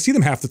know, I'm not going to see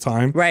them half the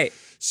time. Right.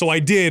 So I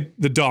did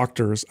the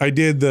doctors. I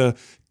did the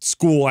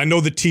school. I know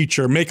the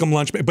teacher. Make them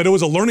lunch. But it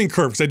was a learning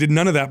curve because I did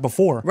none of that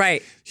before.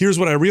 Right. Here's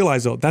what I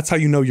realized though. That's how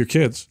you know your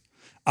kids.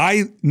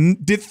 I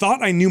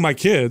thought I knew my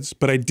kids,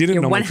 but I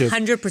didn't know my kids.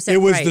 100% It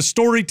was the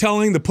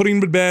storytelling, the putting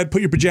them to bed,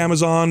 put your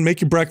pajamas on,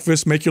 make your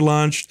breakfast, make your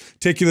lunch,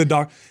 take you to the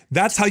doctor.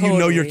 That's how you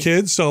know your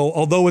kids. So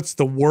although it's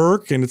the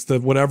work and it's the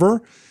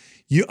whatever,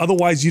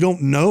 otherwise you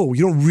don't know.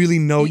 You don't really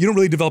know. You don't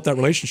really develop that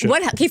relationship.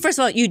 Okay, first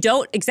of all, you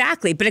don't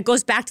exactly, but it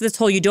goes back to this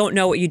whole you don't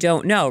know what you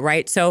don't know,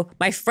 right? So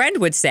my friend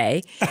would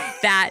say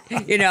that,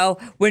 you know,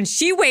 when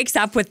she wakes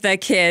up with the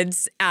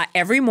kids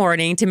every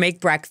morning to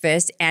make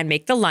breakfast and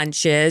make the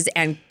lunches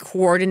and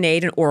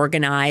coordinate and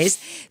organize,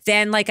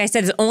 then like I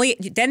said,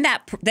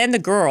 then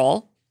the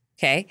girl,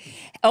 okay,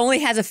 only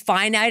has a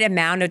finite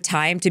amount of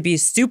time to be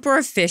super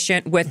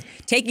efficient with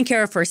taking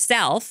care of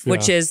herself,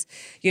 which is,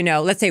 you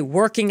know, let's say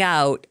working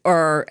out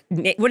or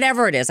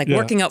whatever it is, like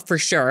working out for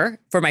sure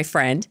for my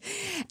friend.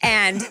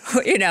 And,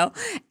 you know,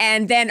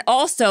 and then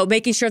also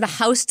making sure the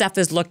house stuff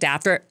is looked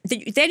after.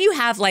 Then you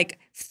have like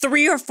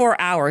 3 or 4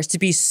 hours to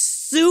be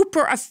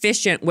super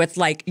efficient with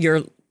like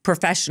your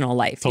professional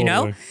life, you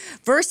know,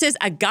 versus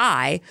a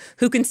guy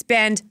who can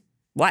spend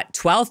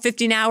 12,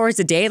 15 hours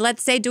a day,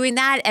 let's say, doing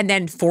that. And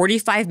then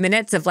 45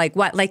 minutes of like,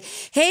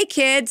 hey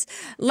kids,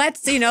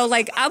 let's, you know,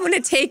 like, I'm going to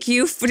take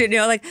you for, you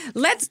know, like,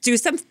 let's do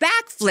some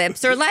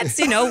backflips or let's,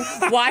 you know,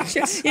 watch,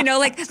 you know,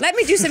 like, let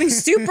me do something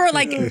super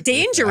like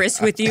dangerous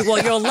with you.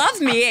 Well, you'll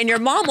love me and your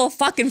mom will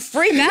fucking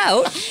freak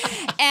out.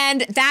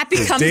 And that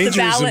becomes the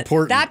balance.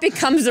 That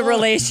becomes the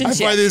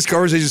relationship. I find this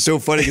conversation so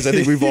funny because I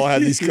think we've all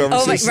had these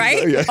conversations. Oh,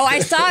 right? Yeah. Oh,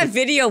 I saw a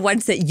video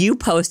once that you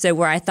posted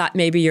where I thought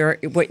maybe your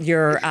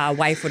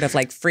wife would have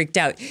like freaked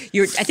out.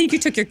 I think you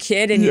took your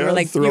kid and you were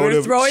like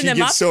throwing them up.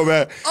 She gets so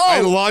mad. I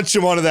launch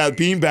him onto that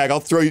beanbag. I'll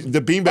throw the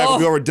beanbag will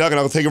go over Doug and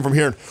I'll take him from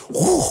here and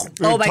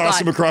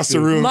toss him across the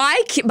room.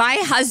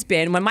 My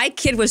husband, when my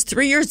kid was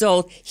 3 years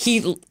old,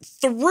 he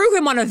threw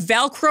him on a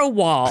Velcro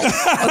wall.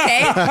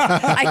 Okay,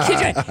 I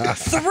kid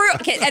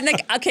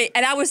you.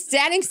 And I was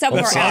standing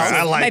somewhere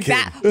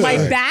else.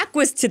 My back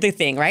was to the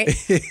thing, right?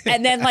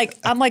 And then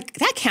I'm like,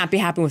 that can't be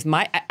happening with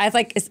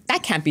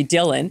that can't be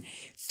Dylan.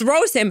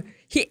 Throws him.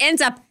 He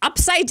ends up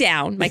upside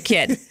down, my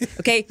kid.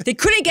 Okay, they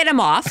couldn't get him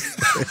off.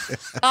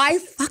 I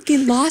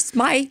fucking lost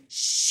my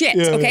shit.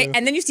 Okay,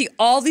 and then you see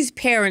all these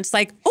parents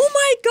like, oh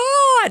my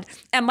God.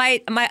 And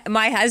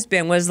my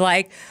husband was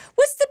like,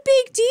 what's the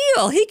big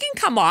deal? He can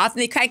come off.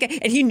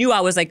 And he knew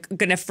I was like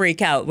gonna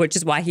freak out, which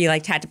is why he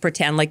like had to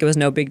pretend like it was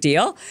no big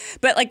deal.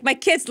 But like my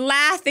kid's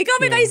laughing, oh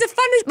my God, he's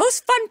the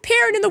most fun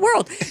parent in the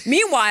world.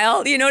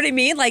 Meanwhile, you know what I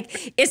mean?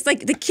 Like it's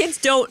like the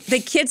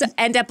kids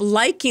end up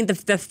liking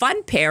the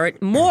fun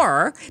parent more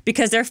are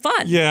because they're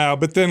fun. Yeah,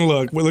 but then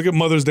look at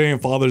Mother's Day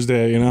and Father's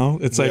Day. You know,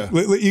 it's like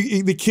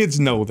the kids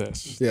know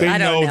this. Yeah. They I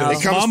don't know.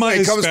 this.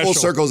 It comes full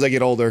circle as they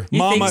get older. You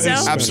Mama think so? is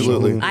special.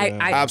 Absolutely. Yeah.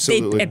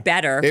 Absolutely. It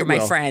better for my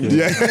friend.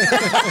 Yeah.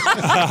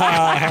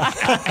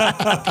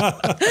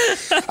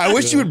 I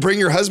wish you would bring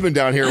your husband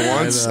down here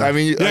once. I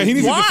mean, Yeah, he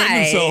needs to defend Why?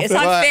 himself. It's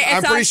not fair.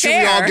 I'm pretty sure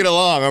we all get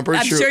along.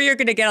 I'm sure you're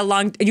going to get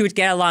along. You would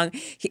get along.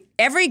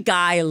 Every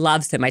guy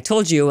loves him. I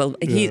told you,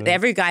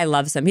 every guy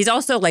loves him. He's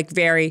also like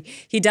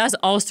he does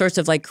all sorts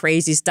of like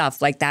crazy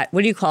stuff like that.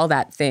 What do you call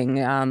that thing?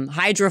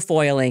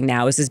 Hydrofoiling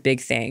now is his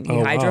big thing. He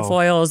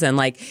hydrofoils and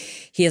like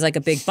he is like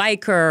a big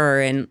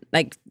biker and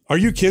like. Are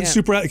you kids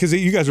super? Because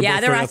you guys are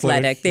both they're very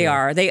athletic. They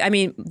are.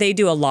 They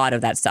do a lot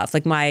of that stuff.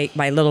 Like my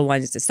little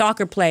one is a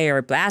soccer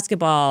player,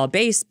 basketball,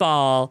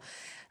 baseball.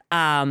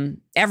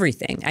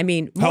 Everything. I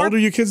mean, how old are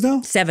your kids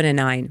now? 7 and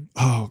 9.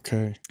 Oh,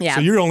 okay. Yeah.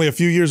 So you're only a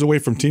few years away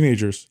from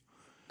teenagers.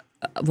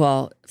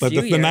 Well, Like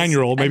the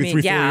 9-year-old, maybe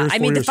 3-4 years. I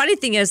mean, the funny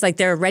thing is, like,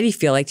 they already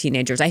feel like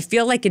teenagers. I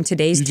feel like in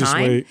today's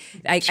time,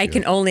 I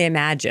can only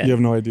imagine. You have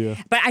no idea.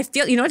 But I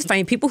feel, you know what's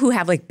funny? People who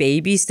have like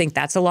babies think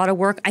that's a lot of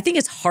work. I think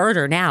it's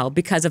harder now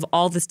because of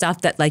all the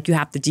stuff that like you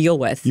have to deal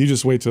with. You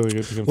just wait till they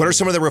get to What are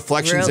some of the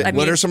reflections?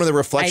 What are some of the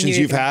reflections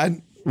you've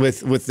had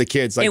with the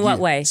kids? Like in what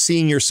way?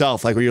 Seeing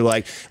yourself, like where you're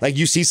like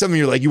you see something,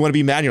 you're like, you want to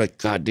be mad, and you're like,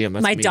 God damn,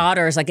 that's my me.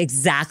 daughter is like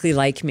exactly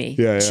like me.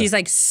 Yeah. She's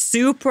like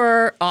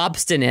super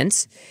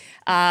obstinate,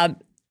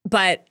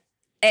 but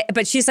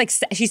she's like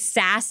she's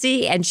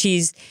sassy and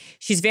she's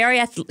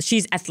very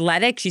she's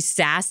athletic, she's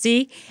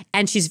sassy,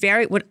 and she's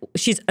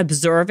she's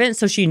observant,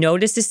 so she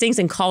notices things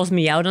and calls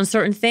me out on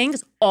certain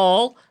things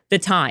all the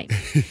time.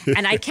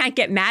 And I can't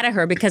get mad at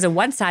her because on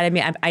one side, I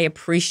mean, I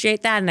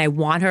appreciate that and I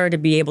want her to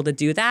be able to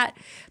do that.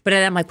 But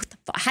then I'm like, what the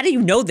fuck? How do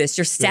you know this?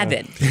 You're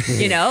 7,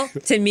 you know?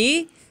 To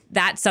me,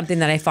 that's something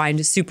that I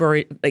find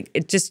super, like,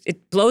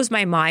 it blows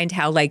my mind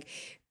how, like,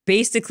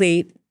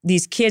 basically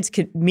these kids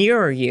could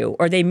mirror you,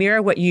 or they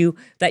mirror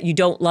that you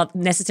don't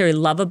necessarily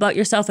love about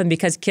yourself. And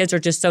because kids are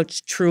just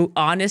such true,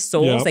 honest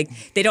souls, like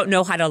they don't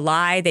know how to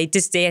lie. They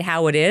just say it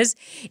how it is.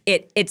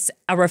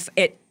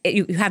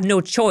 You have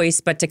no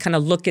choice but to kind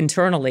of look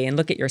internally and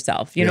look at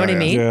yourself. You know what I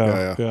mean?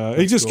 Yeah.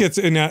 It just gets,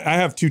 and I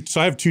have 2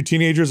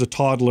 teenagers, a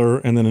toddler,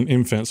 and then an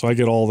infant. So I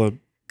get all the.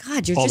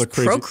 God, you're just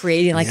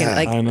procreating like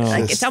I know.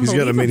 Like it's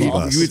unbelievable. He's got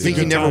a minibus. You would think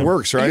he never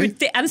works,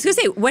 right? I was gonna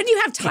say, when do you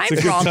have time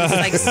for all this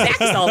like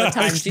sex all the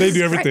time? They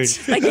do everything.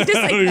 Like you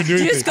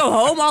just go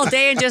home all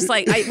day and just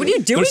like, what are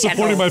you doing? They're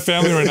supporting my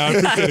family right now. I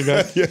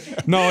appreciate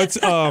that. No, it's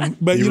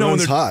but you know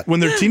when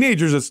they're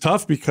teenagers, it's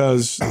tough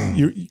because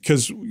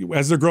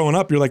as they're growing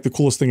up, you're like the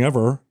coolest thing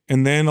ever,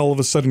 and then all of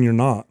a sudden you're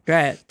not.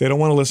 Right. They don't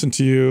want to listen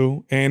to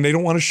you, and they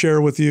don't want to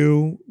share with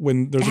you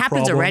when there's a problem.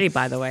 It happens already,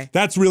 by the way.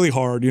 That's really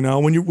hard, you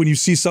know, when you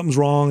see something's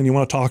wrong and you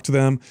want to talk to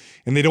them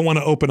and they don't want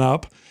to open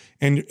up.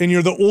 And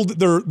you're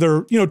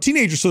they're you know,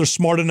 teenagers, so they're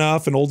smart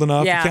enough and old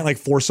enough. You can't like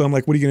force them.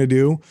 Like, what are you going to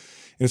do? And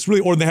it's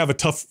really, or they have a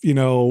tough, you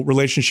know,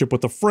 relationship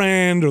with a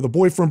friend, or the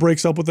boyfriend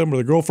breaks up with them, or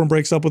the girlfriend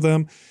breaks up with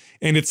them.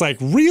 And it's like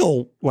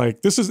real, like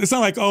it's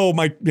not like, oh,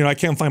 I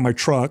can't find my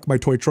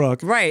toy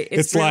truck. Right.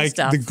 It's like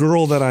stuff. the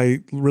girl that I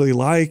really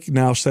like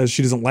now says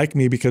she doesn't like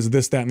me because of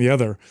this, that, and the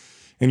other.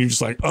 And you're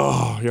just like,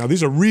 oh, yeah,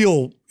 these are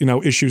real, you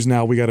know, issues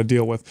now we got to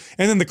deal with.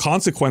 And then the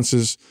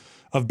consequences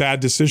of bad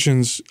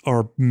decisions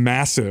are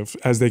massive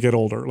as they get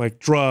older, like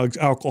drugs,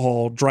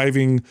 alcohol,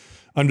 driving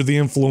under the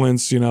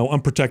influence, you know,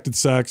 unprotected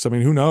sex. I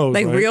mean, who knows?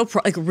 Like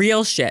right?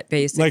 real shit,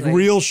 basically. Like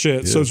real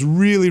shit. Yeah. So it's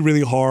really,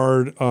 really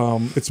hard.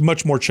 It's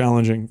much more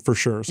challenging for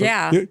sure. So,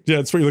 yeah,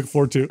 that's what you're looking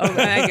forward to.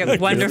 Oh,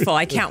 wonderful!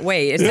 I can't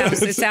wait.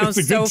 It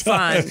sounds so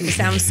fun. It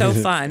sounds so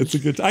fun. It's a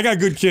good. I got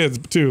good kids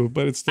too,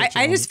 but it's.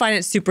 I just find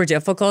it super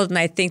difficult, and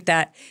I think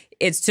that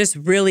it's just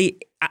really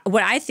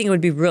what I think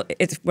would be real.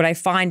 It's what I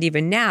find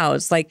even now.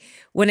 It's like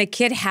when a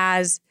kid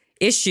has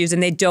issues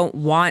and they don't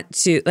want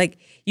to, like,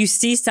 you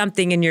see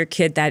something in your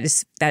kid that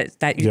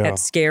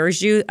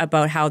scares you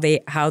about how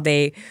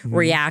they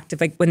react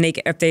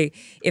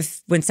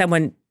when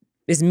someone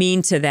is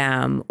mean to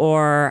them,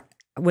 or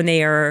when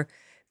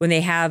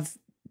they have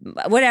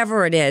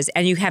whatever it is,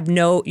 and you have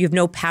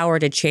no power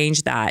to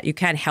change that. You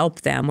can't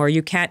help them, or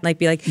you can't like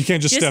be like, you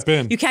can't just step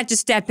in. You can't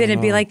just step in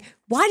and be like,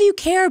 why do you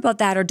care about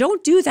that, or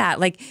don't do that?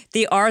 Like,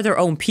 they are their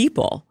own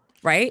people.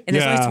 Right, and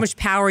there's only so much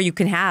power you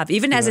can have,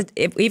 even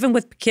even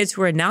with kids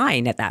who are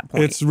 9 at that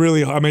point. It's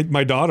really. I mean,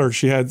 my daughter,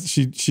 she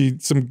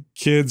some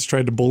kids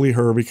tried to bully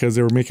her because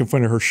they were making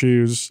fun of her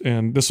shoes,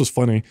 and this was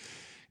funny.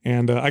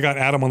 And I got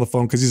Adam on the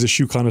phone because he's a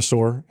shoe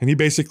connoisseur, and he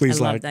basically is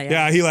like,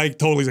 he like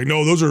totally like,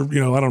 no, those are, you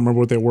know, I don't remember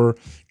what they were,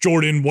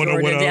 Jordan,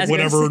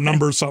 whatever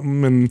number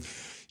something, and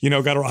you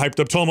know, got her hyped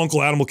up. Tell them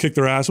Uncle Adam will kick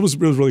their ass. It was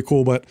really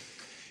cool, but.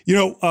 You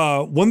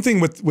know, one thing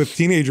with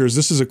teenagers,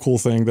 this is a cool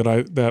thing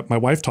that my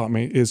wife taught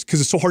me, is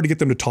because it's so hard to get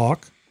them to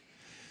talk.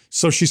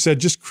 So she said,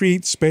 just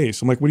create space.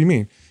 I'm like, what do you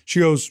mean? She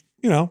goes,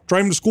 you know,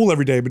 drive them to school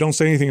every day, but don't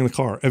say anything in the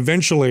car.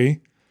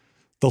 Eventually,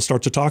 they'll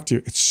start to talk to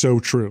you. It's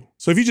so true.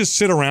 So if you just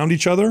sit around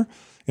each other,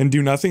 and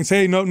do nothing.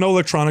 Say, hey, no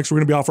electronics. We're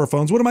going to be off our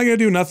phones. What am I going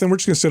to do? Nothing. We're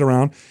just going to sit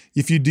around.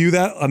 If you do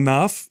that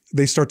enough,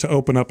 they start to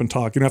open up and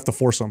talk. You don't have to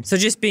force them. So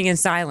just being in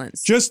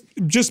silence.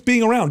 Just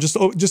being around.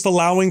 Just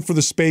allowing for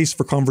the space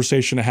for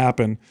conversation to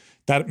happen.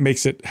 That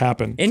makes it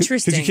happen.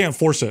 Interesting. Because you can't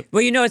force it.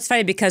 Well, it's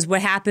funny because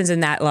what happens in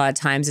that a lot of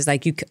times is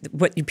like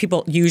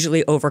people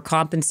usually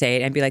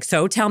overcompensate and be like,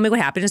 so tell me what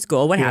happened in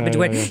school. What happened?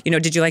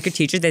 Did you like your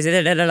teacher? They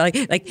said,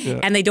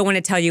 and they don't want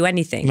to tell you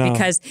anything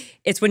because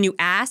it's when you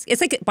ask.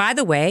 It's like, by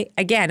the way,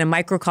 again, a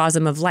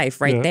microcosm of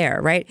life right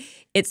there, right?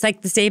 It's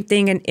like the same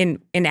thing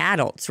in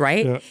adults,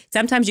 right? Yeah.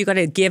 Sometimes you got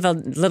to give a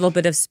little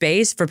bit of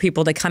space for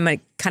people to kind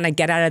of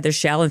get out of their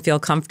shell and feel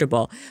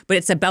comfortable. But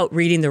it's about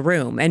reading the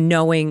room and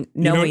knowing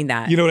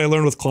that. You know what I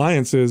learned with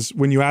clients is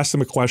when you ask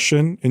them a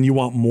question and you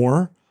want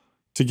more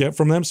to get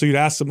from them. So you'd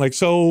ask them like,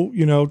 so,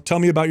 tell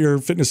me about your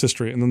fitness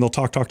history. And then they'll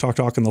talk,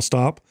 and they'll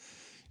stop.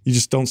 You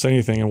just don't say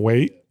anything and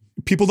wait.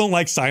 People don't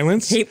like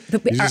silence.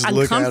 People are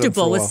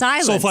uncomfortable with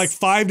silence. So if like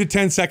 5 to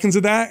 10 seconds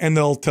of that and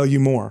they'll tell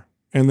you more.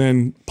 And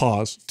then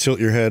pause. Tilt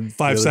your head.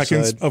 5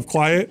 seconds of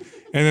quiet,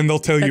 and then they'll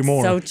tell you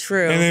more. So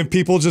true. And then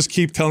people just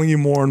keep telling you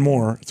more and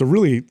more. It's a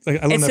really,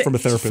 I learned that from a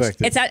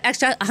therapist. It's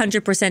actually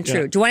 100%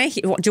 true.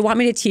 Yeah. Do you want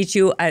me to teach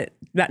you?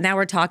 Now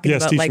we're talking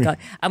about like,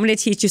 I'm going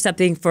to teach you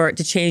something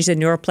to change the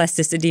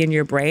neuroplasticity in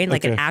your brain,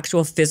 like an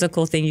actual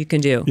physical thing you can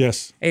do.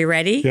 Yes. Are you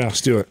ready? Yeah.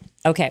 Let's do it.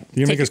 Okay.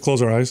 You make us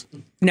close our eyes?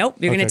 Nope.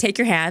 You're going to take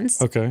your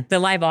hands. Okay. The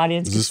live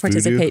audience can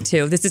participate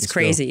too. This is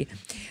crazy.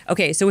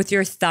 Okay. So with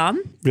your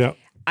thumb. Yeah.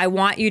 I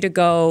want you to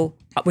go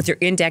with your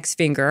index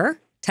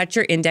finger, touch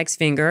your index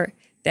finger,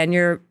 then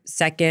your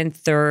second,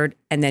 third,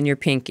 and then your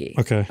pinky.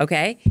 Okay.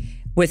 Okay.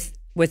 With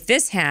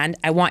this hand,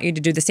 I want you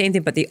to do the same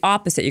thing, but the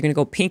opposite. You're going to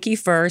go pinky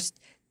first,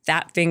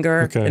 that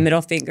finger, the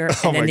middle finger,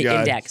 and then the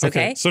index.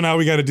 Okay. So now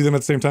we got to do them at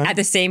the same time? At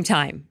the same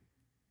time.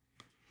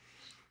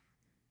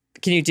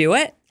 Can you do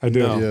it? I do.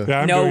 No,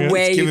 I'm no doing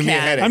way it's you giving me a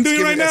can. headache. I'm doing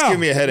it right now. It's giving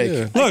me a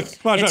headache. Yeah. Look.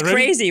 It's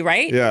crazy,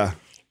 right? Yeah.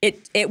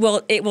 It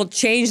will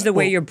change the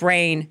way your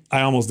brain.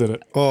 I almost did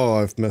it. Oh,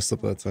 I've messed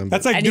up that time.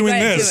 That's like And you doing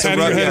gotta this, do it.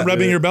 patting your head and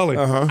rubbing your belly.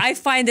 I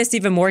find this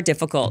even more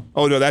difficult.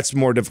 Oh no, that's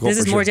more difficult. This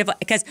is more difficult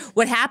because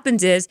what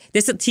happens is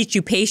this will teach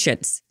you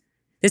patience.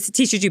 This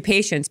teaches you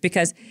patience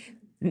because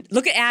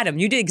look at Adam.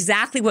 You did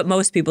exactly what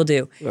most people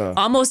do.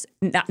 Almost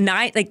 9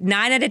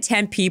 out of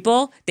 10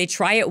 people, they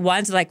try it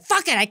once, they're like,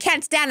 fuck it, I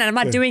can't stand it. I'm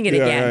not doing it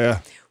again.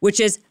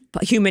 Which is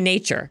human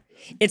nature.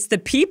 It's the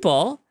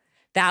people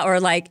that are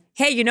like,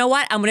 hey, you know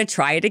what? I'm going to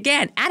try it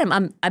again.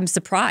 Adam, I'm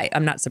surprised.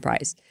 I'm not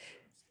surprised.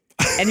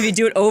 And if you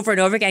do it over and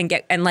over again,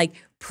 and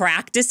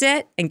practice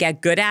it and get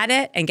good at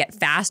it and get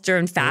faster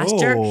and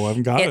faster,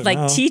 I've got it like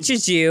now.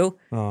 teaches you.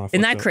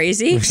 Isn't that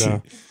crazy? Yeah.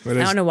 I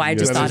don't know why I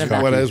just thought of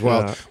that. What is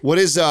What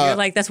is You're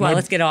like, that's why.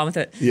 Let's get on with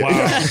it. Yeah.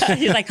 Wow.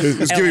 You're like,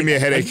 it's giving me a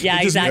headache. Yeah,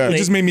 It exactly.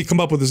 just made me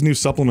come up with this new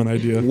supplement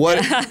idea. What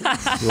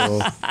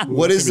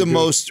is the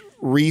most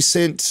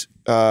recent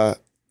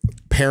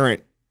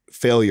parent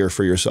failure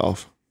for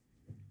yourself?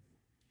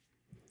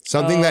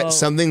 Something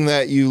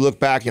that you look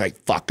back and you're like,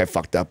 fuck, I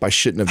fucked up. I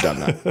shouldn't have done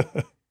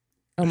that.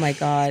 Oh my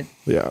God.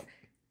 Yeah.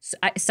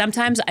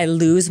 Sometimes I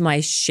lose my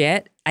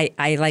shit.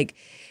 I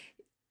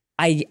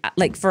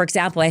for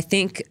example, I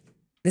think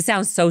this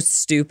sounds so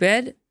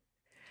stupid.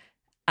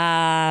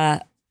 I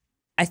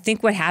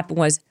think what happened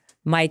was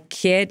my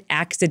kid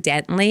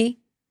accidentally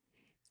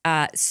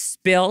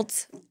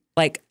spilled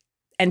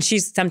and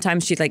she's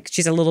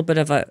a little bit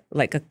of a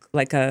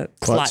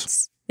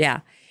klutz. Yeah.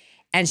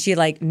 And she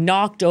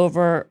knocked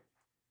over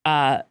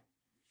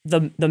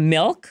the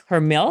milk,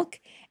 her milk,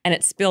 and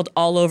it spilled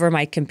all over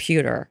my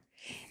computer.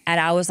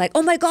 And I was like,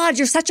 oh my God,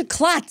 you're such a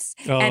klutz.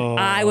 And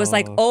I was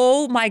like,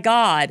 oh my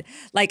God.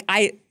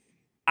 I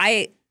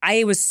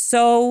was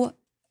so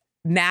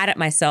mad at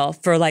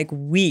myself for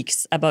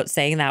weeks about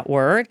saying that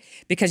word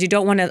because you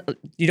don't want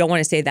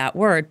to say that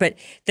word. But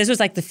this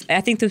was I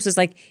think this was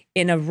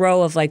in a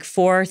row of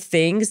 4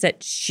 things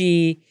that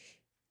she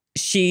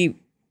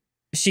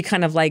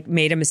kind of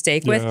made a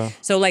mistake with.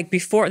 So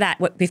before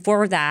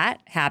that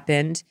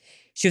happened,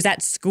 she was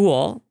at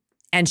school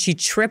and she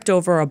tripped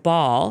over a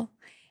ball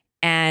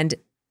and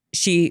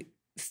she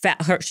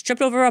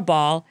tripped over a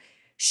ball.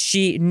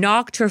 She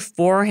knocked her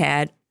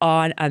forehead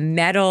on a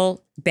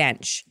metal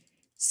bench,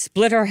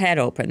 split her head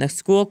open. The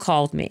school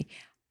called me.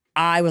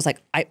 I was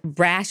I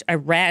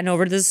ran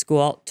over to the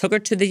school, took her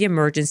to the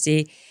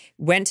emergency,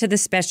 went to the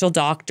special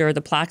doctor,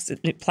 the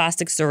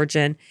plastic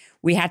surgeon.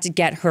 We had to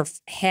get her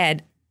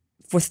head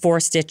with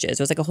 4 stitches.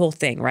 It was a whole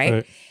thing,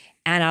 right?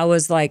 And I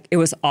was it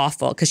was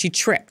awful because she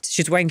tripped.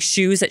 She's wearing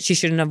shoes that she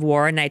shouldn't have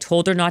worn, and I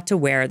told her not to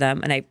wear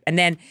them. And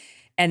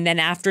then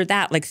after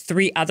that,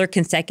 3 other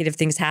consecutive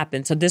things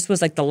happened. So this was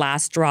the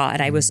last straw,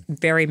 and I was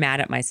very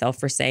mad at myself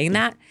for saying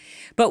that.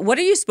 But what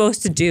are you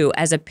supposed to do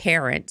as a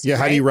parent? Yeah, right?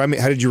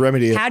 how did you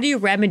remedy it? How do you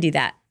remedy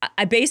that?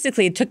 I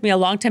basically, it took me a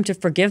long time to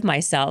forgive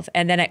myself,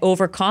 and then I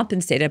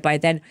overcompensated by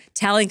then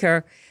telling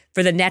her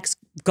for the next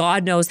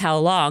God knows how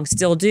long,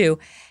 still do,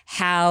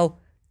 how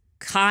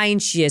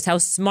kind she is, how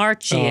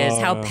smart she is,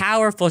 how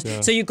powerful.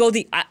 So you go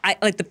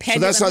like the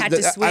pendulum had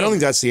to swing. I don't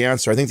think that's the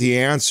answer. I think the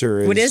answer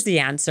is. What is the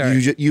answer?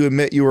 You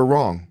admit you were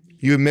wrong.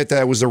 You admit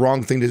that it was the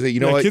wrong thing to say. You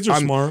know what? Kids are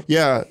smart.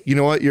 Yeah. You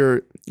know what?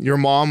 Your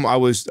mom. I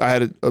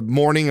had a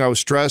morning. I was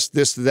stressed.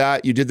 This,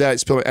 that. You did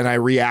that, and I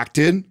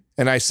reacted,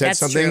 and I said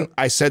something. True.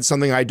 I said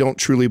something I don't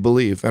truly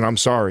believe, and I'm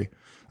sorry.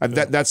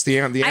 That's the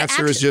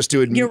answer is just to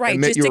admit you're right.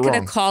 Admit just you're to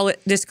wrong. call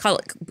it,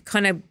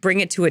 kind of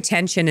bring it to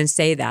attention and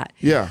say that.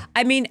 Yeah.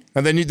 I mean,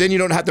 and then you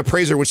don't have to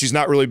praise her when she's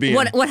not really being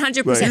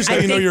 100%. Here's how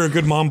you know you're a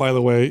good mom, by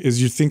the way,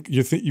 is you've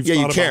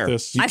thought about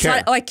this.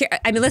 I care.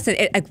 I mean, listen,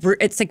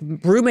 it's like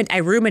I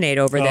ruminate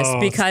over this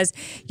because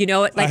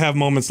I have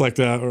moments like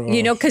that.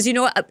 Because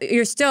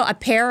you're still a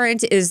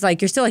parent is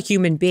like you're still a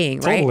human being,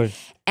 right? Totally.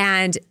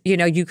 And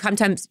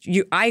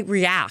I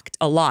react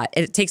a lot.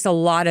 It takes a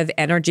lot of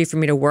energy for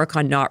me to work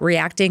on not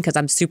reacting because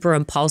I'm super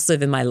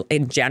impulsive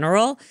in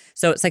general.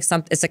 So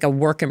it's like a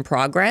work in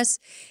progress.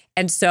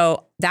 And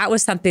so that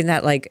was something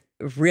that like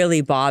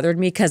really bothered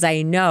me because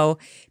I know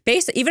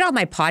basically even on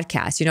my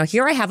podcast,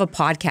 here I have a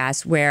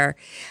podcast where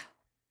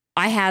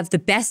I have the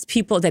best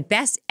people, the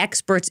best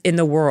experts in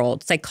the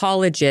world,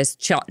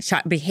 psychologists,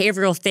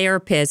 behavioral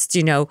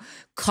therapists,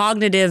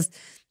 cognitive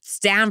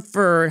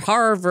Stanford,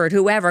 Harvard,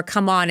 whoever,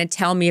 come on and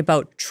tell me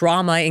about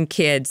trauma in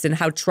kids and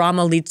how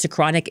trauma leads to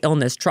chronic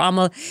illness.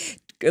 Trauma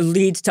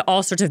leads to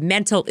all sorts of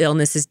mental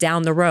illnesses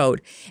down the road.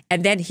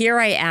 And then here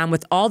I am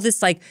with all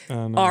this,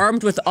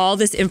 armed with all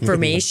this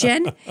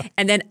information.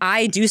 And then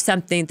I do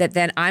something that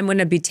then I'm going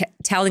to be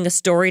telling a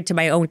story to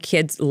my own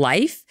kid's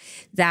life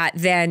that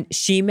then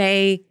she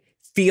may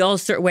feel a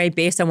certain way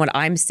based on what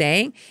I'm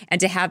saying.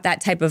 And to have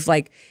that type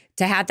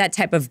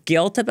of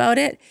guilt about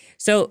it.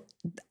 So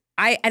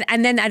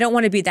and then I don't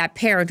want to be that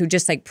parent who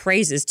just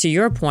praises, to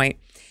your point.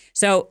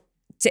 So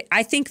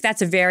I think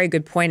that's a very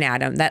good point,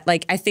 Adam, that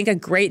I think a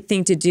great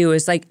thing to do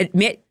is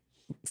admit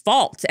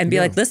fault and be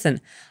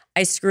listen,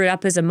 I screwed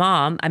up as a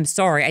mom. I'm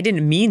sorry. I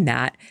didn't mean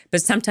that.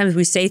 But sometimes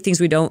we say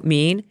things we don't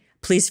mean.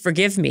 Please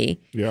forgive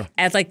me. Yeah.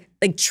 As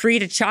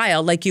treat a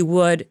child like you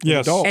would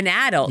an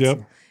adult.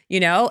 Yep.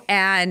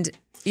 And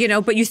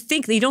but you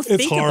don't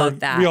think about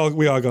that.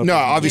 We all go. No,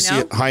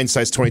 obviously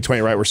hindsight's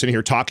 20/20, right? We're sitting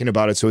here talking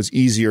about it, so it's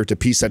easier to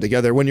piece that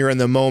together. When you're in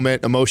the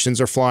moment,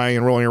 emotions are flying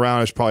and rolling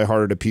around. It's probably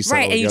harder to piece that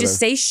all together. Right, and you just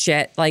say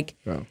shit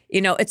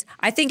it's.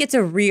 I think it's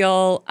a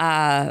real.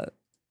 I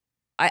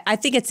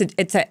think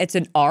it's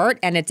an art,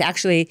 and it's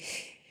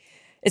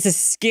a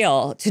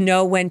skill to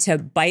know when to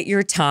bite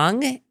your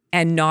tongue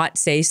and not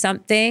say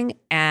something,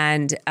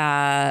 and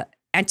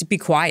to be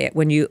quiet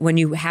when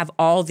you have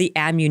all the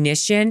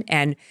ammunition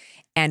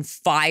and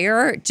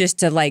fire just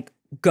to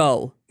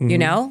go,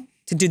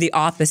 to do the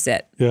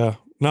opposite. Yeah.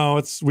 No,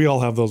 we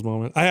all have those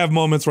moments. I have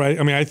moments, right?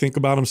 I mean, I think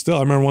about them still. I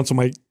remember once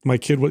when my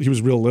kid, he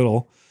was real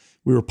little,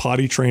 we were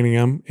potty training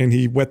him and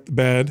he wet the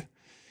bed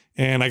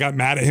and I got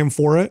mad at him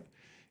for it.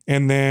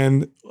 And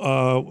then,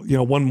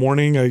 one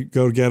morning I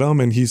go get him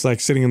and he's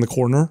sitting in the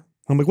corner.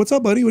 I'm like, what's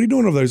up, buddy? What are you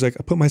doing over there? He's like,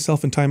 I put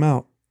myself in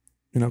timeout.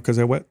 Because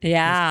I wet.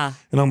 Yeah.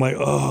 And I'm like,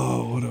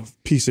 oh, what a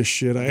piece of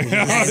shit I am.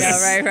 I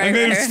know, right. I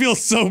made him feel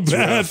so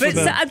bad.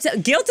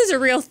 But guilt is a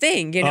real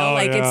thing,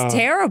 it's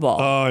terrible.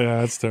 Oh,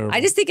 yeah, it's terrible.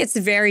 I just think it's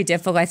very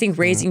difficult. I think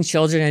raising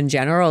children in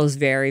general is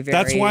very, very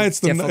That's why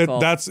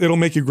difficult. It'll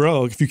make you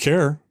grow. If you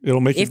care, it'll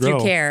make you grow.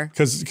 If you care.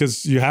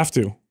 Because you have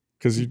to.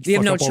 Because you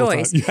have no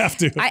choice. You have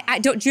to.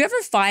 Do you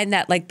ever find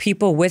that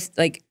people with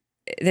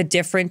the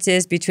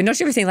differences between, don't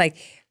you ever think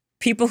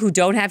people who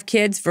don't have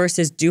kids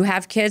versus do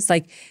have kids,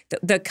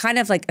 the kind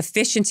of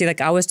efficiency,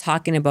 I was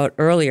talking about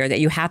earlier, that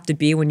you have to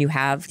be when you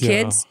have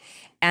kids,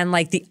 and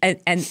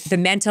the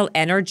mental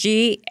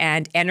energy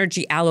and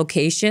energy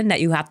allocation that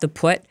you have to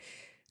put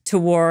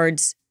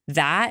towards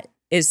that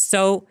is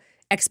so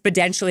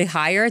exponentially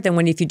higher than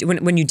when you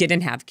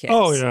didn't have kids.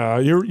 Oh yeah,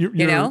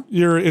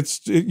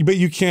 but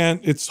you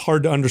can't. It's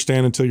hard to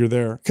understand until you're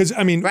there. Because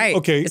I mean, right?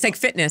 Okay, it's like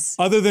fitness.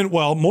 More than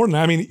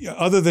that. I mean,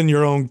 other than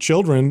your own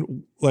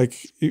children,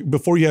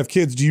 before you have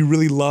kids, do you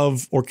really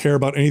love or care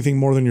about anything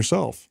more than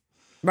yourself?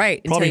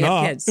 Right. Probably until you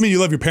not. have kids. I mean, you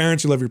love your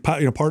parents, you love your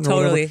partner, totally.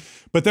 Or whatever.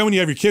 But then when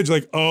you have your kids, you're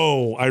like,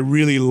 oh, I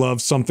really love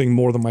something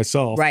more than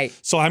myself. Right.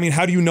 So, I mean,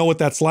 how do you know what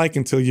that's like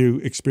until you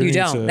experience it?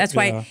 You don't. That's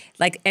why,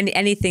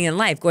 anything in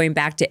life, going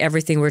back to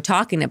everything we're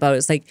talking about,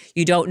 it's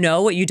you don't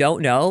know what you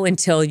don't know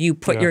until you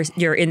put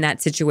you're in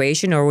that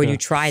situation or when you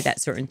try that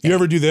certain thing. You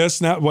ever do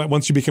this now?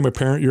 Once you become a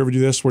parent, you ever do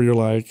this where you're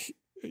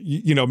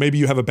maybe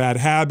you have a bad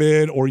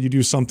habit or you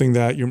do something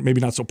that you're maybe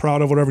not so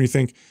proud of, whatever, and you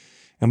think,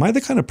 am I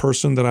the kind of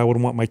person that I would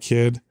want my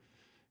kid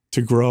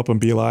to grow up and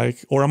be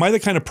like? Or am I the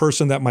kind of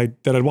person that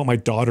I'd want my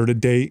daughter to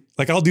date?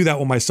 I'll do that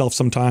with myself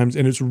sometimes,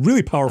 and it's a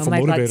really powerful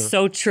motivator. God,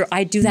 so true.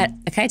 I do that.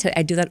 Can I tell you,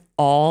 I do that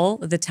all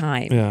the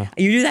time. Yeah.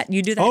 You do that?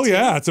 You do that Oh, too?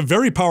 Yeah. It's a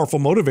very powerful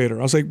motivator.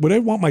 I was like, would I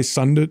want my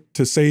son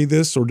to say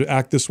this or to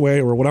act this way?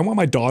 Or would I want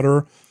my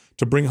daughter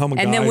to bring home a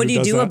guy who does that? And then what do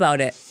you do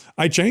about it?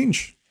 I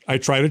change. I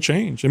try to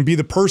change and be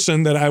the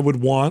person that I would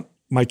want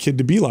my kid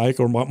to be like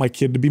or want my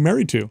kid to be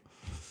married to.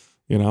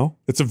 You know,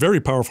 it's a very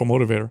powerful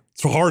motivator.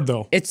 It's hard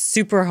though. It's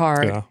super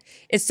hard. Yeah.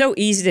 It's so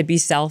easy to be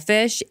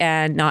selfish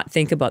and not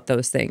think about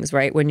those things,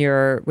 right? When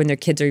their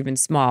kids are even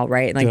small,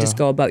 right? And like just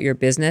go about your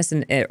business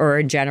or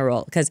in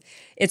general, because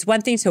it's one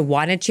thing to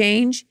want to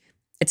change.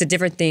 It's a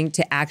different thing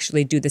to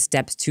actually do the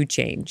steps to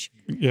change.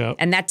 Yeah.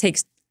 And that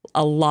takes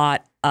a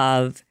lot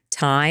of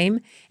time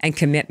and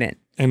commitment.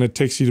 And it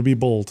takes you to be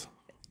bold.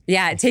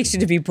 Yeah, it takes you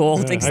to be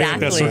bold. Yeah, exactly.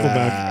 that circle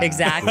back.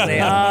 Exactly. Oh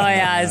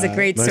yeah, it's a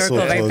great Nice circle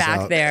right back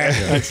out. there.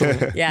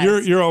 Excellent.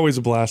 Yes. You're always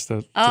a blast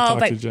to talk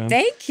to, Jen.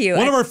 Thank you.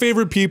 One of our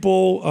favorite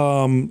people.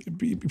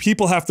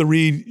 People have to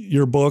read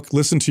your book,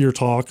 listen to your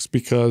talks,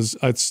 because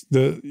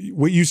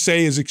what you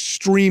say is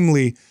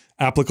extremely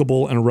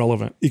applicable and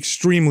relevant.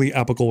 Extremely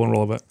applicable and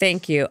relevant.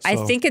 Thank you. I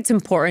think it's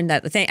important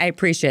that I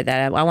appreciate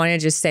that. I want to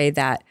just say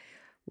that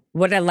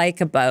what I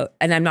like about,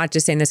 and I'm not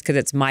just saying this because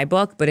it's my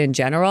book, but in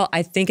general,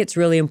 I think it's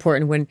really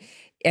important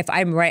if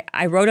I'm right,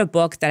 I wrote a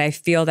book that I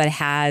feel that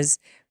has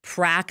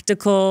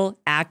practical,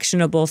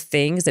 actionable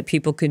things that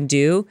people can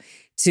do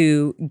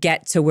to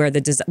get to where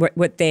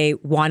what they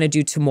want to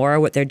do tomorrow,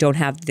 what they don't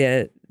have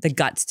the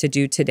guts to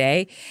do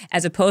today,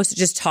 as opposed to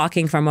just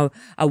talking from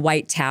a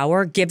white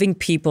tower. Giving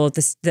people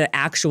the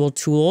actual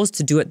tools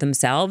to do it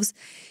themselves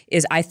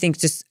is, I think,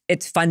 just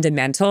it's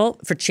fundamental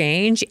for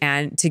change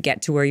and to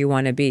get to where you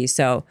want to be.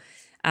 So,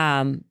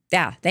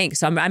 yeah, thanks.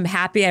 So I'm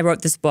happy I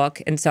wrote this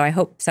book, and so I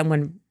hope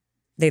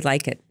they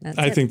like it.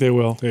 I think they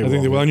will. I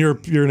think they will, and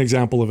you're an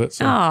example of it.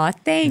 So. Oh,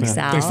 thanks,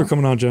 Al. Thanks for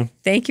coming on, Jen.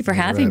 Thank you for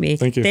having me.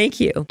 Thank you. Thank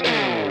you.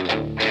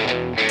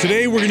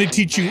 Today, we're going to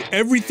teach you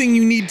everything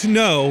you need to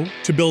know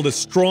to build a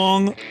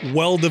strong,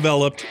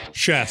 well-developed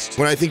chest.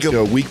 When I think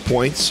of weak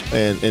points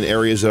and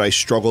areas that I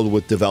struggled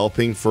with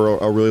developing for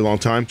a really long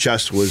time,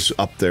 chest was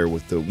up there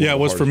with the Yeah, it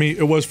was for me.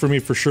 It was for me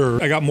for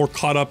sure. I got more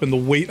caught up in the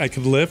weight I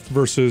could lift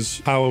versus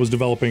how I was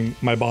developing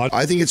my body.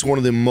 I think it's one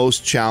of the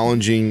most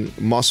challenging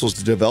muscles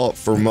to develop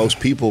for most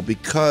people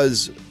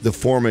because the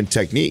form and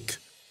technique.